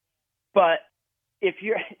 But if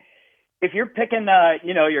you're picking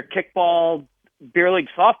your kickball beer league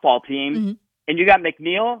softball team, and you got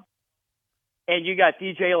McNeil and you got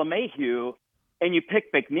DJ LeMahieu, and you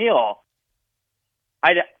pick McNeil,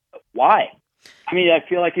 why? I mean, I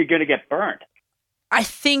feel like you're going to get burned. I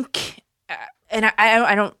think,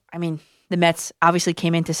 the Mets obviously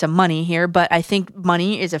came into some money here, but I think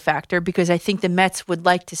money is a factor because I think the Mets would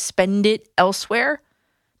like to spend it elsewhere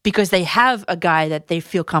because they have a guy that they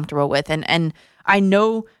feel comfortable with. And I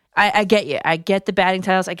know, I get you. I get the batting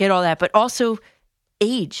titles. I get all that, but also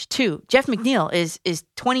age too. Jeff McNeil is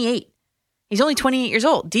 28. He's only 28 years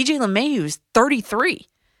old. DJ LeMahieu is 33.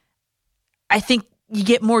 I think you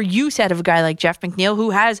get more use out of a guy like Jeff McNeil, who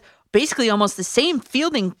has basically almost the same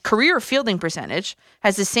career fielding percentage,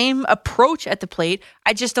 has the same approach at the plate.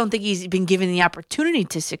 I just don't think he's been given the opportunity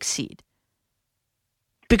to succeed.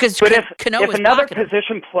 Because if another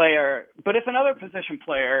position player,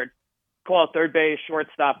 call it third base,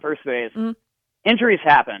 shortstop, first base, injuries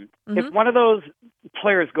happen. If one of those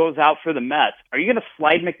players goes out for the Mets, are you going to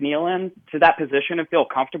slide McNeil in to that position and feel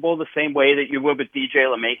comfortable the same way that you would with DJ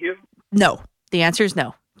LeMahieu? No. The answer is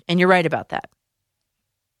no. And you're right about that.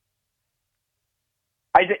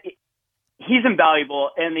 He's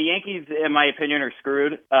invaluable, and the Yankees, in my opinion, are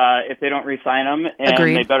screwed if they don't re-sign him, and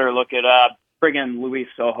Agreed. They better look at bringing Luis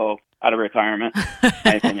Sojo out of retirement, in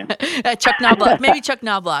my opinion. Chuck Knobloch. Maybe Chuck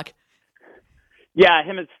Knobloch. Yeah,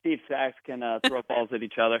 him and Steve Sachs can throw balls at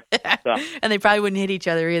each other. So. And they probably wouldn't hit each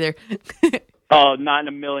other either. Oh, not in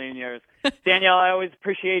a million years. Danielle, I always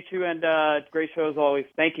appreciate you, and great show as always.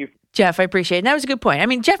 Thank you. Jeff, I appreciate it. And that was a good point. I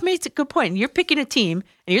mean, Jeff made a good point. You're picking a team,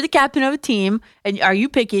 and you're the captain of a team, and are you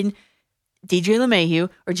picking DJ LeMahieu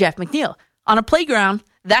or Jeff McNeil? On a playground,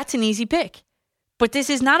 that's an easy pick. But this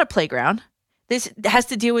is not a playground. This has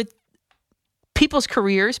to deal with people's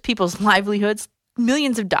careers, people's livelihoods,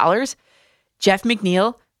 millions of dollars. Jeff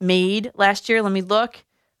McNeil made last year, let me look.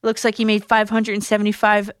 Looks like he made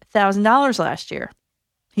 $575,000 last year.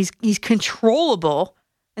 He's controllable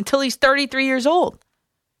until he's 33 years old,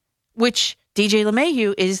 which DJ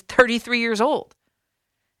LeMahieu is 33 years old.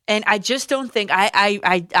 And I just don't think,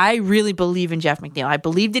 I really believe in Jeff McNeil. I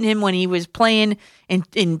believed in him when he was playing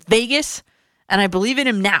in Vegas, and I believe in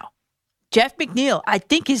him now. Jeff McNeil, I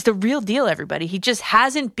think, is the real deal, everybody. He just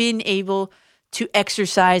hasn't been able to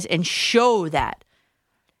exercise and show that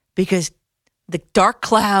because the dark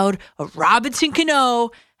cloud of Robinson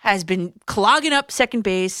Cano has been clogging up second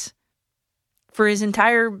base for his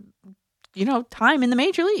entire, time in the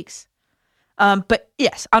major leagues. But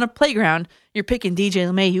yes, on a playground, you're picking DJ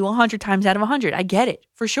LeMahieu 100 times out of 100. I get it.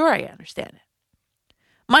 For sure, I understand it.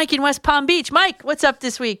 Mike in West Palm Beach. Mike, what's up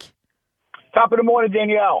this week? Top of the morning,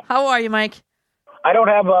 Danielle. How are you, Mike? I don't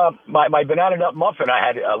have my banana nut muffin I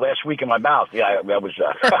had last week in my mouth. Yeah, that was...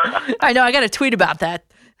 I know. I got a tweet about that.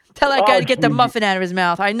 Tell that guy to get the muffin out of his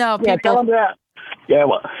mouth. I know, people. Yeah, tell him that. Yeah,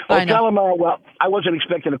 well I know. tell him, I wasn't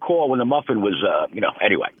expecting a call when the muffin was,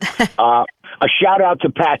 anyway. A shout-out to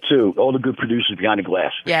Pat, too, all the good producers behind the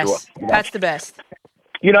glass. For Yes, sure. Pat's the best.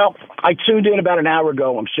 I tuned in about an hour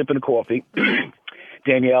ago. I'm sipping a coffee,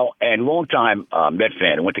 Danielle, and long time Met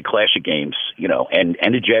fan. I went to Classic games, and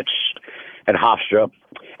the Jets at Hofstra.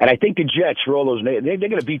 And I think the Jets, for all those names, they're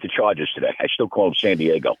going to beat the Chargers today. I still call them San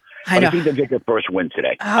Diego. I know. I think they'll get their first win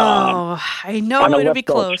today. Oh, I know on the it'll be West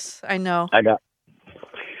Coast. close. I know.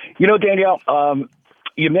 Danielle,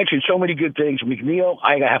 you mentioned so many good things. McNeil,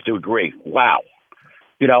 I have to agree. Wow.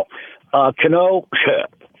 Cano,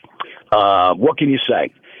 what can you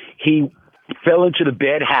say? He fell into the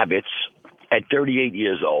bad habits at 38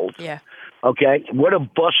 years old. Yeah. Okay? What a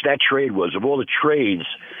bust that trade was. Of all the trades,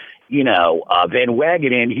 Van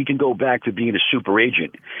Wagenen, he can go back to being a super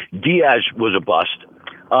agent. Diaz was a bust.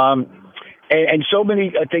 And so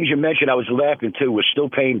many things you mentioned, I was laughing too. We're still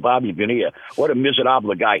paying Bobby Bonilla. What a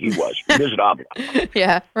miserable guy he was. Miserable.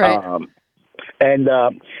 Yeah, right.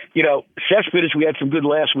 Cespedes, we had some good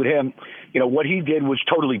laughs with him. What he did was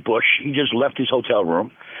totally Bush. He just left his hotel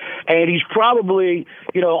room. And he's probably,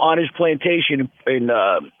 on his plantation in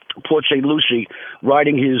Port St. Lucie,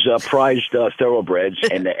 riding his prized thoroughbreds,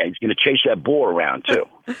 and he's going to chase that boar around, too.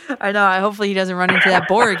 I know. Hopefully he doesn't run into that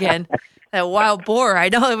boar again. That wild boar. I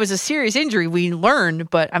know it was a serious injury, we learned,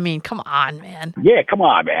 but, come on, man. Yeah, come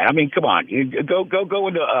on, man. Come on. You go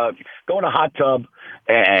in a hot tub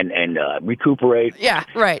and recuperate. Yeah,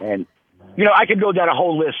 right. And, I could go down a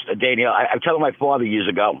whole list, Danielle. I was telling my father years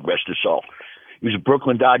ago, rest his soul. He was a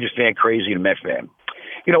Brooklyn Dodgers fan, crazy, and a Met fan.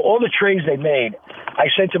 All the trades they made, I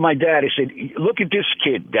said to my dad, I said, look at this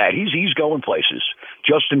kid, Dad. He's going places.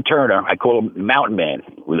 Justin Turner, I call him Mountain Man,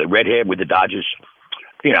 with a red hair with the Dodgers.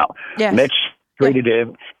 Yes. Mets traded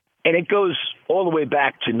him. And it goes all the way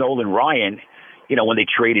back to Nolan Ryan, when they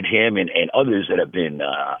traded him and others that have been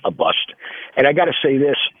a bust. And I got to say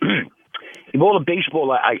this. In all the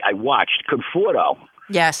baseball I watched, Conforto,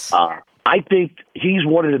 yes, I think he's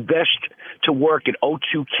one of the best to work at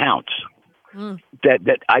 0-2 counts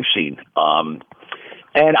that I've seen.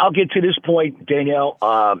 And I'll get to this point, Danielle.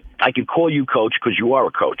 I can call you coach because you are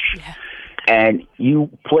a coach. Yeah. And you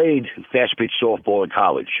played fast pitch softball in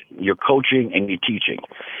college. You're coaching and you're teaching.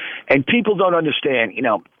 And people don't understand,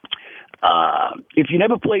 if you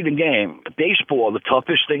never played the game, baseball, the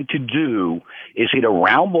toughest thing to do is hit a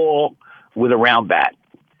round ball with a round bat.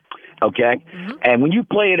 Okay? Mm-hmm. And when you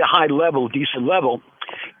play at a high level, decent level,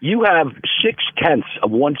 you have 0.6 of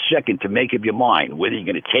 1 second to make up your mind whether you're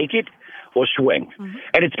going to take it or swing. Mm-hmm.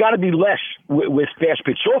 And it's got to be less with fast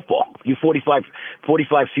pitch softball. You're 45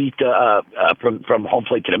 feet from home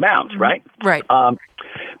plate to the mound, right? Right.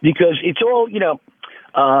 Because it's all,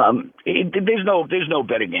 there's no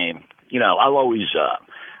better game. I'll always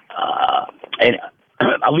and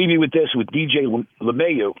I'll leave you with this, with DJ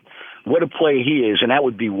LeMahieu. What a play he is, and that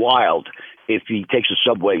would be wild if he takes a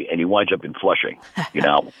subway and he winds up in Flushing. I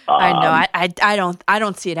know. I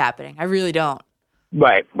don't see it happening. I really don't.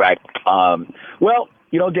 Right. Well,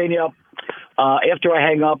 Danielle, after I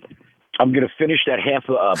hang up, I'm going to finish that half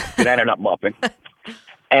banana nut muffin.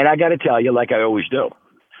 And I got to tell you, like I always do,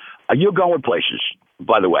 you're going places,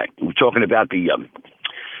 by the way. We were talking about the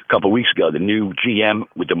couple of weeks ago, the new GM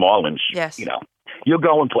with the Marlins. Yes. You're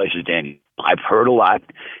going places, Danny. I've heard a lot.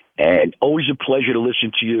 And always a pleasure to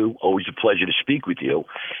listen to you. Always a pleasure to speak with you.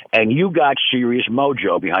 And you got serious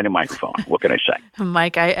mojo behind the microphone. What can I say?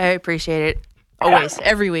 Mike, I appreciate it. Always,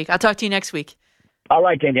 every week. I'll talk to you next week. All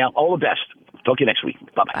right, Danielle. All the best. Talk to you next week.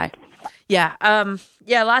 Bye-bye. Bye. Yeah, a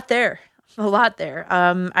lot there.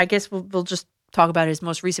 I guess we'll just talk about his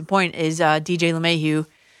most recent point is DJ LeMahieu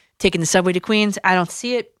taking the subway to Queens. I don't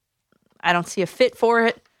see it. I don't see a fit for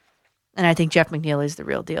it. And I think Jeff McNeil is the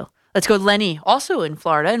real deal. Let's go to Lenny, also in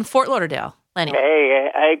Florida, in Fort Lauderdale. Lenny. Hey,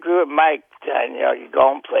 I agree with Mike. You're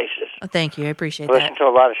going places. Oh, thank you. I appreciate Listen that. to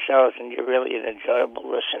a lot of shows, and you're really an enjoyable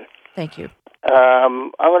listen. Thank you.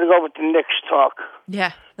 I'm going to go with the Knicks talk.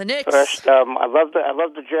 Yeah, the Knicks. First, I love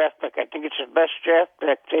the draft pick. I think it's the best draft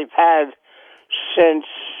pick they've had since,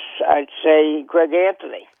 I'd say, Greg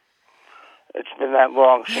Anthony. It's been that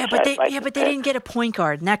long. Yeah, but they didn't get a point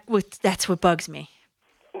guard, and that's what bugs me.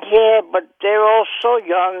 Yeah, but they're all so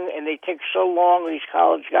young, and they take so long, these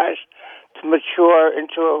college guys, to mature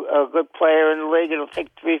into a good player in the league. It'll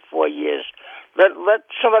take 3-4 years. Let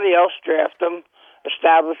somebody else draft him,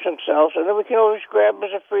 establish themselves, and then we can always grab him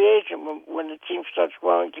as a free agent when the team starts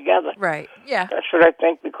growing together. Right, yeah. That's what I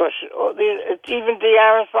think, because it's even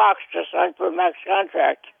De'Aaron Fox just signed for a max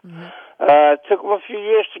contract. It took him a few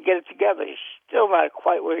years to get it together. He's still not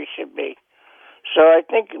quite where he should be. So I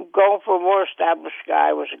think going for a more established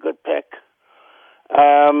guy was a good pick.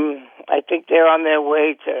 I think they're on their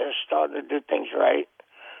way to starting to do things right.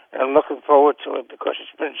 And I'm looking forward to it because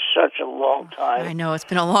it's been such a long time. I know, it's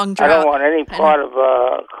been a long drought. I don't want any part of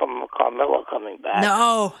Carmelo coming back.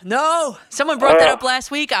 No. Someone brought that up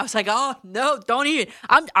last week. I was like, oh, no, don't even.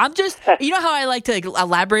 I'm just, you know how I like to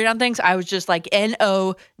elaborate on things? I was just like,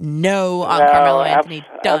 no on Carmelo Anthony.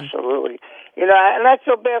 Done. Absolutely. You know, and I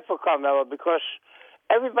feel bad for Carmelo because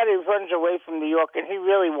everybody runs away from New York, and he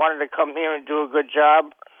really wanted to come here and do a good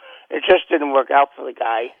job. It just didn't work out for the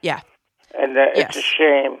guy. Yeah. And it's a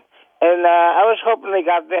shame. And I was hoping they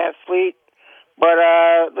got Van Fleet, but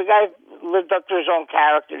the guy lived up to his own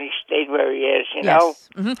character, and he stayed where he is, you know?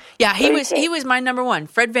 Mm-hmm. Yeah, he was my number one.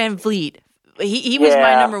 Fred Van Vliet. He was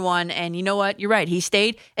my number one, and you know what? You're right. He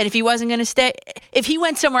stayed, and if he wasn't going to stay, if he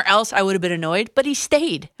went somewhere else, I would have been annoyed, but he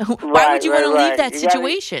stayed. Why would you want to leave that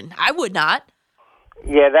situation? I would not.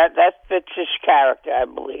 Yeah, that fits his character, I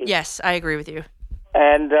believe. Yes, I agree with you.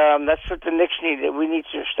 And that's what the Knicks needed. We need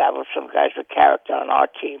to establish some guys with character on our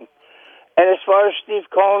team. And as far as Steve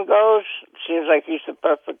Cohen goes, seems like he's the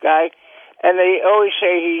perfect guy. And they always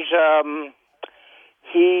say he's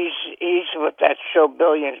with that show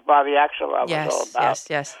Billions, Bobby Axelrod was all about.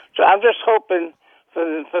 Yes. So I'm just hoping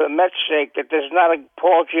for the Mets' sake that there's not a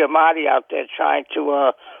Paul Giamatti out there trying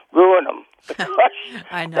to ruin them.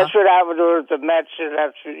 I know. That's what happens with the Mets, and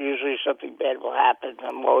that's usually something bad will happen.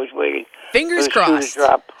 I'm always waiting. Fingers for the shoe crossed. to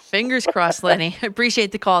drop. Fingers crossed, Lenny.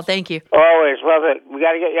 Appreciate the call. Thank you. Always love it. We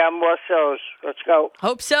got to get you on more shows. Let's go.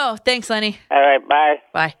 Hope so. Thanks, Lenny. All right. Bye.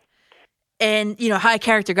 Bye. And, high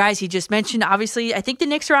character guys he just mentioned, obviously, I think the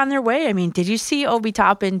Knicks are on their way. I mean, did you see Obi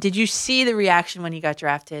Toppin? Did you see the reaction when he got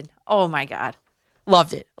drafted? Oh, my God.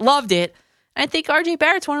 Loved it. I think RJ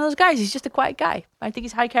Barrett's one of those guys. He's just a quiet guy. I think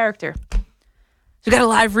he's high character. So we got a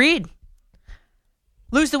live read.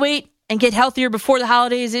 Lose the weight and get healthier before the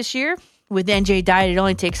holidays this year. With NJ Diet, it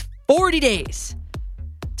only takes 40 days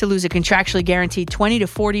to lose a contractually guaranteed 20 to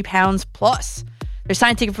 40 pounds plus. Their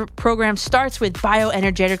scientific program starts with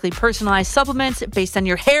bioenergetically personalized supplements based on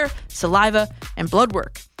your hair, saliva, and blood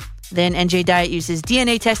work. Then NJ Diet uses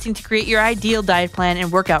DNA testing to create your ideal diet plan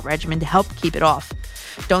and workout regimen to help keep it off.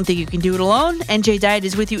 Don't think you can do it alone? NJ Diet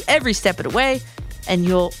is with you every step of the way, and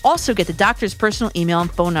you'll also get the doctor's personal email and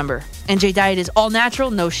phone number. NJ Diet is all natural,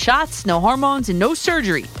 no shots, no hormones, and no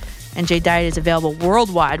surgery. NJ Diet is available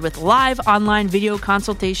worldwide with live online video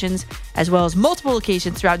consultations, as well as multiple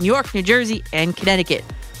locations throughout New York, New Jersey, and Connecticut.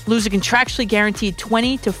 Lose a contractually guaranteed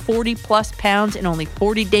 20 to 40 plus pounds in only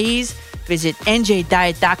 40 days. Visit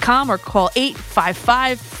njdiet.com or call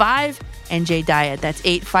 855-5NJ-DIET. That's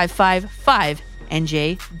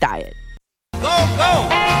 855-5NJ-DIET. Go,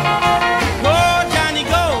 Johnny,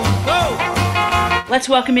 go. Let's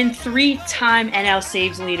welcome in 3-time NL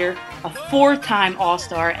saves leader, a 4-time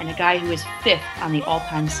All-Star, and a guy who is 5th on the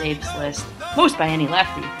all-time saves list, most by any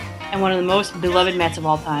lefty, and one of the most beloved Mets of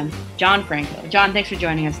all time, John Franco. John, thanks for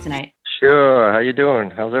joining us tonight. Sure. How you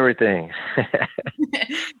doing? How's everything?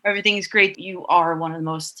 Everything is great. You are one of the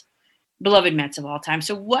most beloved Mets of all time.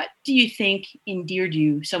 So what do you think endeared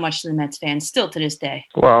you so much to the Mets fans still to this day?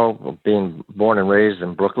 Well, being born and raised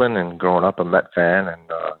in Brooklyn and growing up a Met fan and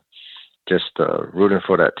just rooting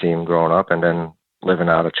for that team growing up, and then living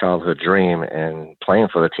out a childhood dream and playing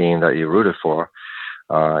for the team that you rooted for.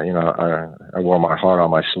 I wore my heart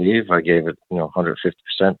on my sleeve. I gave it,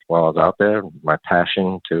 150% while I was out there. My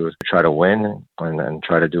passion to try to win and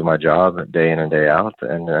try to do my job day in and day out,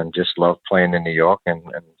 and just love playing in New York and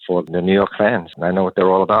for the New York fans. And I know what they're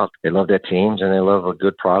all about. They love their teams, and they love a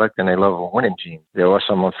good product, and they love a winning team. There were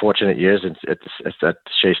some unfortunate years at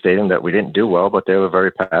Shea Stadium that we didn't do well, but they were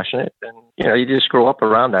very passionate. And you just grow up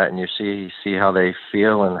around that, and you see how they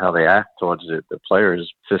feel and how they act towards the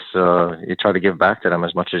players. Just you try to give back to them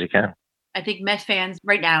as much as you can. I think Mets fans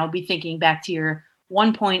right now will be thinking back to your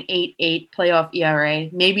 1.88 playoff ERA,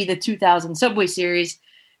 maybe the 2000 Subway Series,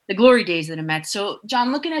 the glory days of the Mets. So,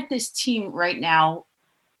 John, looking at this team right now,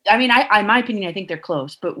 I mean, in my opinion, I think they're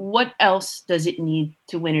close. But what else does it need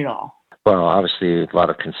to win it all? Well, obviously, a lot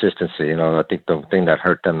of consistency. I think the thing that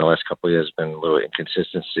hurt them the last couple of years has been a little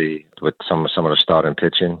inconsistency with some of the starting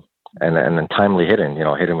pitching, and then timely hitting.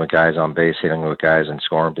 Hitting with guys on base, hitting with guys in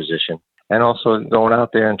scoring position. And also going out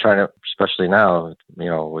there and trying to, especially now,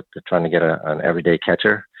 with trying to get an everyday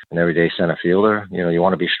catcher, an everyday center fielder, you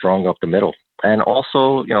want to be strong up the middle. And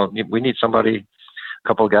also, we need somebody, a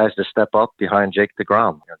couple of guys to step up behind Jake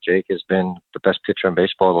DeGrom. Jake has been the best pitcher in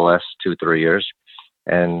baseball the last 2-3 years.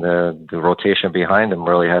 And the rotation behind him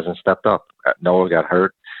really hasn't stepped up. Noah got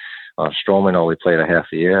hurt. Stroman only played a half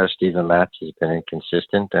a year. Steven Matz has been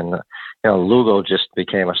inconsistent. And, Lugo just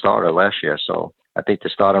became a starter last year. So I think the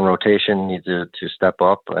starting rotation needs to step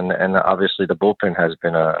up. And obviously the bullpen has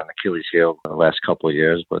been an Achilles heel the last couple of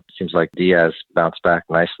years. But it seems like Diaz bounced back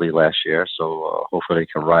nicely last year. So hopefully he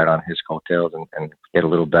can ride on his coattails and get a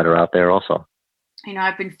little better out there also.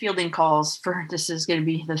 I've been fielding calls for, this is going to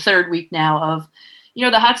be the third week now of,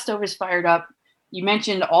 the hot stove is fired up. You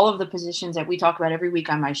mentioned all of the positions that we talk about every week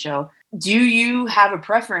on my show. Do you have a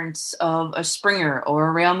preference of a Springer or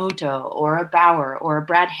a Real Muto or a Bauer or a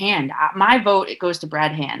Brad Hand? My vote, it goes to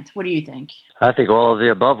Brad Hand. What do you think? I think all of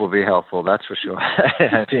the above will be helpful. That's for sure.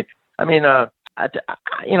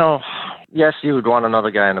 Yes, you would want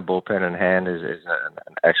another guy in the bullpen, and Hand is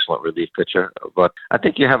an excellent relief pitcher. But I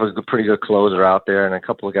think you have a pretty good closer out there, and a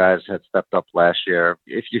couple of guys had stepped up last year.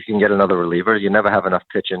 If you can get another reliever, you never have enough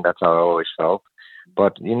pitching. That's how I always felt.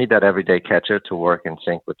 But you need that everyday catcher to work in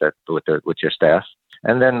sync with your staff.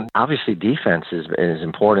 And then obviously defense is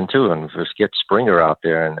important too. And just get Springer out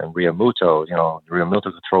there and Realmuto. Realmuto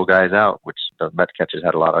could throw guys out, which the Met catchers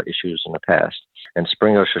had a lot of issues in the past. And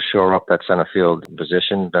Springer should shore up that center field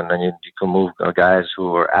position. And then you can move guys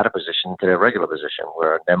who are out of position to their regular position,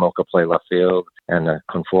 where Nemo could play left field and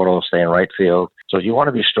Conforto will stay in right field. So you want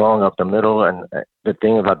to be strong up the middle. And the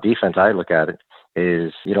thing about defense, I look at it,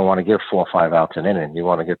 is you don't want to give 4 or 5 outs an inning. You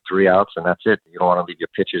want to get 3 outs, and that's it. You don't want to leave your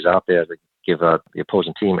pitchers out there to give the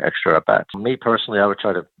opposing team extra at bats. Me personally, I would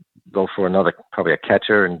try to go for probably a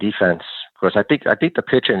catcher and defense, because I think the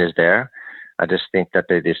pitching is there. I just think that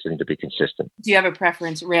they just need to be consistent. Do you have a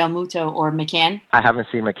preference, Real Muto or McCann? I haven't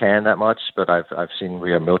seen McCann that much, but I've seen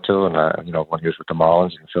Real Muto, and when he was with the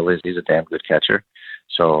Marlins and Phillies, he's a damn good catcher.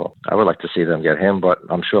 So I would like to see them get him, but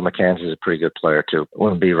I'm sure McCann's is a pretty good player too. It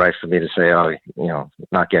wouldn't be right for me to say,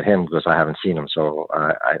 not get him, because I haven't seen him. So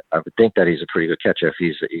I would think that he's a pretty good catcher if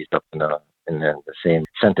he's up in the same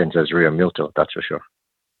sentence as Real Muto, that's for sure.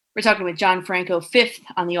 We're talking with John Franco, 5th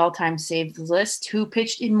on the all-time saves list, who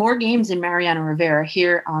pitched in more games than Mariano Rivera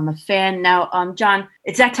here on the Fan. Now, John,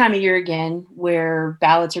 it's that time of year again where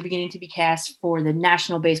ballots are beginning to be cast for the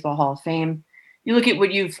National Baseball Hall of Fame. You look at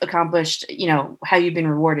what you've accomplished, how you've been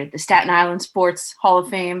rewarded. The Staten Island Sports Hall of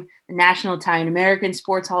Fame, the National Italian American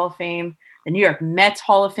Sports Hall of Fame, the New York Mets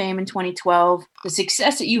Hall of Fame in 2012. The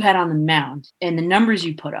success that you had on the mound and the numbers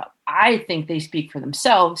you put up, I think they speak for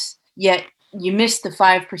themselves, yet you missed the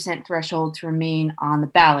 5% threshold to remain on the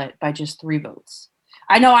ballot by just 3 votes.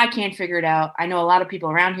 I know I can't figure it out. I know a lot of people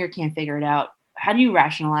around here can't figure it out. How do you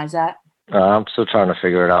rationalize that? I'm still trying to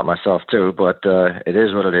figure it out myself too, but it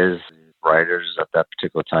is what it is. Writers at that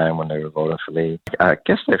particular time when they were voting for me, I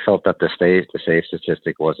guess they felt that the save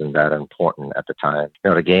statistic wasn't that important at the time.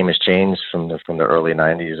 The game has changed from the early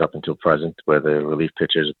 90s up until present, where the relief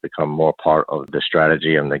pitchers have become more part of the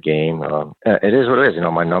strategy and the game. It is what it is.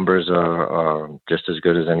 My numbers are just as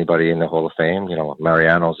good as anybody in the Hall of Fame.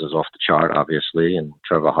 Mariano's is off the chart, obviously, and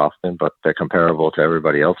Trevor Hoffman, but they're comparable to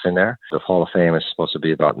everybody else in there. The Hall of Fame is supposed to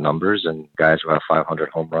be about numbers, and guys who have 500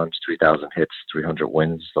 home runs, 3,000 hits, 300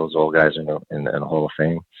 wins, those all guys in the Hall of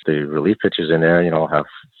Fame. The relief pitchers in there, have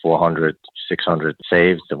 400, 600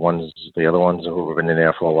 saves. The other ones who have been in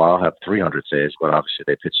there for a while have 300 saves, but obviously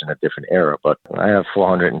they pitch in a different era. But I have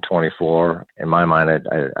 424. In my mind,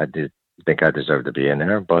 I did think I deserve to be in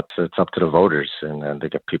there, but it's up to the voters and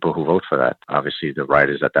the people who vote for that. Obviously, the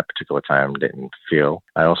writers at that particular time didn't feel.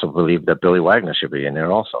 I also believe that Billy Wagner should be in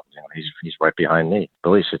there also. He's right behind me.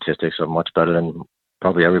 Billy's statistics are much better than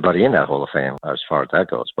probably everybody in that Hall of Fame as far as that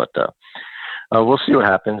goes. But we'll see what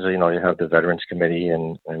happens. You have the Veterans Committee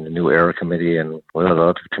and the New Era Committee and what are the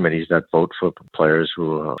other committees that vote for players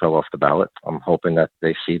who fell off the ballot. I'm hoping that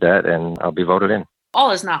they see that and I'll be voted in.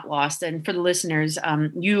 All is not lost. And for the listeners,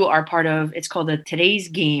 you are part of, it's called the Today's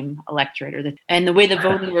Game electorate. And the way the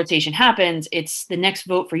voting rotation happens, it's the next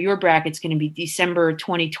vote for your bracket's going to be December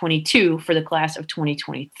 2022 for the class of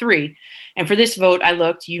 2023. And for this vote, I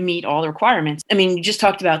looked, you meet all the requirements. I mean, you just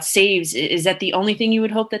talked about saves. Is that the only thing you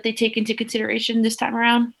would hope that they take into consideration this time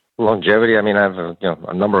around? Longevity. I mean, I have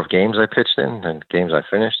a number of games I pitched in and games I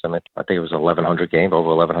finished. I think it was 1,100 games, over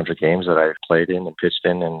 1,100 games that I played in and pitched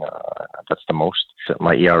in, and that's the most. So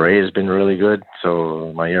my ERA has been really good.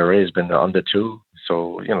 So my ERA has been under 2.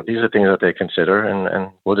 So these are things that they consider,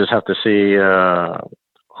 and we'll just have to see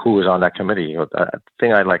who is on that committee. The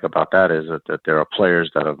thing I like about that is that there are players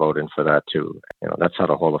that are voting for that too. That's how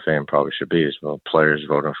the Hall of Fame probably should be, is players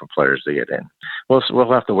voting for players to get in.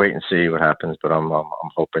 We'll have to wait and see what happens, but I'm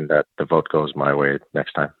hoping that the vote goes my way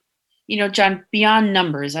next time. John, beyond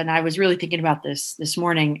numbers, and I was really thinking about this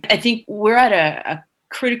morning, I think we're at a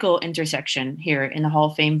critical intersection here in the Hall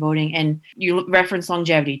of Fame voting, and you referenced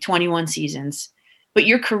longevity, 21 seasons. But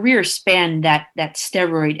your career spanned that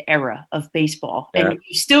steroid era of baseball, and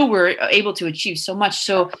you still were able to achieve so much.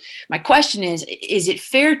 So my question is it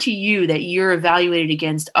fair to you that you're evaluated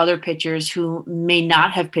against other pitchers who may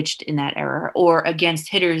not have pitched in that era, or against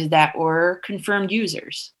hitters that were confirmed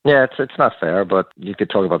users? Yeah, it's not fair, but you could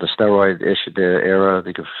talk about the steroid issue, the era.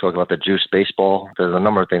 You could talk about the juice baseball. There's a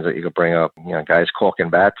number of things that you could bring up. Guys caulking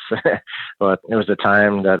bats. But it was the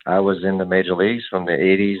time that I was in the major leagues, from the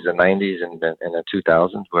 80s, the 90s, and the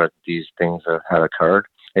 2000s, where these things had occurred.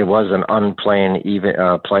 It was an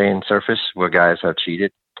playing surface where guys have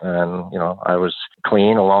cheated. And, I was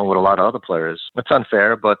clean along with a lot of other players. It's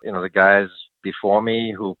unfair, but, the guys before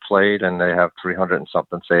me who played, and they have 300 and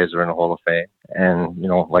something saves, are in the Hall of Fame. And,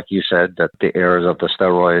 like you said, that the eras of the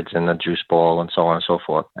steroids and the juice ball and so on and so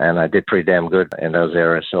forth. And I did pretty damn good in those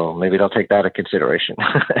eras. So maybe they'll take that into consideration.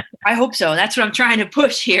 I hope so. That's what I'm trying to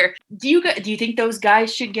push here. Do you think those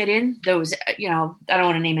guys should get in? Those, I don't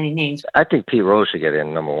want to name any names. I think Pete Rose should get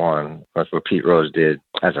in, number one. That's what Pete Rose did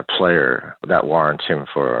as a player that warrants him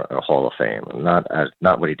for a Hall of Fame.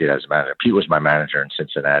 Not what he did as a manager. Pete was my manager in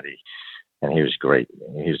Cincinnati. And he was great.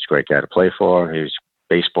 He was a great guy to play for. He was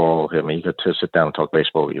baseball. I mean, you could sit down and talk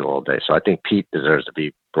baseball with you all day. So I think Pete deserves to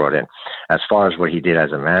be brought in. As far as what he did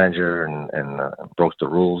as a manager and broke the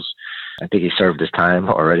rules, I think he served his time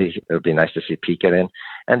already. It would be nice to see Pete get in.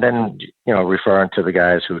 And then, referring to the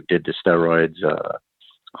guys who did the steroids,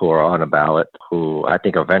 who are on a ballot, who I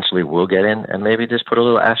think eventually will get in, and maybe just put a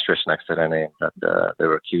little asterisk next to their name that they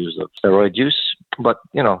were accused of steroid use. But,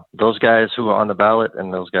 those guys who are on the ballot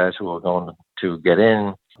and those guys who are going to get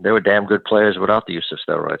in, they were damn good players without the use of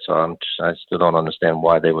steroids. So I still don't understand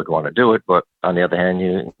why they would want to do it. But on the other hand,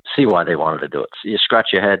 you see why they wanted to do it. So you scratch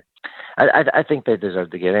your head. I think they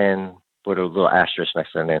deserve to get in, put a little asterisk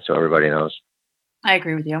next to their name so everybody knows. I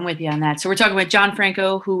agree with you. I'm with you on that. So we're talking about John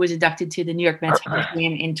Franco, who was inducted to the New York Mets Hall of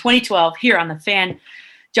Fame in 2012 here on The Fan.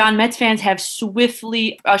 John, Mets fans have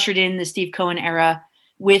swiftly ushered in the Steve Cohen era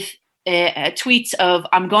with tweets of,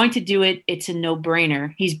 "I'm going to do it. It's a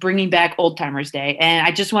no-brainer." He's bringing back Old Timers Day. And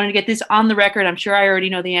I just wanted to get this on the record. I'm sure I already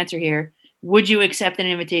know the answer here. Would you accept an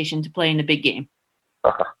invitation to play in the big game?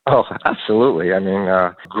 Oh, absolutely. I mean,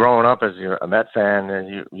 growing up as a Met fan,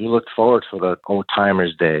 and you looked forward for the Old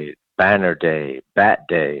Timers Day, Banner Day, Bat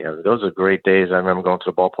Day. Those are great days. I remember going to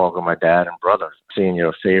the ballpark with my dad and brother, seeing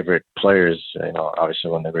your favorite players, obviously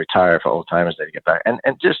when they retire for Old Timers Day to get back. And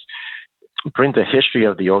just bring the history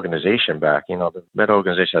of the organization back. The Met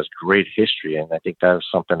organization has great history, and I think that's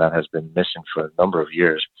something that has been missing for a number of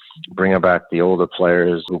years. Bringing back the older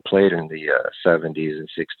players who played in the 70s and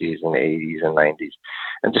 60s and 80s and 90s,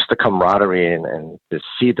 and just the camaraderie and to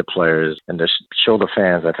see the players and to show the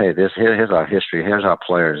fans that, hey, here's our history, here's our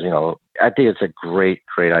players. I think it's a great,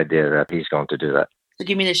 great idea that he's going to do that. So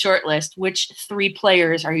give me the short list. Which 3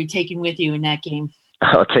 players are you taking with you in that game?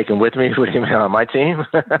 Taken with me? What do you mean, on my team?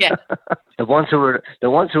 Yeah. The ones who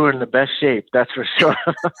are in the best shape, that's for sure.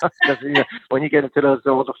 Because when you get into those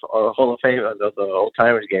old Hall of Fame, those old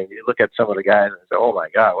timers games, you look at some of the guys and say, "Oh my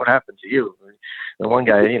God, what happened to you?" The one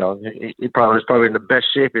guy, he was probably in the best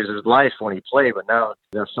shape of his life when he played, but now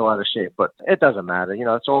they're so out of shape. But it doesn't matter.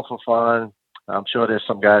 It's all for fun. I'm sure there's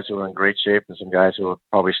some guys who are in great shape and some guys who are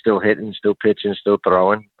probably still hitting, still pitching, still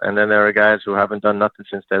throwing. And then there are guys who haven't done nothing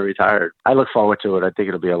since they retired. I look forward to it. I think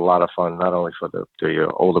it'll be a lot of fun, not only for the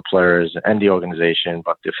older players and the organization,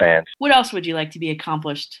 but the fans. What else would you like to be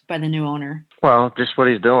accomplished by the new owner? Well, just what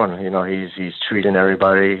he's doing. He's treating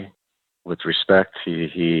everybody with respect.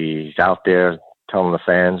 He's out there telling the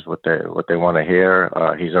fans what they want to hear.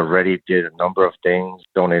 He's already did a number of things,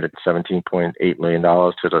 donated $17.8 million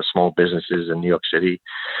to the small businesses in New York City.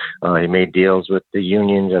 He made deals with the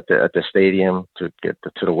unions at the stadium to get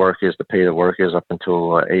to the workers, to pay the workers up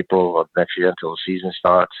until April of next year, until the season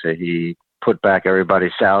starts. He put back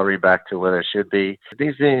everybody's salary back to where it should be.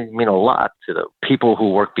 These things mean a lot to the people who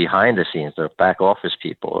work behind the scenes, the back office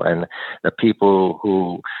people, and the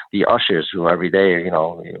people the ushers who every day,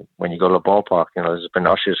 when you go to the ballpark, there's been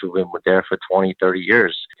ushers who've been there for 20, 30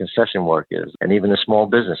 years, concession workers, and even the small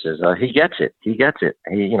businesses. He gets it. He,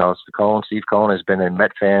 Steve Cohen has been a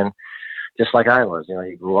Met fan just like I was.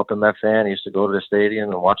 He grew up a Met fan. He used to go to the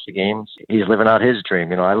stadium and watch the games. He's living out his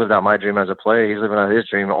dream. I lived out my dream as a player. He's living out his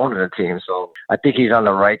dream owning a team. So I think he's on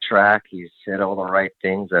the right track. He's said all the right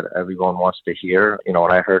things that everyone wants to hear.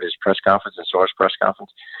 When I heard his press conference and saw his press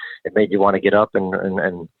conference, it made you want to get up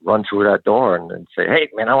and run through that door and say, hey,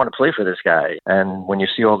 man, I want to play for this guy. And when you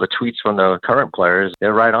see all the tweets from the current players,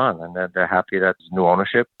 they're right on, and they're happy that there's new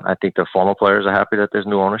ownership. I think the former players are happy that there's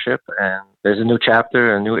new ownership, and there's a new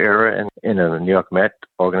chapter, a new era in the New York Met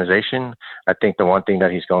organization. I think the one thing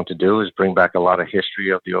that he's going to do is bring back a lot of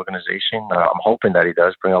history of the organization. I'm hoping that he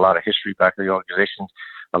does bring a lot of history back to the organization.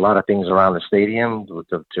 A lot of things around the stadium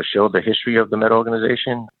to show the history of the Met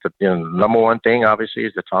organization. The number one thing, obviously,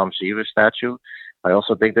 is the Tom Seaver statue. I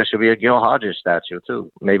also think there should be a Gil Hodges statue, too.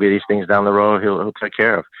 Maybe these things down the road he'll take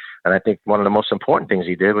care of. And I think one of the most important things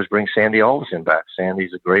he did was bring Sandy Alderson back.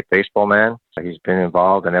 Sandy's a great baseball man. He's been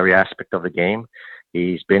involved in every aspect of the game.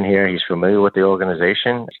 He's been here. He's familiar with the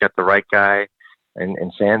organization. He's got the right guy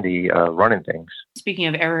and Sandy running things. Speaking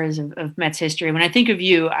of eras of Mets history, when I think of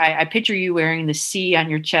you, I picture you wearing the C on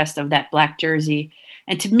your chest of that black jersey.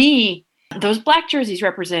 And to me, those black jerseys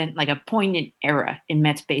represent like a poignant era in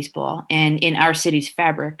Mets baseball and in our city's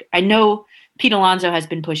fabric. I know Pete Alonso has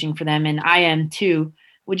been pushing for them, and I am too.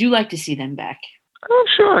 Would you like to see them back? Oh,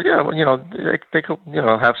 sure, yeah. Well, they could,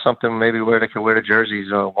 have something maybe where they could wear the jerseys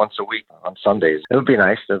once a week on Sundays. It would be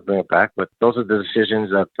nice to bring it back, but those are the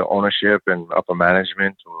decisions that the ownership and upper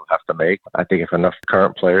management will have to make. I think if enough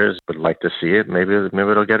current players would like to see it, maybe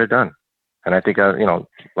it'll get it done. And I think,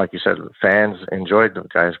 like you said, fans enjoyed the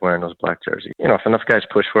guys wearing those black jerseys. If enough guys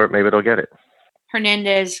push for it, maybe they'll get it.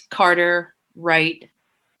 Hernandez, Carter, Wright,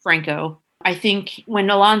 Franco. I think when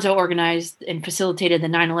Alonso organized and facilitated the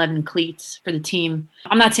 9/11 cleats for the team,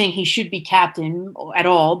 I'm not saying he should be captain at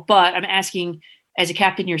all, but I'm asking, as a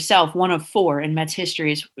captain yourself, one of four in Mets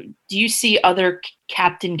history, do you see other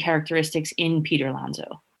captain characteristics in Peter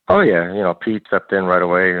Alonso? Oh, yeah. Pete stepped in right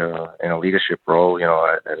away in a leadership role, in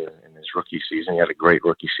his rookie season. He had a great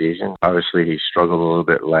rookie season. Obviously, he struggled a little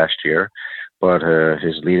bit last year. But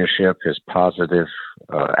his leadership, his positive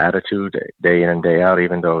attitude, day in and day out,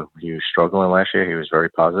 even though he was struggling last year, he was very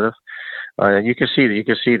positive. You can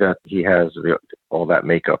see that he has all that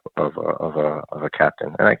makeup of a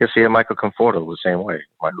captain, and I can see Michael Conforto the same way.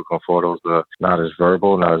 Michael Conforto is not as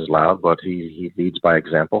verbal, not as loud, but he leads by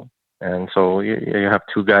example. And so you have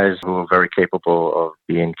two guys who are very capable of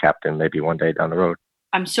being captain, maybe one day down the road.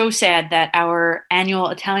 I'm so sad that our annual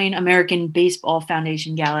Italian American Baseball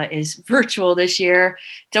Foundation Gala is virtual this year.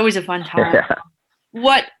 It's always a fun time. Yeah.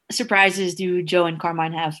 What surprises do Joe and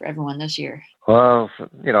Carmine have for everyone this year? Well,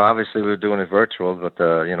 obviously we're doing it virtual, but,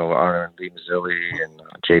 honoring Lee Mazzilli and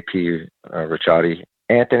JP Ricciardi,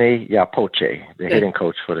 Anthony Iapoce, the hitting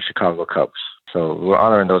coach for the Chicago Cubs. So we're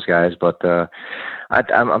honoring those guys, but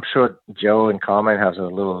I'm sure Joe and Carmine have a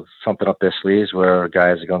little something up their sleeves where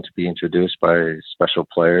guys are going to be introduced by special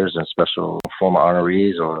players and special former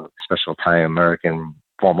honorees or special Italian American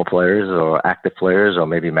former players or active players or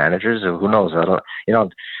maybe managers or who knows. I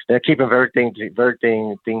don't. They're keeping things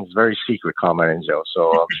very secret, Carmine and Joe.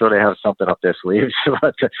 So I'm sure they have something up their sleeves.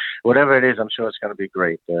 But whatever it is, I'm sure it's going to be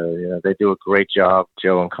great. They do a great job,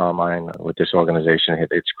 Joe and Carmine, with this organization.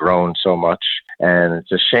 It's grown so much, and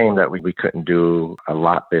it's a shame that we couldn't do a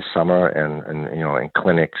lot this summer and in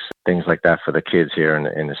clinics, things like that for the kids here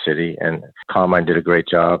in the city. And Carmine did a great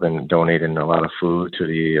job in donating a lot of food to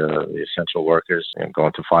the essential workers and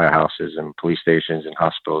going to firehouses and police stations and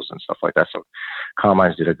hospitals and stuff like that. So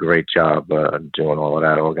Carmine's did a great job doing all of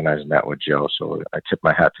that, organizing that with Joe. So I tip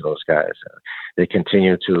my hat to those guys. They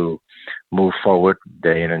continue to move forward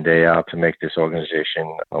day in and day out to make this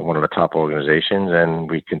organization one of the top organizations. And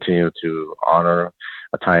we continue to honor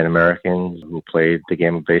Italian Americans who played the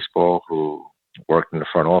game of baseball, who worked in the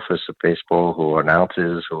front office of baseball, who are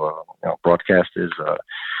announcers, who are broadcasters,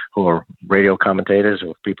 who are radio commentators,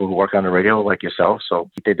 or people who work on the radio like yourself. So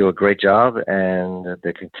they do a great job, and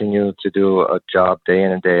they continue to do a job day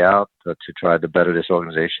in and day out to try to better this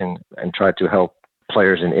organization and try to help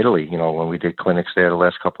players in Italy. When we did clinics there the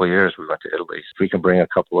last couple of years, we went to Italy. If we can bring a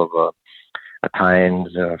couple of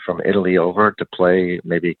Italians from Italy over to play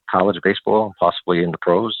maybe college baseball, possibly in the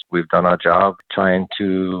pros, we've done our job trying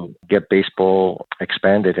to get baseball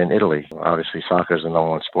expanded in Italy. Obviously, soccer is the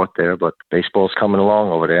number one sport there, but baseball's coming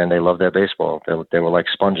along over there, and they love their baseball. They were like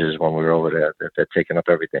sponges when we were over there. They're taking up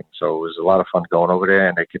everything. So it was a lot of fun going over there,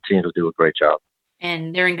 and they continue to do a great job.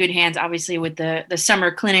 And they're in good hands, obviously, with the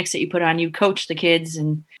summer clinics that you put on. You coach the kids,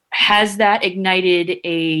 and has that ignited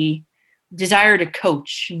a desire to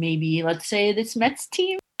coach maybe, let's say, this Mets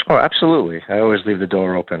team? Oh, absolutely. I always leave the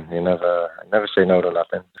door open. I never say no to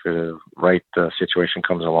nothing. If the right situation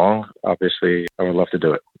comes along, obviously, I would love to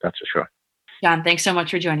do it. That's for sure. John, thanks so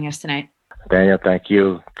much for joining us tonight. Daniel, thank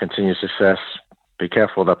you. Continued success. Be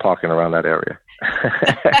careful of the parking around that area.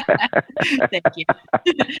 Thank you.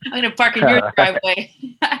 I'm going to park in your driveway.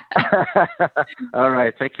 All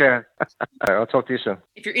right. Take care. All right, I'll talk to you soon.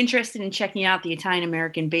 If you're interested in checking out the Italian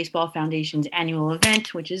American Baseball Foundation's annual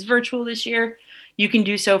event, which is virtual this year, you can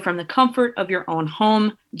do so from the comfort of your own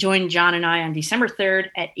home. Join John and I on December 3rd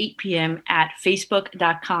at 8 p.m. at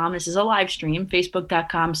facebook.com. This is a live stream,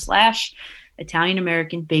 facebook.com/Italian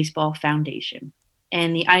American Baseball Foundation.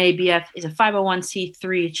 And the IABF is a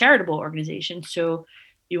 501c3 charitable organization. So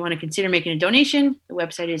if you want to consider making a donation, the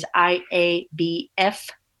website is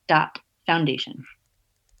iabf.foundation.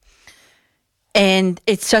 And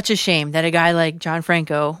it's such a shame that a guy like John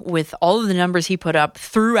Franco, with all of the numbers he put up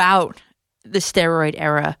throughout the steroid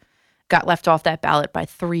era, got left off that ballot by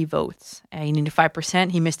 3 votes. He needed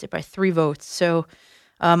 5%. He missed it by 3 votes. So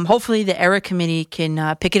hopefully the era committee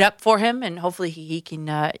can pick it up for him, and hopefully he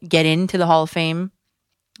can get into the Hall of Fame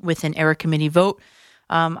with an era committee vote.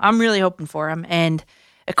 I'm really hoping for him. And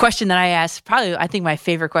a question that I asked, probably I think my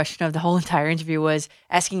favorite question of the whole entire interview, was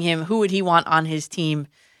asking him who would he want on his team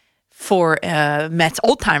for Mets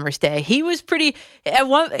Old Timers Day. He was pretty, in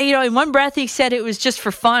one breath he said it was just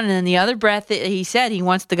for fun, and in the other breath he said he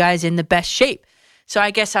wants the guys in the best shape. So I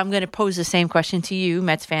guess I'm going to pose the same question to you,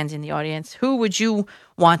 Mets fans in the audience. Who would you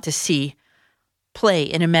want to see play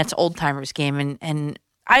in a Mets Old Timers game? And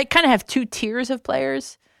I kind of have 2 tiers of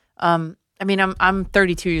players. I'm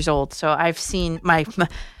 32 years old, so I've seen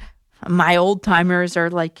my old timers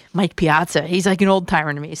are like Mike Piazza. He's like an old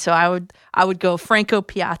timer to me. So I would go Franco,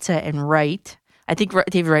 Piazza, and Wright. I think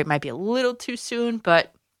David Wright might be a little too soon,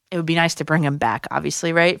 but it would be nice to bring him back,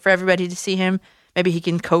 obviously, right? For everybody to see him. Maybe he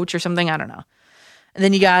can coach or something. I don't know. And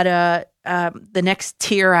then you got the next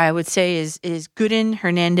tier, I would say, is Gooden,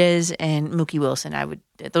 Hernandez, and Mookie Wilson.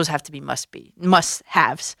 Those have to be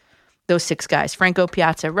must-haves. Those 6 guys: Franco,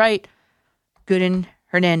 Piazza, Wright, Gooden,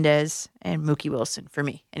 Hernandez, and Mookie Wilson for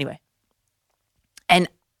me. Anyway. And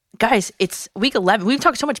guys, it's week 11. We've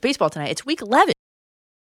talked so much baseball tonight. It's week 11.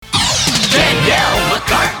 Danielle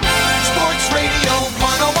McCartan, Sports Radio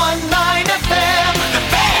 101.9 FM, The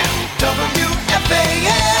Fan,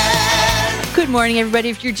 WFAN. Good morning, everybody.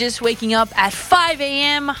 If you're just waking up at 5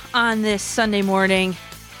 a.m. on this Sunday morning,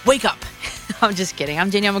 wake up. I'm just kidding. I'm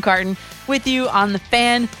Danielle McCartan with you on The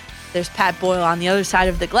Fan. There's Pat Boyle on the other side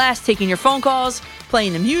of the glass taking your phone calls,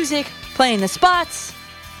 playing the music, playing the spots.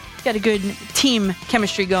 Got a good team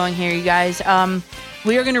chemistry going here, you guys.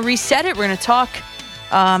 We are going to reset it. We're going to talk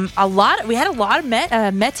a lot. We had a lot of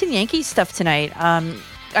Mets and Yankees stuff tonight.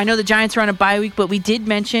 I know the Giants are on a bye week, but we did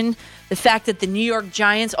mention the fact that the New York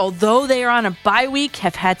Giants, although they are on a bye week,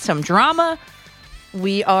 have had some drama.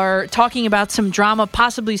 We are talking about some drama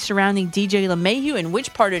possibly surrounding DJ LeMahieu and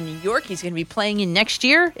which part of New York he's going to be playing in next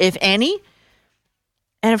year, if any.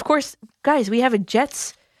 And of course, guys, we have a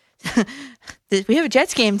Jets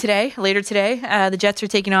game later today. The Jets are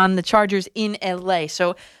taking on the Chargers in LA.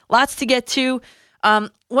 So lots to get to.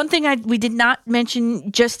 One thing we did not mention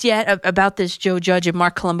just yet about this Joe Judge and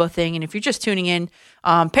Mark Colombo thing, and if you're just tuning in,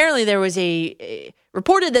 apparently there was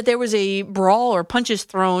reported that there was a brawl or punches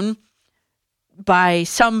thrown by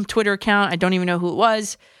some Twitter account, I don't even know who it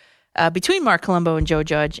was, between Mark Colombo and Joe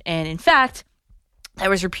Judge. And in fact, that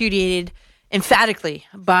was repudiated emphatically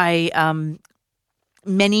by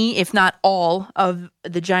many, if not all, of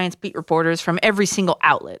the Giants beat reporters from every single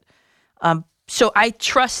outlet. So I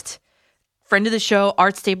trust friend of the show,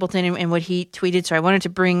 Art Stapleton, and what he tweeted. So I wanted to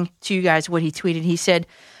bring to you guys what he tweeted. He said,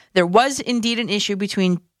 there was indeed an issue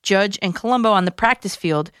between Judge and Colombo on the practice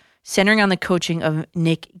field, centering on the coaching of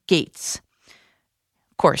Nick Gates.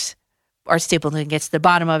 Of course, Art Stapleton gets to the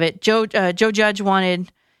bottom of it. Joe Judge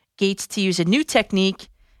wanted Gates to use a new technique,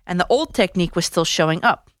 and the old technique was still showing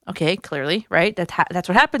up. Okay, clearly, right? That's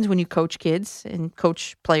what happens when you coach kids and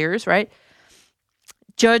coach players, right?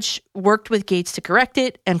 Judge worked with Gates to correct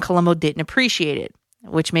it, and Colombo didn't appreciate it,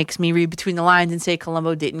 which makes me read between the lines and say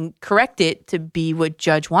Colombo didn't correct it to be what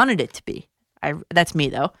Judge wanted it to be. That's me,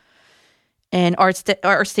 though. And Art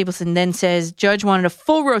Stapleton then says, Judge wanted a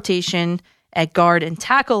full rotation at guard and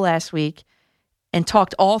tackle last week and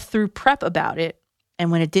talked all through prep about it.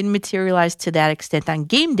 And when it didn't materialize to that extent on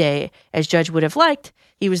game day, as Judge would have liked,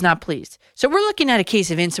 he was not pleased. So we're looking at a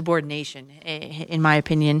case of insubordination, in my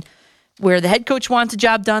opinion, where the head coach wants a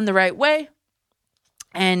job done the right way,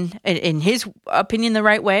 and in his opinion, the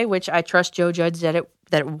right way, which I trust Joe Judge that it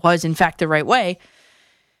was, in fact, the right way.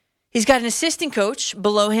 He's got an assistant coach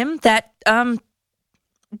below him that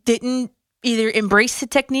didn't either embrace the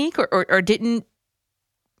technique or didn't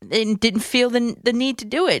feel the need to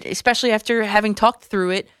do it, especially after having talked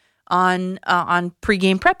through it on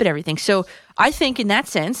pregame prep and everything. So I think in that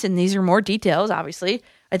sense, and these are more details, obviously,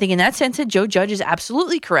 I think in that sense that Joe Judge is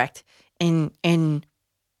absolutely correct in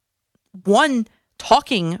one,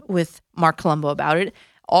 talking with Mark Colombo about it.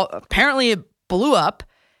 Apparently it blew up.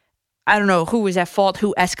 I don't know who was at fault,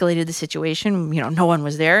 who escalated the situation. No one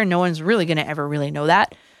was there, and no one's really going to ever really know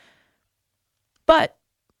that. But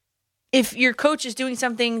if your coach is doing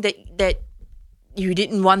something that you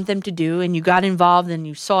didn't want them to do and you got involved and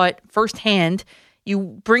you saw it firsthand,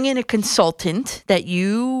 you bring in a consultant that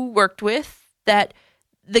you worked with that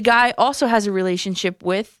the guy also has a relationship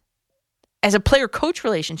with as a player-coach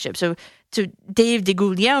relationship. So Dave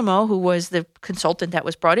DeGuglielmo, who was the consultant that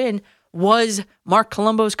was brought in, was Mark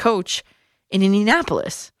Colombo's coach in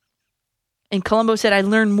Indianapolis. And Colombo said, I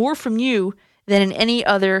learned more from you than in any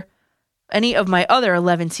of my other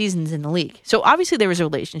 11 seasons in the league. So obviously there was a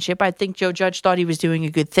relationship. I think Joe Judge thought he was doing a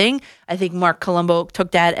good thing. I think Mark Colombo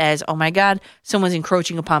took that as, oh my God, someone's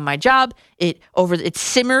encroaching upon my job. It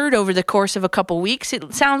simmered over the course of a couple weeks,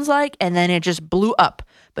 it sounds like, and then it just blew up.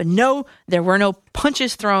 But no, there were no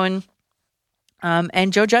punches thrown.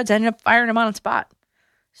 And Joe Judge ended up firing him on the spot.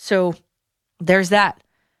 So there's that.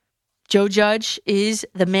 Joe Judge is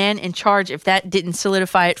the man in charge, if that didn't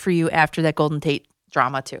solidify it for you after that Golden Tate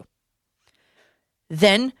drama too.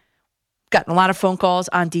 Then, gotten a lot of phone calls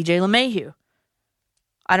on DJ LeMahieu.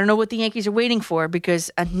 I don't know what the Yankees are waiting for because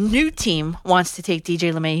a new team wants to take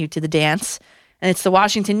DJ LeMahieu to the dance, and it's the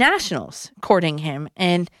Washington Nationals courting him.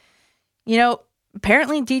 And,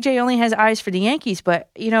 apparently DJ only has eyes for the Yankees, but,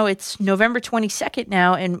 it's November 22nd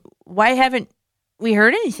now, and why haven't we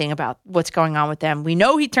heard anything about what's going on with them? We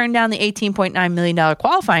know he turned down the $18.9 million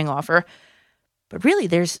qualifying offer, but really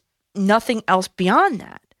there's nothing else beyond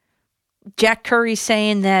that. Jack Curry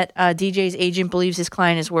saying that DJ's agent believes his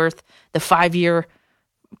client is worth the 5-year,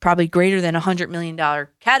 probably greater than $100 million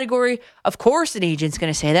category. Of course, an agent's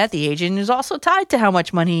going to say that. The agent is also tied to how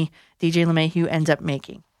much money DJ LeMahieu ends up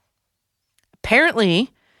making.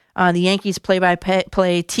 Apparently, the Yankees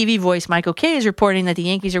play-by-play TV voice Michael Kay is reporting that the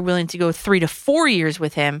Yankees are willing to go 3 to 4 years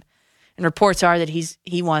with him, and reports are that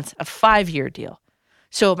he wants a 5-year deal.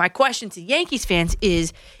 So my question to Yankees fans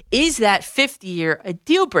is that 5th year a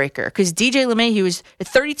deal breaker? Because DJ LeMahieu is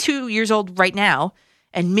 32 years old right now,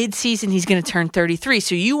 and mid-season he's going to turn 33.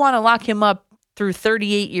 So you want to lock him up through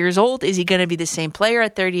 38 years old? Is he going to be the same player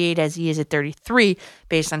at 38 as he is at 33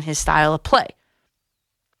 based on his style of play?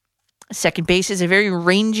 Second base is a very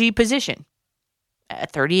rangy position. A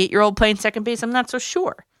 38-year-old playing second base, I'm not so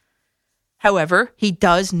sure. However, he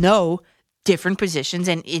does know different positions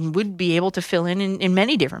and would be able to fill in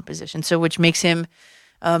many different positions. So which makes him,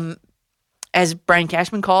 as Brian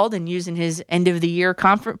Cashman called and used in his end-of-the-year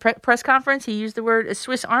press conference, he used the word a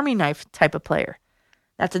Swiss Army knife type of player.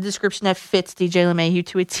 That's a description that fits DJ LeMahieu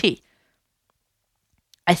to a T.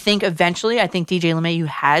 I think eventually, DJ LeMahieu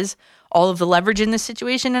has all of the leverage in this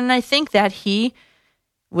situation, and I think that he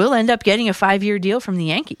will end up getting a 5-year deal from the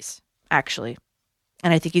Yankees, actually.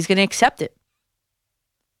 And I think he's going to accept it.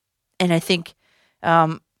 And I think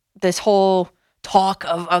this whole talk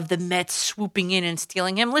of the Mets swooping in and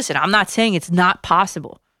stealing him, listen, I'm not saying it's not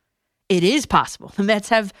possible. It is possible. The Mets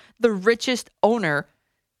have the richest owner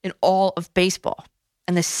in all of baseball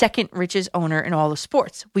and the second richest owner in all of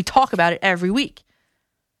sports. We talk about it every week.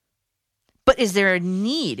 But is there a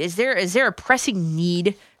need? Is there a pressing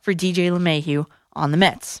need for DJ LeMahieu on the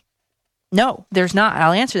Mets? No, there's not.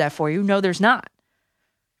 I'll answer that for you. No, there's not.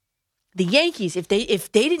 The Yankees, if they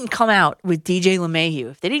didn't come out with DJ LeMahieu,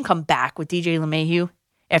 if they didn't come back with DJ LeMahieu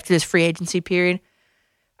after this free agency period,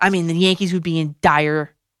 I mean, the Yankees would be in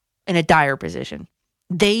a dire position.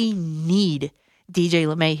 They need DJ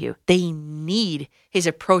LeMahieu. They need his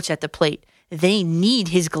approach at the plate. They need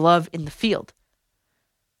his glove in the field.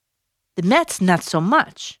 The Mets, not so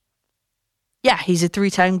much. Yeah, he's a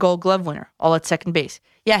 3-time Gold Glove winner, all at second base.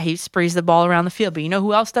 Yeah, he sprays the ball around the field, but you know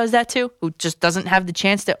who else does that too? Who just doesn't have the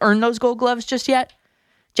chance to earn those Gold Gloves just yet?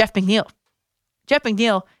 Jeff McNeil. Jeff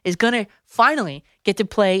McNeil is going to finally get to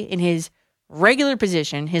play in his regular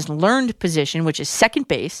position, his learned position, which is second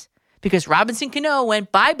base, because Robinson Cano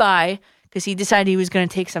went bye-bye because he decided he was going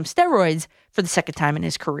to take some steroids for the second time in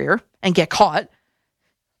his career and get caught.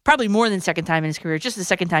 Probably more than second time in his career, just the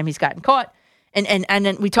second time he's gotten caught. And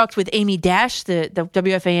then we talked with Amy Dash, the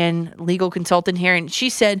WFAN legal consultant here, and she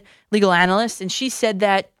said, legal analyst, and she said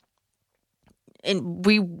that, and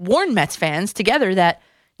we warned Mets fans together that,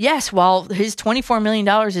 yes, while his $24 million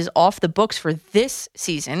is off the books for this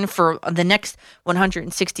season, for the next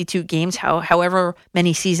 162 games, however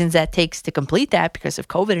many seasons that takes to complete that because of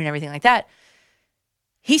COVID and everything like that,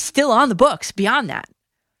 he's still on the books beyond that.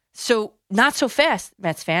 So not so fast,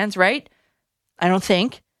 Mets fans, right? I don't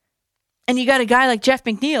think. And you got a guy like Jeff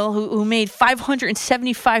McNeil who made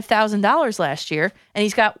 $575,000 last year, and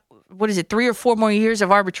he's got, 3 or 4 more years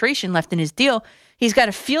of arbitration left in his deal. He's got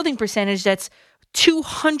a fielding percentage that's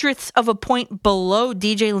 0.02 of a point below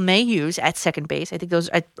DJ LeMahieu's at second base. I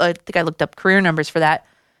think I looked up career numbers for that.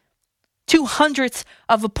 0.02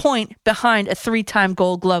 of a point behind a 3-time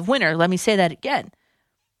Gold Glove winner. Let me say that again.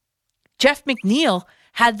 Jeff McNeil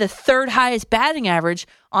had the 3rd highest batting average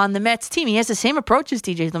on the Mets team. He has the same approach as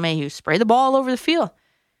DJ LeMahieu. Spray the ball all over the field.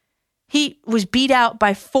 He was beat out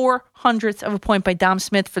by 0.04 of a point by Dom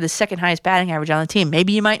Smith for the 2nd highest batting average on the team.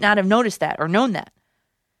 Maybe you might not have noticed that or known that.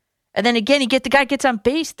 And then again, the guy gets on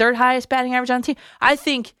base, 3rd highest batting average on the team. I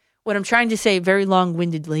think what I'm trying to say very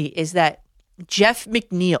long-windedly is that Jeff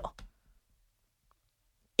McNeil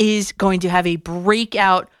is going to have a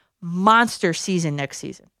breakout monster season next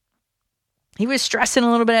season. He was stressing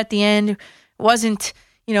a little bit at the end, wasn't,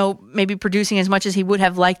 maybe producing as much as he would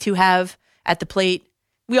have liked to have at the plate.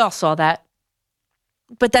 We all saw that.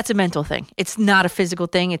 But that's a mental thing. It's not a physical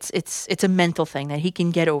thing. It's a mental thing that he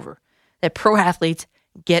can get over, that pro athletes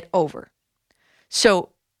get over. So,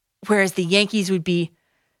 whereas the Yankees would be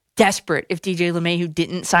desperate if DJ LeMahieu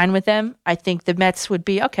didn't sign with them, I think the Mets would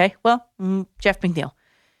be, okay, well, Jeff McNeil.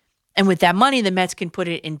 And with that money, the Mets can put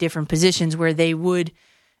it in different positions where they would,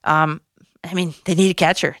 they need a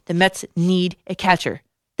catcher. The Mets need a catcher.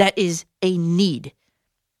 That is a need.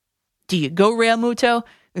 Do you go Real Muto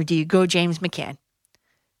or do you go James McCann?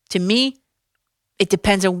 To me, it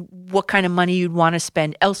depends on what kind of money you'd want to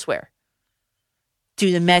spend elsewhere.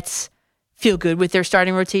 Do the Mets feel good with their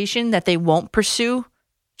starting rotation that they won't pursue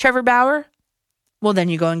Trevor Bauer? Well, then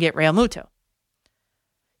you go and get Real Muto.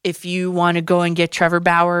 If you want to go and get Trevor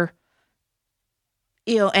Bauer,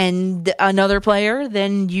 and another player,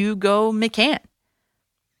 then you go McCann.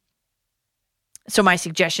 So my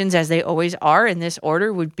suggestions, as they always are in this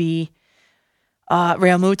order, would be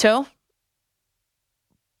Real Muto.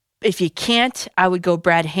 If you can't, I would go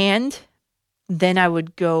Brad Hand. Then I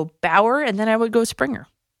would go Bauer, and then I would go Springer.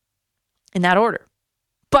 In that order.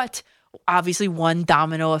 But obviously one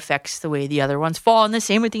domino affects the way the other ones fall, and the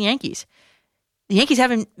same with the Yankees. The Yankees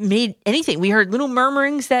haven't made anything. We heard little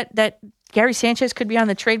murmurings that Gary Sanchez could be on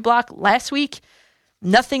the trade block last week.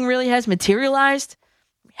 Nothing really has materialized.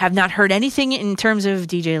 Have not heard anything in terms of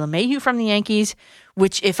DJ LeMahieu from the Yankees,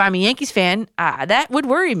 which if I'm a Yankees fan, that would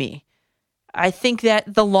worry me. I think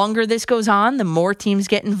that the longer this goes on, the more teams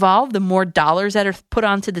get involved, the more dollars that are put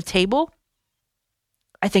onto the table.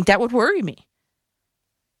 I think that would worry me.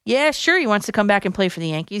 Yeah, sure, he wants to come back and play for the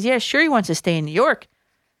Yankees. Yeah, sure, he wants to stay in New York.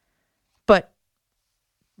 But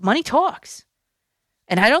money talks.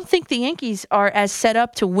 And I don't think the Yankees are as set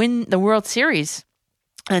up to win the World Series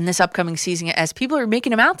in this upcoming season as people are making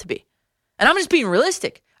them out to be. And I'm just being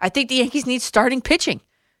realistic. I think the Yankees need starting pitching.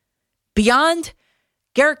 Beyond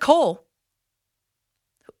Garrett Cole,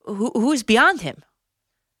 who is beyond him?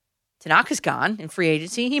 Tanaka's gone in free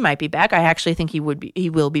agency. He might be back. I actually think he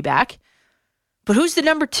will be back. But who's the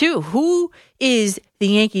number 2? Who is the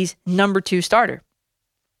Yankees' number 2 starter?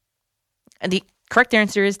 And the correct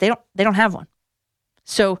answer is they don't have one.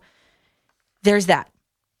 So there's that.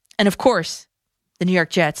 And of course, the New York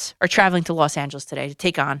Jets are traveling to Los Angeles today to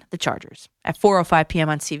take on the Chargers at 4:05 p.m.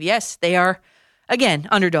 on CBS. They are, again,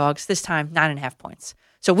 underdogs, this time 9.5 points.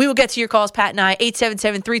 So we will get to your calls, Pat and I,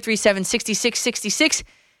 877-337-6666.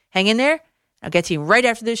 Hang in there. I'll get to you right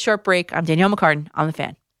after this short break. I'm Danielle McCartan on The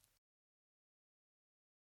Fan.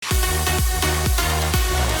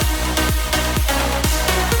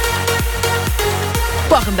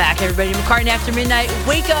 Welcome back, everybody. McCartan After Midnight.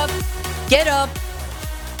 Wake up, get up,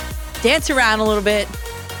 dance around a little bit,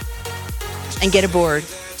 and get aboard.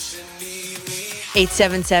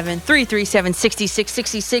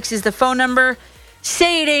 877-337-6666 is the phone number.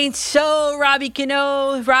 Say it ain't so, Robbie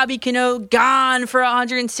Cano. Robbie Cano gone for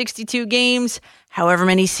 162 games. However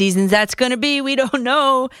many seasons that's going to be, we don't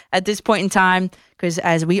know at this point in time. Because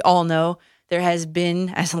as we all know, there has been,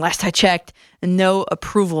 as the last I checked, no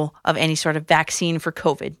approval of any sort of vaccine for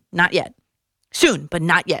COVID. Not yet. Soon, but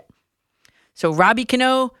not yet. So Robbie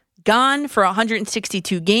Cano gone for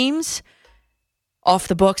 162 games. Off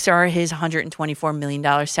the books are his $124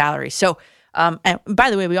 million salary. So, and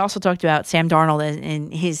by the way, we also talked about Sam Darnold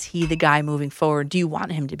and is he the guy moving forward? Do you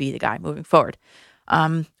want him to be the guy moving forward?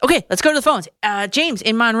 Okay, let's go to the phones. James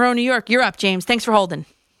in Monroe, New York. You're up, James. Thanks for holding.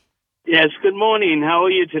 Yes, good morning. How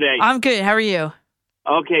are you today? I'm good. How are you?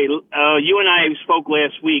 Okay, you and I spoke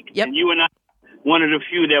last week, and you and I one of the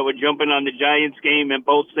few that were jumping on the Giants game and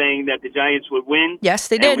both saying that the Giants would win. Yes,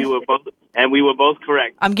 they did. And we were both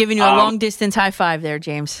correct. I'm giving you a long distance high five there,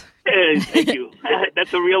 James. Thank you.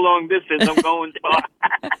 That's a real long distance. I'm going far.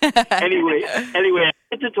 Anyway, I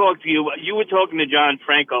wanted to talk to you. You were talking to John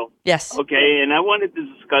Franco. Yes. Okay, and I wanted to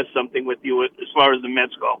discuss something with you as far as the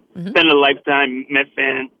Mets go. Been a lifetime Met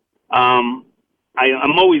fan. I'm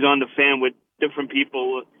always on the fan with different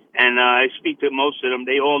people, and I speak to most of them.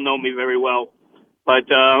 They all know me very well. But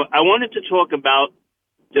I wanted to talk about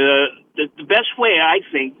the best way, I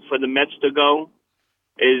think, for the Mets to go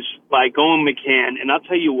is by going McCann, and I'll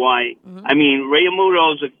tell you why. I mean,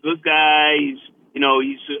 Realmuto's a good guy.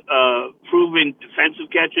 He's a proven defensive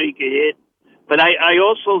catcher. He can hit. But I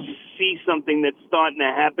also see something that's starting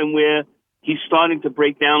to happen where he's starting to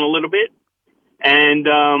break down a little bit. And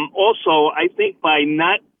also, I think by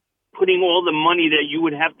not putting all the money that you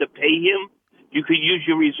would have to pay him, you could use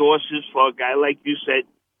your resources for a guy like you said,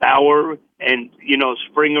 Bauer and,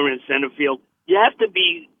 Springer in center field. You have to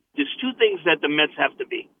be, there's two things that the Mets have to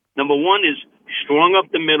be. Number one is strong up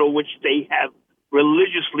the middle, which they have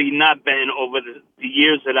religiously not been over the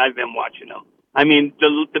years that I've been watching them. I mean,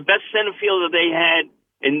 the best center fielder they had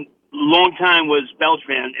in a long time was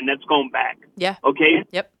Beltran, and that's going back. Yeah. Okay?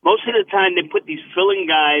 Yep. Most of the time they put these filling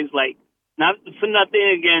guys, like, not for nothing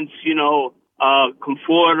against,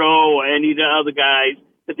 Conforto or any of the other guys,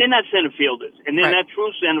 but they're not center fielders, and they're not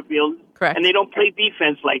true center fielders. Correct. And they don't play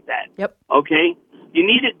defense like that. Yep. Okay? You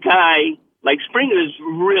need a guy like Springer is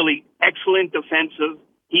really excellent defensive.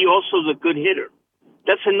 He also is a good hitter.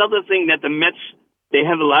 That's another thing that the Mets, they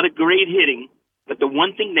have a lot of great hitting, but the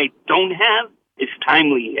one thing they don't have is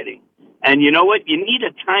timely hitting. And you know what? You need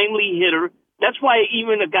a timely hitter. That's why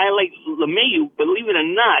even a guy like LeMahieu, believe it or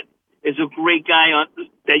not, is a great guy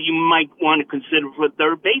that you might want to consider for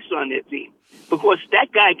third base on their team. Because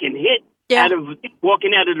that guy can hit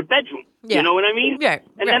walking out of the bedroom. Yeah. You know what I mean? Yeah.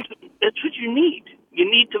 And that's what you need. You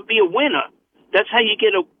need to be a winner. That's how you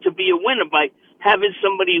get to be a winner, by having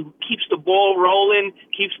somebody who keeps the ball rolling,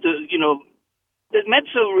 keeps the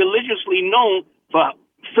Mets are religiously known for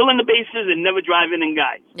filling the bases and never driving in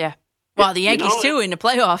guys. Yeah. Well, the Yankees, too, in the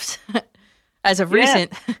playoffs, as of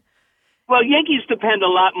recent. Well, Yankees depend a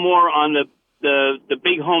lot more on the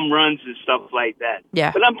big home runs and stuff like that.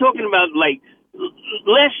 Yeah. But I'm talking about, like,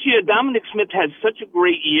 last year, Dominic Smith had such a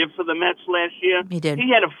great year for the Mets last year. He did. He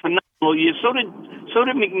had a phenomenal year. So did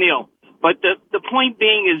McNeil. But the point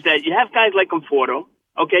being is that you have guys like Conforto,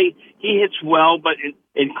 okay? He hits well, but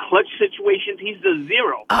in clutch situations, he's the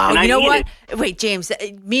zero. Oh, you know what? Wait, James,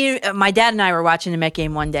 my dad and I were watching the Met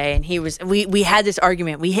game one day, and we had this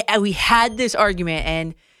argument. We had this argument,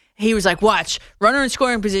 and he was like, watch, runner in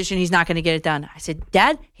scoring position, he's not going to get it done. I said,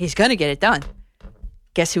 Dad, he's going to get it done.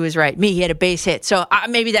 Guess who was right? Me. He had a base hit. So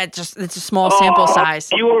maybe it's a small sample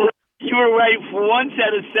size. You were right for once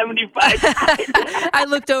out of 75. I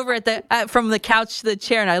looked over at from the couch to the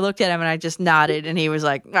chair, and I looked at him, and I just nodded, and he was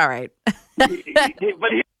like, all right. But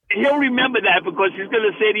he'll remember that, because he's going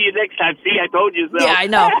to say to you next time, see, I told you so. Yeah, I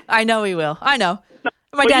know. I know he will. I know.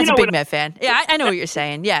 My dad's a big Met fan. Yeah, I know what you're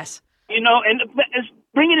saying. Yes. And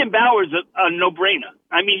bringing in Bauer is a no-brainer.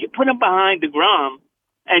 I mean, you put him behind DeGrom,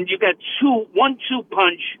 and you got 1-2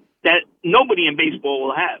 punch that nobody in baseball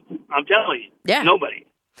will have. I'm telling you. Yeah. Nobody.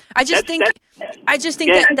 I just think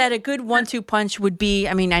that a good 1-2 punch would be,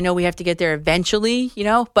 I mean, I know we have to get there eventually,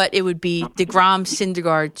 but it would be DeGrom,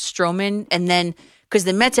 Syndergaard, Stroman, and then, because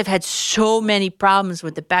the Mets have had so many problems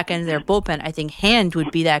with the back end of their bullpen, I think Hand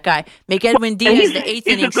would be that guy. Make Edwin Diaz the eighth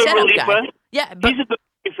inning setup guy. Yeah, but he's a good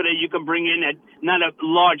reliever that you can bring in at not a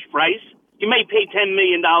large price. You may pay $10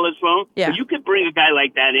 million for him, but you could bring a guy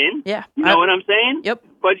like that in. Yeah. You know what I'm saying? Yep.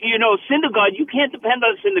 But, Syndergaard, you can't depend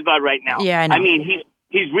on Syndergaard right now. Yeah, I know. I mean,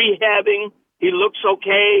 he's rehabbing. He looks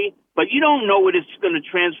okay, but you don't know what it's going to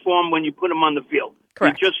transform when you put him on the field.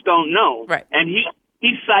 Correct. You just don't know. Right. And he's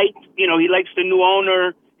psyched. He likes the new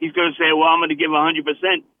owner. He's going to say, well, I'm going to give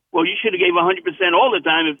 100%. Well, you should have gave 100% all the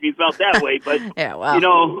time if you felt that way. But, yeah,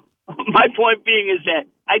 wow. My point being is that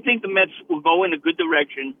I think the Mets will go in a good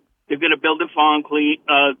direction. They're going to build a farm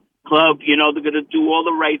club. They're going to do all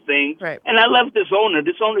the right things. Right. And I love this owner.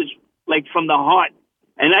 This owner's like from the heart.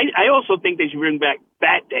 And I also think they should bring back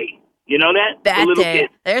Bat Day. You know that? Bat the Day. Kid.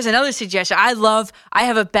 There's another suggestion. I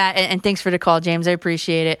have a bat, and thanks for the call, James. I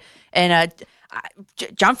appreciate it. And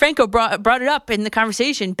John Franco brought it up in the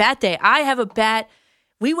conversation. Bat Day. I have a bat.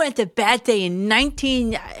 We went to Bat Day in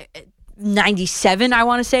 1997, I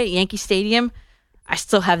want to say, at Yankee Stadium. I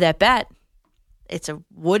still have that bat. It's a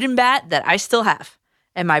wooden bat that I still have.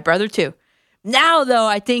 and my brother too. Now, though,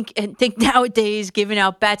 I think nowadays giving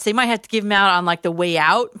out bats, they might have to give them out on like the way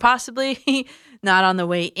out, possibly, not on the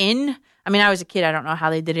way in. I mean, I was a kid. I don't know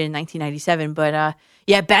how they did it in 1997, but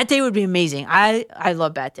yeah, Bat Day would be amazing. I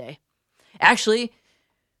love Bat Day. Actually,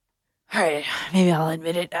 all right, maybe I'll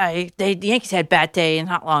admit it. The Yankees had Bat Day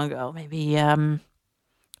not long ago. Maybe I want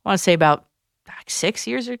to say about 6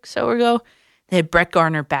 years or so ago. They had Brett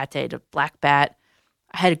Gardner Bat Day, the black bat.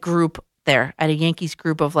 I had a group there. I had a Yankees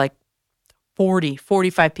group of like 40,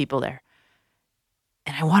 45 people there.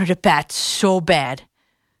 And I wanted a bat so bad.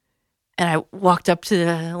 And I walked up to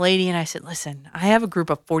the lady and I said, listen, I have a group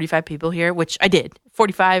of 45 people here, which I did.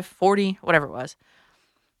 45, 40, whatever it was.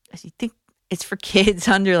 I said, you think it's for kids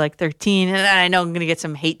under like 13? And I know I'm going to get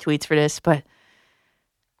some hate tweets for this, but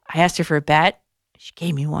I asked her for a bat. She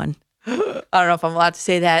gave me one. I don't know if I'm allowed to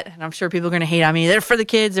say that. And I'm sure people are going to hate on me. They're for the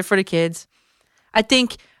kids. They're for the kids. I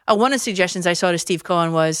think one of the suggestions I saw to Steve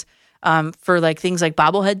Cohen was for like things like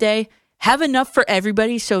Bobblehead Day, have enough for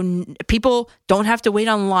everybody so people don't have to wait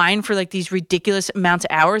online for like these ridiculous amounts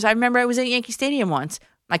of hours. I remember I was at Yankee Stadium once.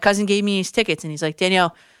 My cousin gave me his tickets and he's like,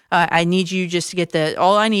 Danielle, I need you just to get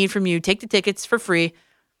all I need from you. Take the tickets for free.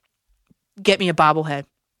 Get me a bobblehead.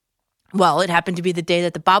 Well, it happened to be the day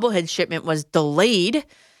that the bobblehead shipment was delayed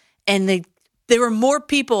and there were more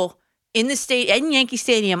people in Yankee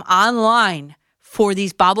Stadium online for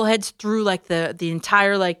these bobbleheads through like the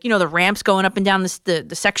entire, like, the ramps going up and down the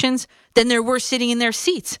sections than there were sitting in their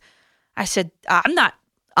seats. I said, I'm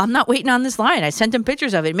not waiting on this line. I sent them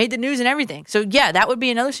pictures of it. It made the news and everything. So yeah, that would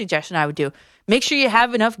be another suggestion I would do. Make sure you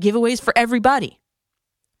have enough giveaways for everybody.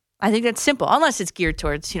 I think that's simple, unless it's geared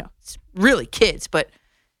towards, it's really kids, but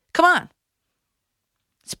come on.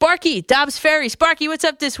 Sparky, Dobbs Ferry. Sparky, what's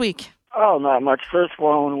up this week? Oh, not much. First of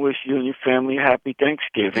all, I want to wish you and your family a happy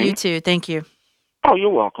Thanksgiving. You too. Thank you. Oh,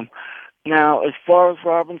 you're welcome. Now, as far as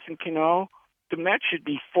Robinson Cano, the Mets should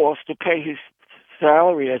be forced to pay his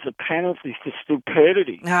salary as a penalty for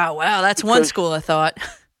stupidity. Oh, wow. That's one school of thought.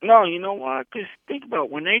 No, you know what? Because think about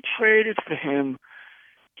it. When they traded for him,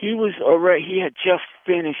 he had just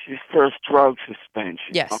finished his first drug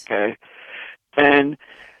suspension. Yes. Okay? And,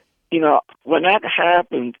 when that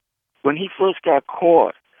happened, when he first got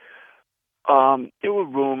caught, there were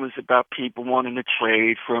rumors about people wanting to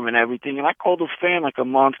trade for him and everything. And I called a fan like a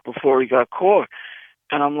month before he got caught.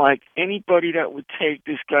 And I'm like, anybody that would take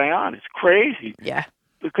this guy on is crazy. Yeah.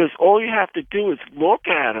 Because all you have to do is look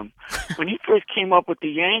at him. When he first came up with the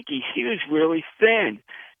Yankees, he was really thin.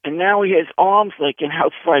 And now he has arms like an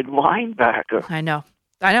outside linebacker. I know.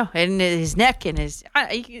 And his neck and his...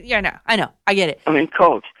 I know. I get it. I mean,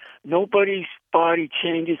 Coach, nobody's body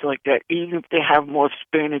changes like that, even if they have more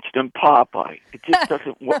spinach than Popeye. It just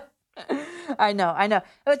doesn't work. I know.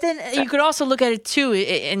 But then you could also look at it, too,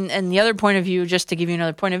 and the other point of view, just to give you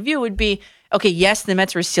another point of view, would be, okay, yes, the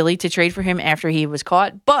Mets were silly to trade for him after he was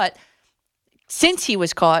caught, but since he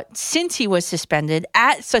was caught, since he was suspended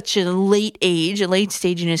at such a late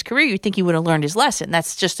stage in his career, you'd think he would have learned his lesson.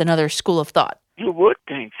 That's just another school of thought. You would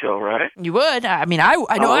think so, right? You would. I mean, I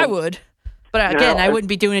know I would. But again, I wouldn't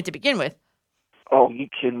be doing it to begin with. Oh, you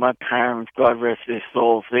kidding? My parents, God rest their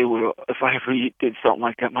souls, they would. If I ever did something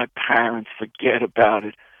like that, my parents, forget about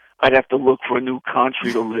it. I'd have to look for a new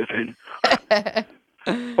country to live in.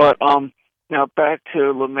 But now back to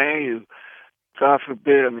LeMahieu. God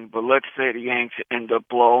forbid. But let's say the Yanks end up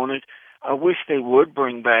blowing it. I wish they would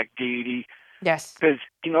bring back Didi. Yes. Because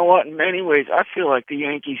you know what? In many ways, I feel like the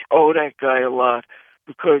Yankees owe that guy a lot.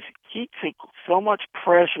 Because he took so much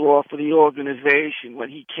pressure off of the organization when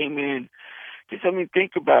he came in. Just,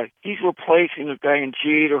 think about it. He's replacing a guy in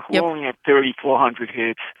Jeter who only had 3,400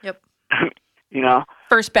 hits. Yep.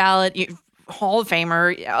 First ballot, Hall of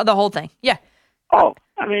Famer, the whole thing. Yeah. Oh,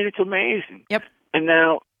 it's amazing. Yep. And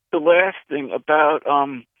now the last thing about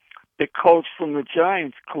the coach from the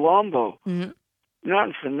Giants, Colombo. Mm-hmm.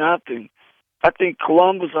 Nothing for nothing. I think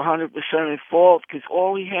Colombo's 100% at fault because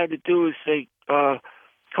all he had to do is say,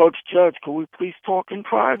 Coach Judge, can we please talk in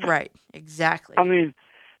private? Right, exactly.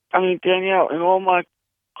 Danielle, in all my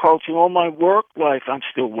coaching, all my work life, I'm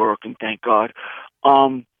still working, thank God.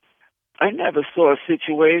 I never saw a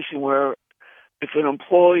situation where if an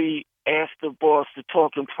employee asked the boss to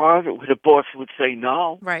talk in private, the boss would say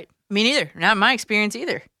no. Right. Me neither. Not my experience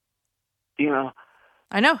either.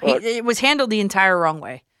 I know. It was handled the entire wrong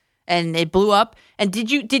way. And it blew up. And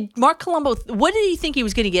did Mark Colombo, what did he think he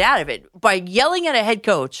was going to get out of it? By yelling at a head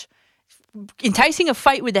coach, enticing a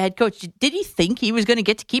fight with the head coach, did he think he was going to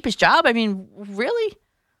get to keep his job? Really?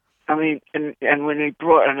 And when they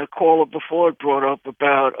brought, and a caller before brought up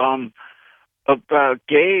about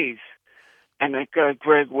Gaze and that guy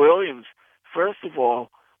Greg Williams, first of all,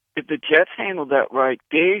 if the Jets handled that right,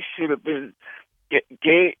 Gay should have been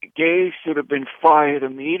fired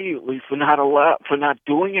immediately for not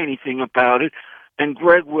doing anything about it, and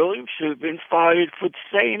Greg Williams should have been fired for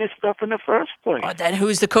saying this stuff in the first place. Well, then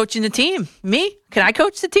who's the coach in the team? Me? Can I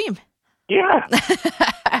coach the team? Yeah.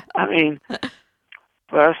 I mean, but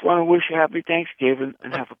I just want to wish you happy Thanksgiving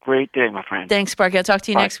and have a great day, my friend. Thanks, Sparky. I'll talk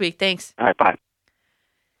to you Bye. next week. Thanks. All right, bye.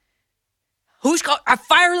 I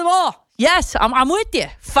fire them all. Yes, I'm with you.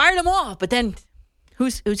 Fire them all. But then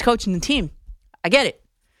who's coaching the team? I get it.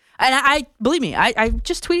 And I believe me, I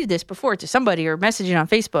just tweeted this before to somebody or messaged it on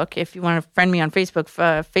Facebook. If you want to friend me on Facebook,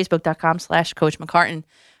 facebook.com/Coach McCartan.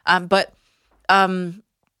 But I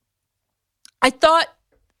thought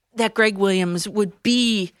that Greg Williams would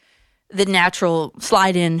be the natural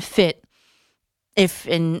slide-in fit if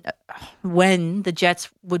and when the Jets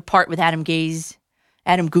would part with Adam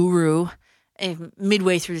Guru,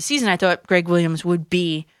 midway through the season. I thought Greg Williams would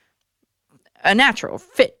be a natural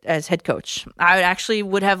fit as head coach. I actually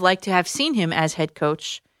would have liked to have seen him as head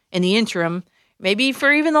coach in the interim, maybe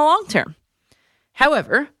for even the long term.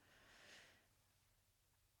 However,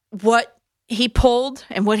 what he pulled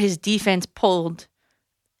and what his defense pulled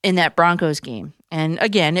in that Broncos game, and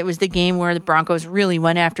again, it was the game where the Broncos really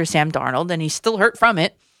went after Sam Darnold, and he's still hurt from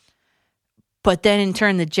it. But then in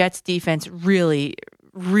turn, the Jets defense really,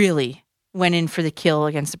 really went in for the kill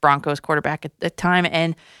against the Broncos quarterback at the time.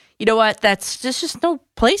 And you know what? There's just no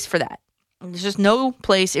place for that. There's just no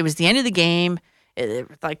place. It was the end of the game.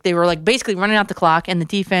 They were basically running out the clock, and the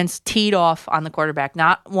defense teed off on the quarterback.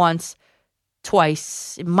 Not once,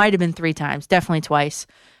 twice. It might have been 3 times. Definitely twice.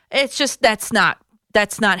 It's just that's not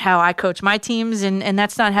how I coach my teams, and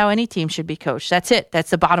that's not how any team should be coached. That's it.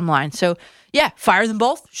 That's the bottom line. So yeah, fire them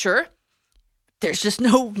both. Sure. There's just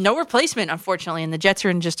no replacement, unfortunately, and the Jets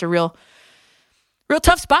are in just a real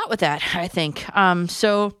tough spot with that, I think.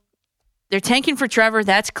 So they're tanking for Trevor.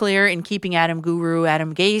 That's clear in keeping Adam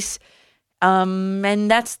Gase. And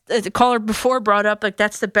that's the caller before brought up,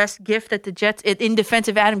 that's the best gift that the Jets, in defense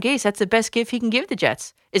of Adam Gase, that's the best gift he can give the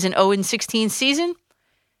Jets, is an 0-16 season,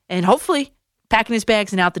 and hopefully packing his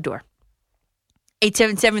bags and out the door.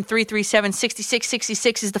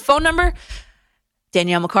 877-337-6666 is the phone number.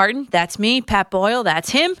 Danielle McCartan, that's me. Pat Boyle,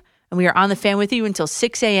 that's him. And we are on the fan with you until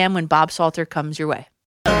 6 a.m. when Bob Salter comes your way.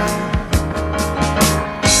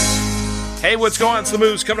 Hey, what's going on? It's the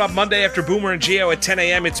Moose. Coming up Monday after Boomer and Gio at 10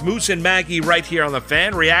 a.m., it's Moose and Maggie right here on the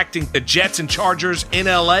fan, reacting to Jets and Chargers in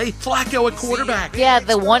L.A. Flacco at quarterback. Yeah,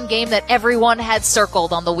 the one game that everyone had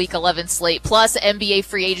circled on the Week 11 slate, plus NBA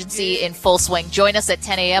free agency in full swing. Join us at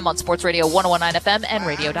 10 a.m. on Sports Radio 101.9 FM and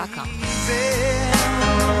radio.com.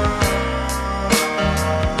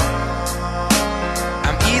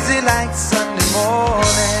 Like Sunday morning.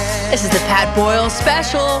 This is the Pat Boyle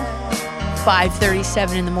special,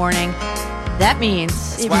 5:37 in the morning. That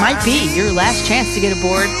means it might be your last chance to get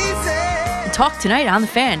aboard and talk tonight on the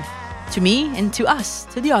fan to me and to us,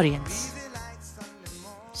 to the audience.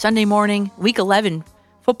 Sunday morning, Week 11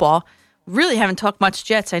 football. Really haven't talked much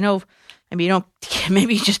Jets. I know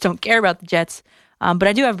maybe you just don't care about the Jets, but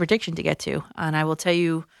I do have a prediction to get to, and I will tell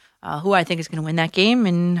you who I think is going to win that game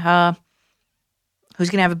and who's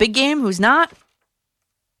going to have a big game, who's not.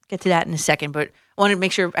 Get to that in a second, but I want to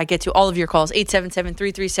make sure I get to all of your calls.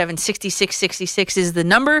 877-337-6666 is the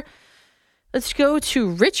number. Let's go to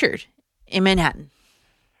Richard in Manhattan.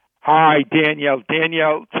 Hi, Danielle.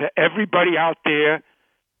 Danielle, to everybody out there,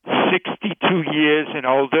 62 years and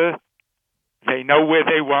older, they know where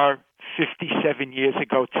they were 57 years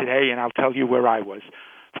ago today, and I'll tell you where I was.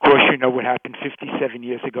 Of course, you know what happened 57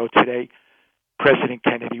 years ago today. President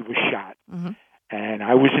Kennedy was shot. Mm-hmm. And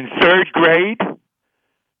I was in 3rd grade,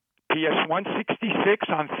 PS 166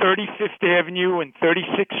 on 35th Avenue and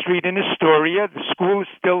 36th Street in Astoria. The school is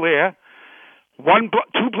still there. 2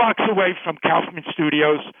 blocks away from Kaufman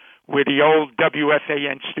Studios, where the old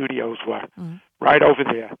WFAN studios were, right over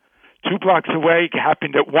there. 2 blocks away. It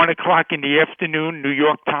happened at 1 o'clock in the afternoon, New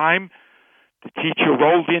York time. The teacher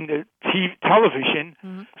rolled in the television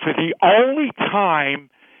for the only time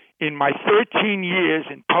in my 13 years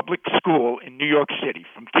in public school in New York City,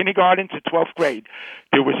 from kindergarten to 12th grade.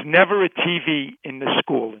 There was never a TV in the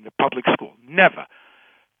school, in the public school. Never.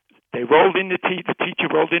 They rolled in the teacher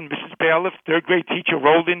rolled in, Mrs. Bailiff, 3rd grade teacher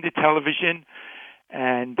rolled in the television,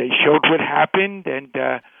 and they showed what happened, and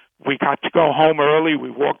we got to go home early.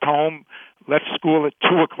 We walked home, left school at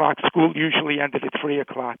 2 o'clock. School usually ended at 3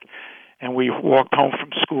 o'clock, and we walked home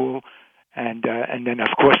from school, and then,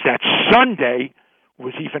 of course, that Sunday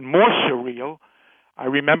was even more surreal. I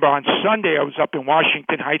remember on Sunday I was up in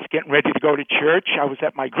Washington Heights getting ready to go to church. I was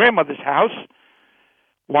at my grandmother's house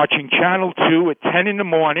watching Channel 2 at 10 in the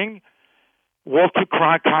morning, Walter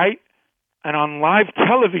Cronkite, and on live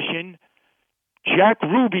television, Jack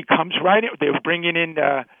Ruby comes right in. They were bringing in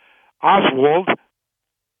Oswald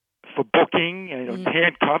for booking and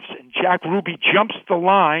handcuffs, and Jack Ruby jumps the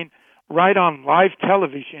line right on live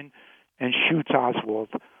television and shoots Oswald.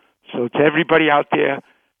 So to everybody out there,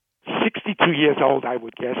 62 years old, I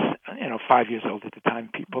would guess, 5 years old at the time,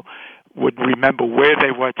 people would remember where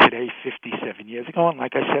they were today 57 years ago. And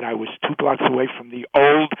like I said, I was 2 blocks away from the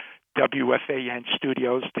old WFAN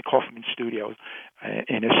studios, the Kaufman Studios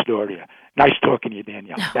in Astoria. Nice talking to you,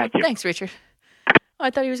 Danielle. Thank you. Thanks, Richard. Oh, I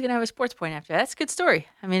thought he was going to have a sports point after that. That's a good story.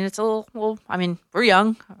 I mean, it's a little, well, I mean, we're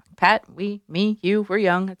young. Pat, me, you, we're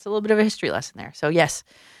young. It's a little bit of a history lesson there. So, yes,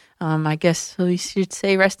 I guess we should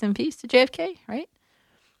say rest in peace to JFK, right?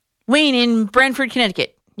 Wayne in Brantford,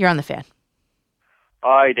 Connecticut. You're on the Fan.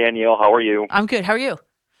 Hi, Danielle. How are you? I'm good. How are you?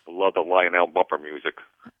 Love the Lionel bumper music.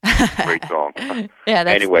 Great song. Yeah.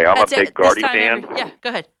 Anyway, I'm a big Gardy fan. Yeah, go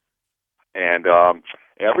ahead. And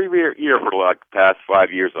every year for the past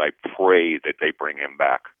 5 years, I pray that they bring him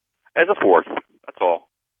back as a fourth. That's all.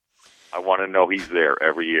 I want to know he's there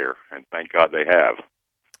every year, and thank God they have.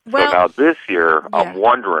 Well, so now this year, I'm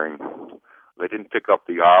wondering, they didn't pick up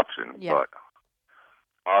the option, but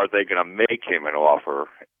are they going to make him an offer,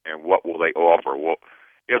 and what will they offer? Well,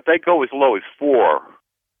 if they go as low as 4,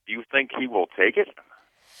 do you think he will take it?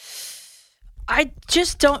 I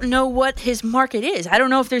just don't know what his market is. I don't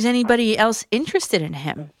know if there's anybody else interested in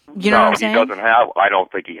him. You know what I'm saying? No, he doesn't have. I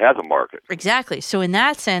don't think he has a market. Exactly. So in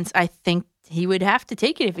that sense, I think he would have to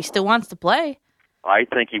take it if he still wants to play. I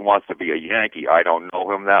think he wants to be a Yankee. I don't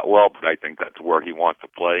know him that well, but I think that's where he wants to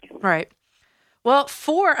play. Right. Well,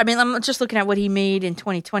 4. I mean, I'm just looking at what he made in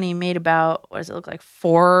 2020. He made about, what does it look like?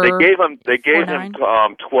 4. They gave him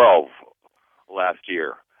 12 last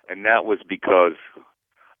year, and that was because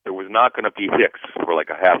there was not going to be Hicks for like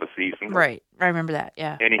a half a season. Right. I remember that,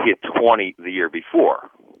 yeah. And he hit 20 the year before.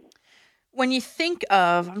 When you think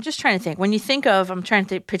of, I'm just trying to think, I'm trying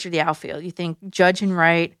to picture the outfield. You think Judge and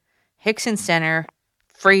right, Hicks in center,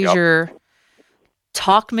 Frazier,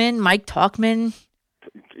 Mike Talkman.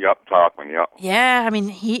 Yep, Talkman, yep. Yeah, I mean,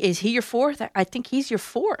 is he your 4th? I think he's your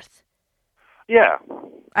 4th. Yeah.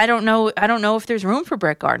 I don't know if there's room for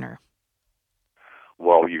Brett Gardner.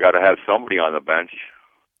 Well, you got to have somebody on the bench.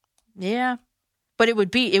 Yeah, but it would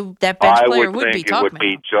be that bench player would be Talkman. I would think it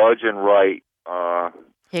would be Judge and right,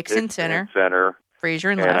 Hicks in center,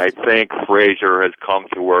 Frazier in left. And left. I think Frazier has come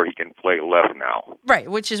to where he can play left now. Right,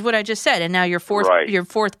 which is what I just said. And now your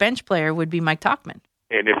fourth bench player would be Mike Talkman.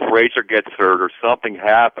 And if Frazier gets hurt or something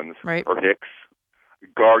happens, or Hicks,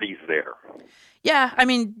 Gardy's there. Yeah, I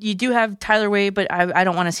mean, you do have Tyler Wade, but I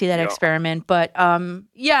don't want to see that experiment. But,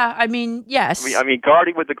 yeah, I mean, yes. I mean,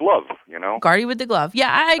 Gardy with the glove, Gardy with the glove. Yeah,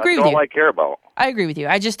 I agree with you. That's all I care about. I agree with you.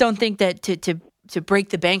 I just don't think that to break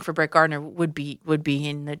the bank for Brett Gardner would be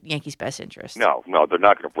in the Yankees' best interest. No, they're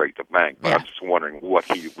not going to break the bank. But I'm just wondering what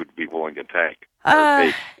he would be willing to take.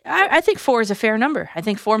 I think 4 is a fair number. I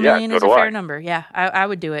think $4 million is a fair number. Yeah, I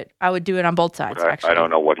would do it. I would do it on both sides, actually. I don't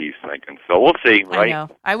know what he's thinking, so we'll see, right? I know.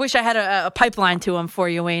 I wish I had a pipeline to him for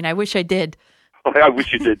you, Wayne. I wish I did. I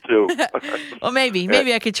wish you did, too. Well,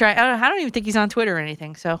 maybe I could try. I don't even think he's on Twitter or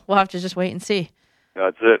anything, so we'll have to just wait and see.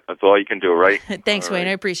 That's it. That's all you can do, right? Thanks, Wayne.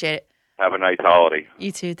 I appreciate it. Have a nice holiday.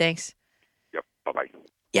 You too. Thanks. Yep. Bye-bye.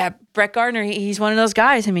 Yeah, Brett Gardner, he's one of those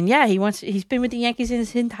guys. I mean, yeah, he's been with the Yankees in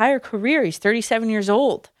his entire career. He's 37 years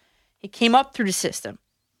old. He came up through the system.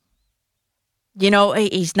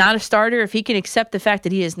 He's not a starter. If he can accept the fact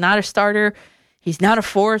that he is not a starter, he's not a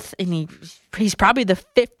 4th, and he's probably the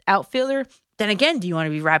 5th outfielder, then again, do you want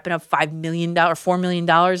to be wrapping up $5 million, $4 million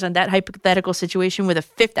on that hypothetical situation with a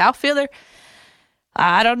 5th outfielder?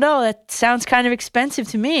 I don't know. That sounds kind of expensive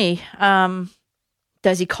to me.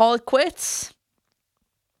 Does he call it quits?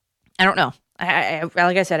 I don't know. I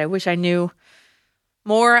like I said, I wish I knew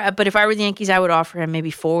more. But if I were the Yankees, I would offer him maybe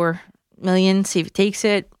 $4 million. See if he takes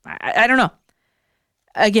it. I don't know.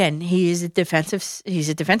 Again, he's a defensive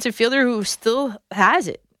fielder who still has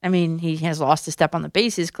it. I mean, he has lost a step on the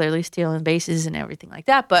bases, clearly stealing bases and everything like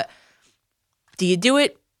that. But do you do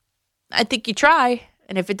it? I think you try.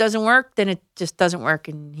 And if it doesn't work, then it just doesn't work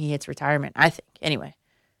and he hits retirement, I think. Anyway.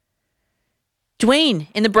 Dwayne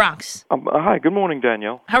in the Bronx. Hi, good morning,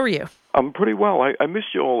 Danielle. How are you? I'm pretty well. I missed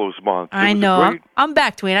you all those months. I know. I'm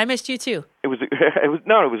back, Dwayne. I missed you too. It was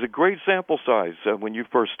a great sample size when you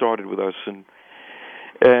first started with us, and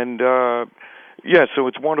so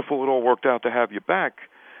it's wonderful it all worked out to have you back.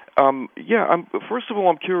 First of all,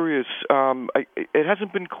 I'm curious. It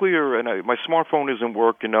hasn't been clear, and my smartphone isn't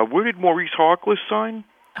working. Where did Maurice Harkless sign?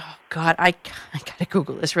 Oh, God, I got to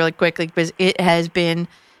Google this really quickly because it has been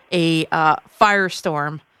a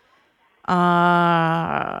firestorm.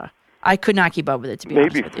 I could not keep up with it, to be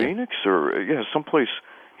honest with you. Maybe Phoenix or, someplace.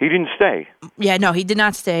 He didn't stay. Yeah, no, he did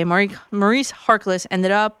not stay. Maurice Harkless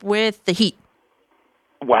ended up with the Heat.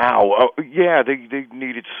 Wow. Yeah, they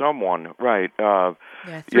needed someone, right. Yeah,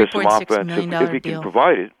 some offense if he deal. can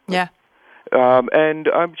provide it. Yeah. And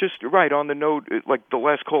I'm just right on the note, like the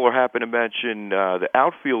last caller happened to mention the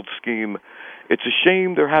outfield scheme. It's a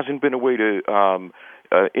shame there hasn't been a way to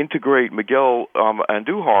integrate Miguel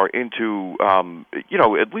Andujar into,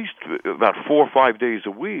 at least about 4 or 5 days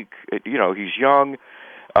a week. He's young.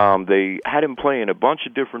 They had him play in a bunch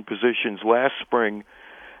of different positions last spring,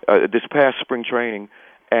 this past spring training,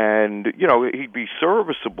 and, he'd be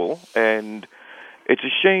serviceable. And it's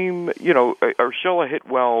a shame, Urshela hit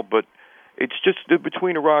well, but it's just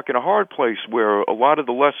between a rock and a hard place where a lot of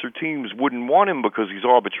the lesser teams wouldn't want him because he's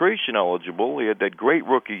arbitration eligible. He had that great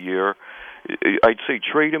rookie year. I'd say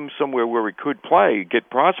trade him somewhere where he could play, get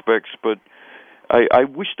prospects, but I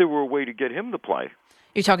wish there were a way to get him to play.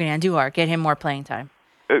 You're talking Andujar, get him more playing time.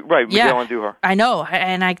 Right, Miguel Andujar. I know,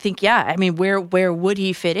 and I think, where would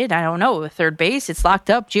he fit in? I don't know. Third base, it's locked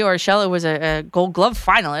up. Gio Urshela was a Gold Glove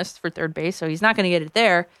finalist for third base, so he's not going to get it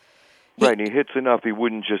there. Right, and he hits enough, he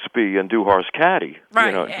wouldn't just be Andujar's caddy.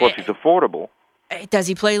 Right. Plus he's affordable. Does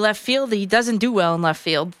he play left field? He doesn't do well in left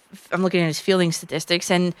field. I'm looking at his fielding statistics,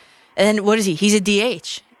 and then what is he? He's a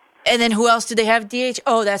DH. And then who else do they have DH?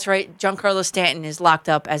 Oh, that's right. Giancarlo Stanton is locked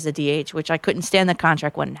up as the DH, which I couldn't stand the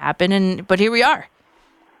contract when it happened, but here we are.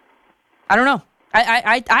 I don't know.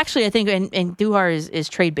 I actually think Andujar is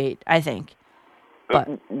trade bait, I think. But.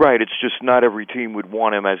 Right, it's just not every team would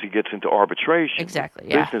want him as he gets into arbitration. Exactly,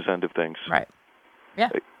 yeah. Business end of things. Right.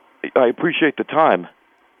 Yeah. I appreciate the time.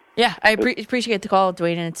 Yeah, I appreciate the call,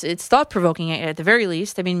 Dwayne, and it's thought-provoking at the very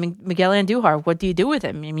least. I mean, Miguel Andujar, what do you do with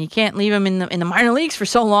him? I mean, you can't leave him in the minor leagues for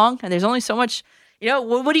so long, and there's only so much, what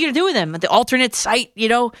are you going to do with him? The alternate site,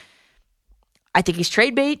 I think he's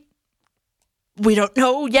trade bait. We don't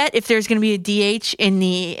know yet if there's going to be a DH in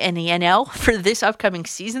the NL for this upcoming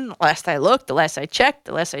season. The last I looked, the last I checked,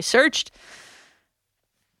 the last I searched.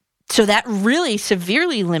 So that really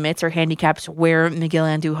severely limits or handicaps where Miguel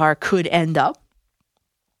Andujar could end up.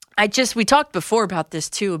 We talked before about this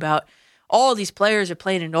too, about all these players are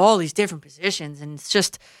playing in all these different positions, and it's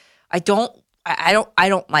just I don't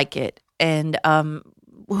like it. And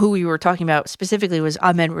who we were talking about specifically was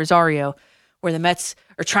Ahmed Rosario, where the Mets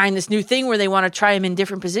are trying this new thing where they want to try him in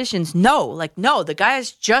different positions. No, the guy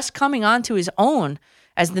is just coming onto his own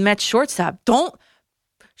as the Mets shortstop. Don't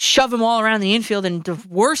shove him all around the infield and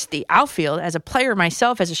divorce the outfield. As a player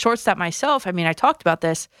myself, as a shortstop myself, I mean, I talked about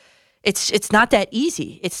this. It's not that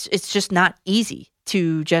easy. It's just not easy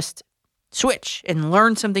to just switch and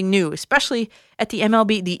learn something new, especially at the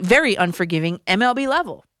MLB, the very unforgiving MLB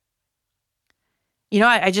level.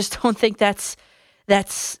 I just don't think that's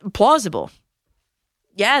plausible.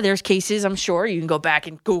 Yeah, there's cases, I'm sure. You can go back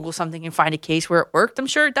and Google something and find a case where it worked. I'm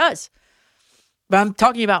sure it does. But I'm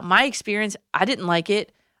talking about my experience. I didn't like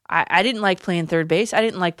it. I didn't like playing third base. I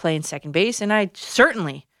didn't like playing second base. And I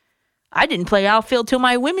didn't play outfield till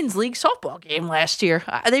my women's league softball game last year.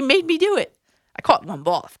 They made me do it. I caught one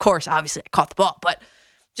ball. Of course, obviously, I caught the ball. But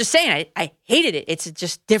just saying, I hated it. It's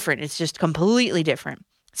just different. It's just completely different.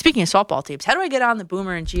 Speaking of softball teams, how do I get on the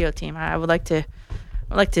Boomer and Geo team? I would like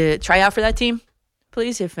to try out for that team,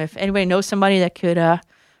 please. If anybody knows somebody that could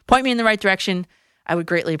point me in the right direction, I would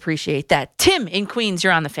greatly appreciate that. Tim in Queens,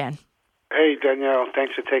 you're on the Fan. Hey, Danielle.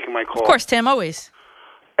 Thanks for taking my call. Of course, Tim, always.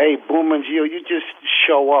 Hey, Boomer and Geo, you just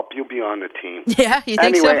show up, you'll be on the team. Yeah, you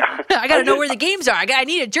think so? I got to know where the games are. I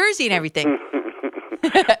need a jersey and everything.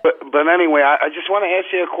 But anyway, I just want to ask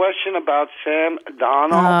you a question about Sam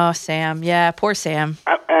Darnold. Oh, Sam. Yeah, poor Sam.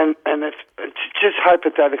 And if it's just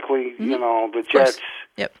hypothetically, the Jets.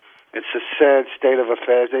 Yep. It's a sad state of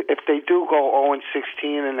affairs. If they do go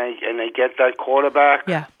 0-16 and they get that quarterback,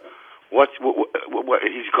 yeah. What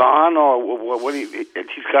he's gone, or what? He's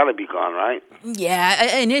got to be gone, right?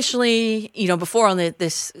 Yeah, initially, before all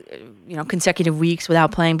this, consecutive weeks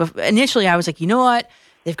without playing. But initially, I was like, you know what?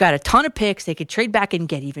 They've got a ton of picks. They could trade back and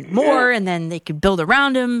get even more, and then they could build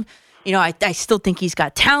around him. I still think he's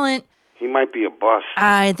got talent. He might be a bust.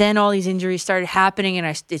 Then all these injuries started happening,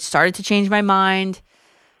 and it started to change my mind.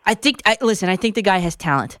 I think the guy has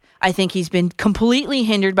talent. I think he's been completely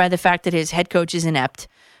hindered by the fact that his head coach is inept.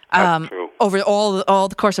 That's true. Over all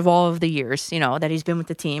the course of all of the years, that he's been with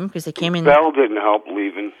the team, because they came in. Bell didn't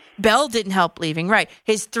help leaving. Right.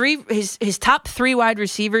 His top three wide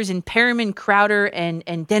receivers in Perriman, Crowder, and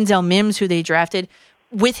Denzel Mims, who they drafted,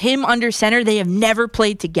 with him under center, they have never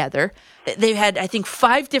played together. They've had, I think,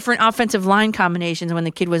 5 different offensive line combinations when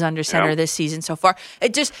the kid was under center this season so far.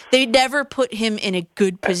 They never put him in a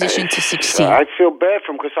good position to succeed. I feel bad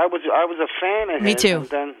for him because I was a fan of Me his. too.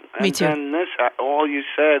 Me too. Then this, all you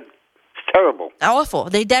said, it's terrible. Awful.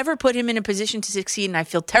 They never put him in a position to succeed, and I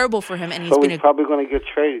feel terrible for him. And he's probably going to get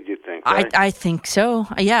traded, you think? Right? I think so.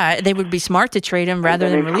 Yeah, they would be smart to trade him rather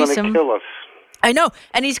than release him. He's going to kill us. I know,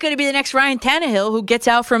 and he's going to be the next Ryan Tannehill who gets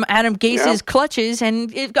out from Adam Gase's clutches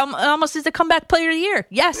and it almost is the comeback player of the year.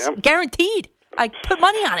 Yes, guaranteed. I put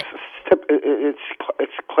money on it.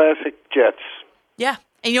 It's classic Jets. Yeah,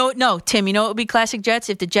 and Tim, what would be classic Jets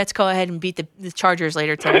if the Jets go ahead and beat the Chargers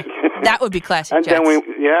later today? That would be classic and Jets. And then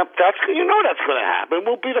that's going to happen.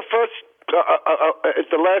 We'll be the first. It's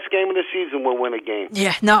the last game of the season. We'll win a game.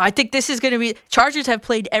 Yeah, no, I think this is going to be. Chargers have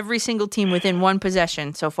played every single team within one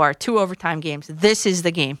possession so far, 2 overtime games. This is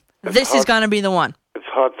the game. This is going to be the one. It's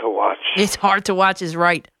hard to watch. It's hard to watch is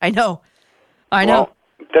right. I know. Well,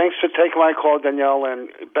 thanks for taking my call, Danielle, and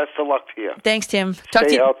best of luck to you. Thanks, Tim.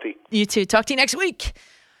 Stay healthy. You too. Talk to you next week.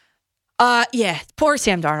 Poor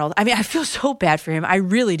Sam Darnold. I mean, I feel so bad for him. I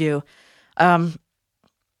really do.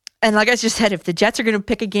 And like I just said, if the Jets are going to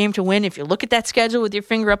pick a game to win, if you look at that schedule with your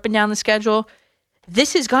finger up and down the schedule,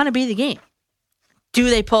 this is going to be the game.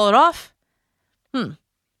 Do they pull it off? I'll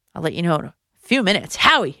let you know in a few minutes.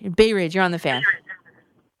 Howie in Bay Ridge, you're on the fan.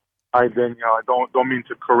 Hi, Danielle. I don't mean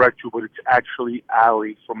to correct you, but it's actually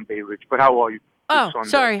Allie from Bay Ridge. But how are you? Oh,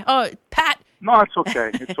 sorry. Oh, Pat. No, it's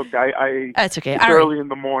okay. It's okay. That's okay. It's early in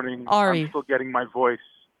the morning. I'm still getting my voice.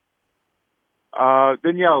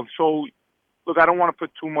 Danielle, so... Look, I don't want to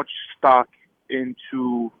put too much stock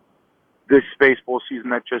into this baseball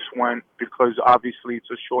season that just went because obviously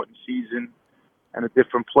it's a shortened season and a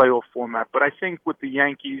different playoff format. But I think with the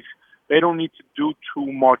Yankees, they don't need to do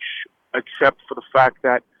too much except for the fact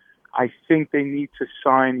that I think they need to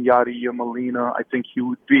sign Yadier Molina. I think he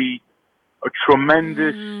would be a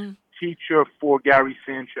tremendous teacher for Gary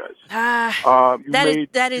Sanchez.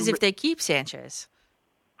 That is if they keep Sanchez.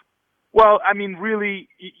 Well, I mean, really,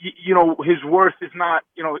 his worth is not,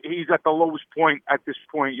 he's at the lowest point at this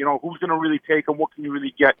point. Who's going to really take him? What can you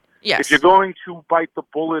really get? Yes. If you're going to bite the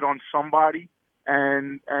bullet on somebody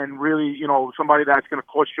and really, somebody that's going to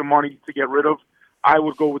cost you money to get rid of, I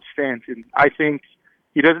would go with Stanton. I think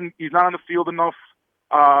he's not on the field enough.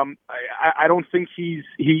 I don't think he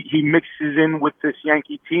mixes in with this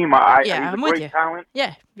Yankee team. He's a great talent.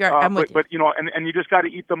 Yeah, I'm with you. But and you just got to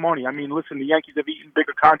eat the money. I mean, listen, the Yankees have eaten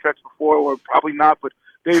bigger contracts before, or probably not, but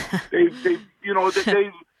they've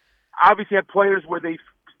obviously had players where they've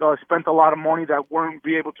spent a lot of money that weren't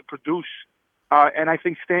be able to produce. And I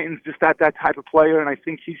think Stanton's just that type of player, and I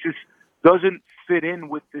think he just doesn't fit in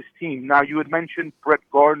with this team. Now, you had mentioned Brett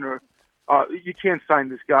Gardner. You can't sign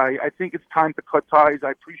this guy. I think it's time to cut ties.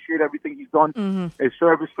 I appreciate everything he's done, his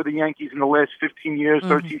service for the Yankees in the last 15 years,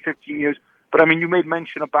 13, 15 years. But, I mean, you made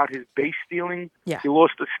mention about his base stealing. Yeah. He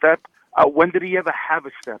lost a step. When did he ever have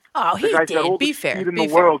a step? Oh, he did. Be fair. He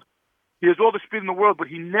has all the speed in the world, but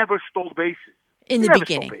he never stole bases. In the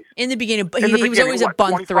beginning. He was always a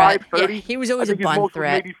bunt threat. 30? Yeah, he was always a bunt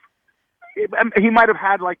threat. He might have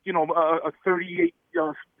had, a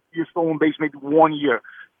 38-year stolen base maybe 1 year.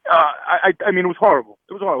 I mean, it was horrible.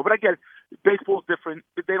 But I get it. Baseball's different.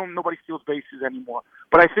 Nobody steals bases anymore.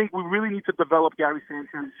 But I think we really need to develop Gary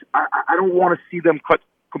Sanchez. I don't want to see them cut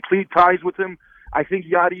complete ties with him. I think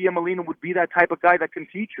Yadier Molina would be that type of guy that can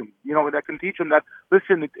teach him. That,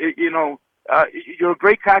 listen, you're a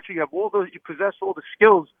great catcher. You possess all the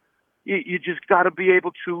skills. You just got to be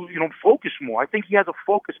able to, focus more. I think he has a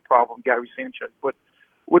focus problem, Gary Sanchez. But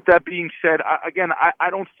with that being said, I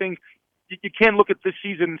don't think you can't look at this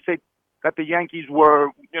season and say that the Yankees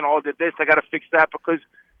were, did this, I got to fix that, because,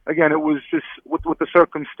 again, it was just, with the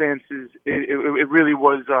circumstances, it really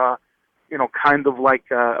was, kind of like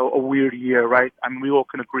a weird year, right? I mean, we all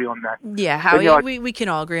can agree on that. Yeah, Howie, we can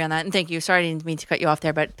all agree on that, and thank you. Sorry, I didn't mean to cut you off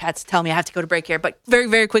there, but Pat's telling me I have to go to break here. But very,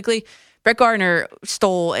 very quickly, Brett Gardner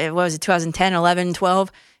stole, 2010, 11,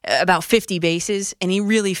 12, about 50 bases, and he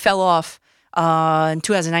really fell off. In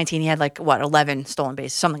 2019, he had 11 stolen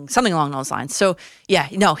bases, something along those lines. So yeah,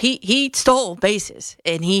 no, he stole bases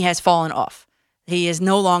and he has fallen off. He is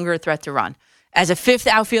no longer a threat to run. As a fifth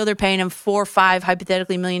outfielder, paying him $4 or $5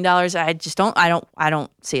 hypothetically $1 million, I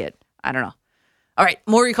don't see it. I don't know. All right,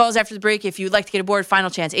 more recalls after the break. If you'd like to get aboard, final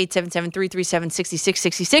chance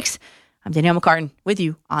 877-337-6666. I'm Danielle McCartan with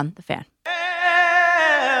you on The Fan.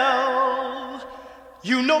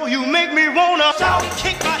 You know you make me wanna shout,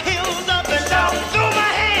 kick my heels up and shout, throw my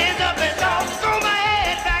hands up and shout, throw my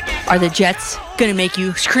head back and Are the Jets going to make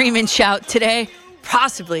you scream and shout today?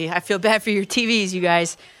 possibly. I feel bad for your TVs, you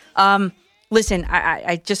guys. Listen,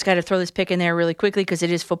 I just got to throw this pick in there really quickly because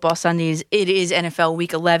it is Football Sundays. It is NFL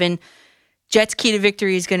Week 11. Jets' key to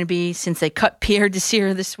victory is going to be, since they cut Pierre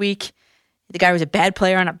Desir this week, the guy was a bad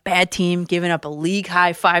player on a bad team, giving up a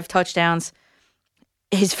league-high 5 touchdowns.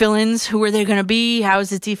 His fill-ins, who are they going to be? How is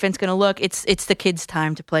his defense going to look? It's the kids'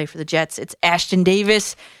 time to play for the Jets. It's Ashton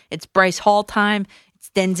Davis. It's Bryce Hall time. It's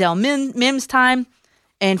Denzel Mims time.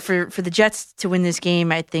 And for the Jets to win this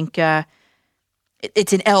game, I think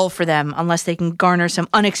it's an L for them unless they can garner some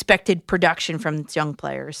unexpected production from its young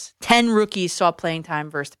players. 10 rookies saw playing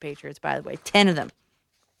time versus the Patriots, by the way. 10 of them.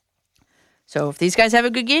 So if these guys have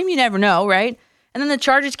a good game, you never know, right? And then the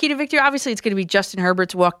Chargers' key to victory, obviously it's going to be Justin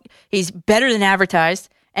Herbert's walk. He's better than advertised,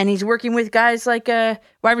 and he's working with guys like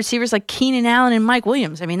wide receivers like Keenan Allen and Mike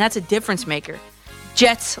Williams. I mean, that's a difference maker.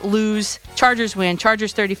 Jets lose. Chargers win.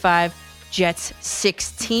 Chargers 35. Jets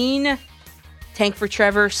 16. Tank for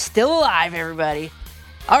Trevor, still alive, everybody.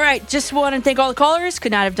 All right, just want to thank all the callers.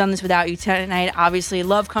 Could not have done this without you tonight. Obviously,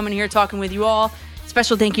 love coming here, talking with you all.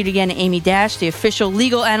 Special thank you again to Amy Dash, the official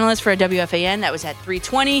legal analyst for WFAN. That was at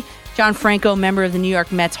 3:20. John Franco, member of the New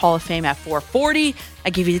York Mets Hall of Fame, at 4:40. I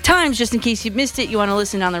give you the times just in case you missed it. You want to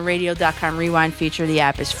listen on the radio.com rewind feature. The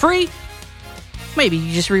app is free. Maybe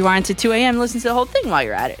you just rewind to 2 a.m. and listen to the whole thing while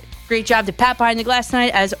you're at it. Great job to Pat behind the glass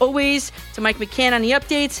tonight, as always. To Mike McCann on the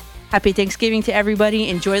updates. Happy Thanksgiving to everybody.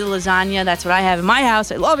 Enjoy the lasagna. That's what I have in my house.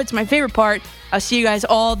 I love it. It's my favorite part. I'll see you guys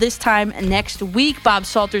all this time next week. Bob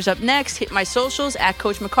Salter's up next. Hit my socials at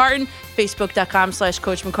Coach McCartan,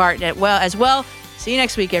 Facebook.com/Coach McCartan as well. See you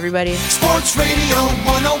next week, everybody. Sports Radio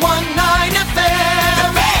 101.9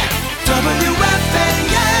 FM. WFAN.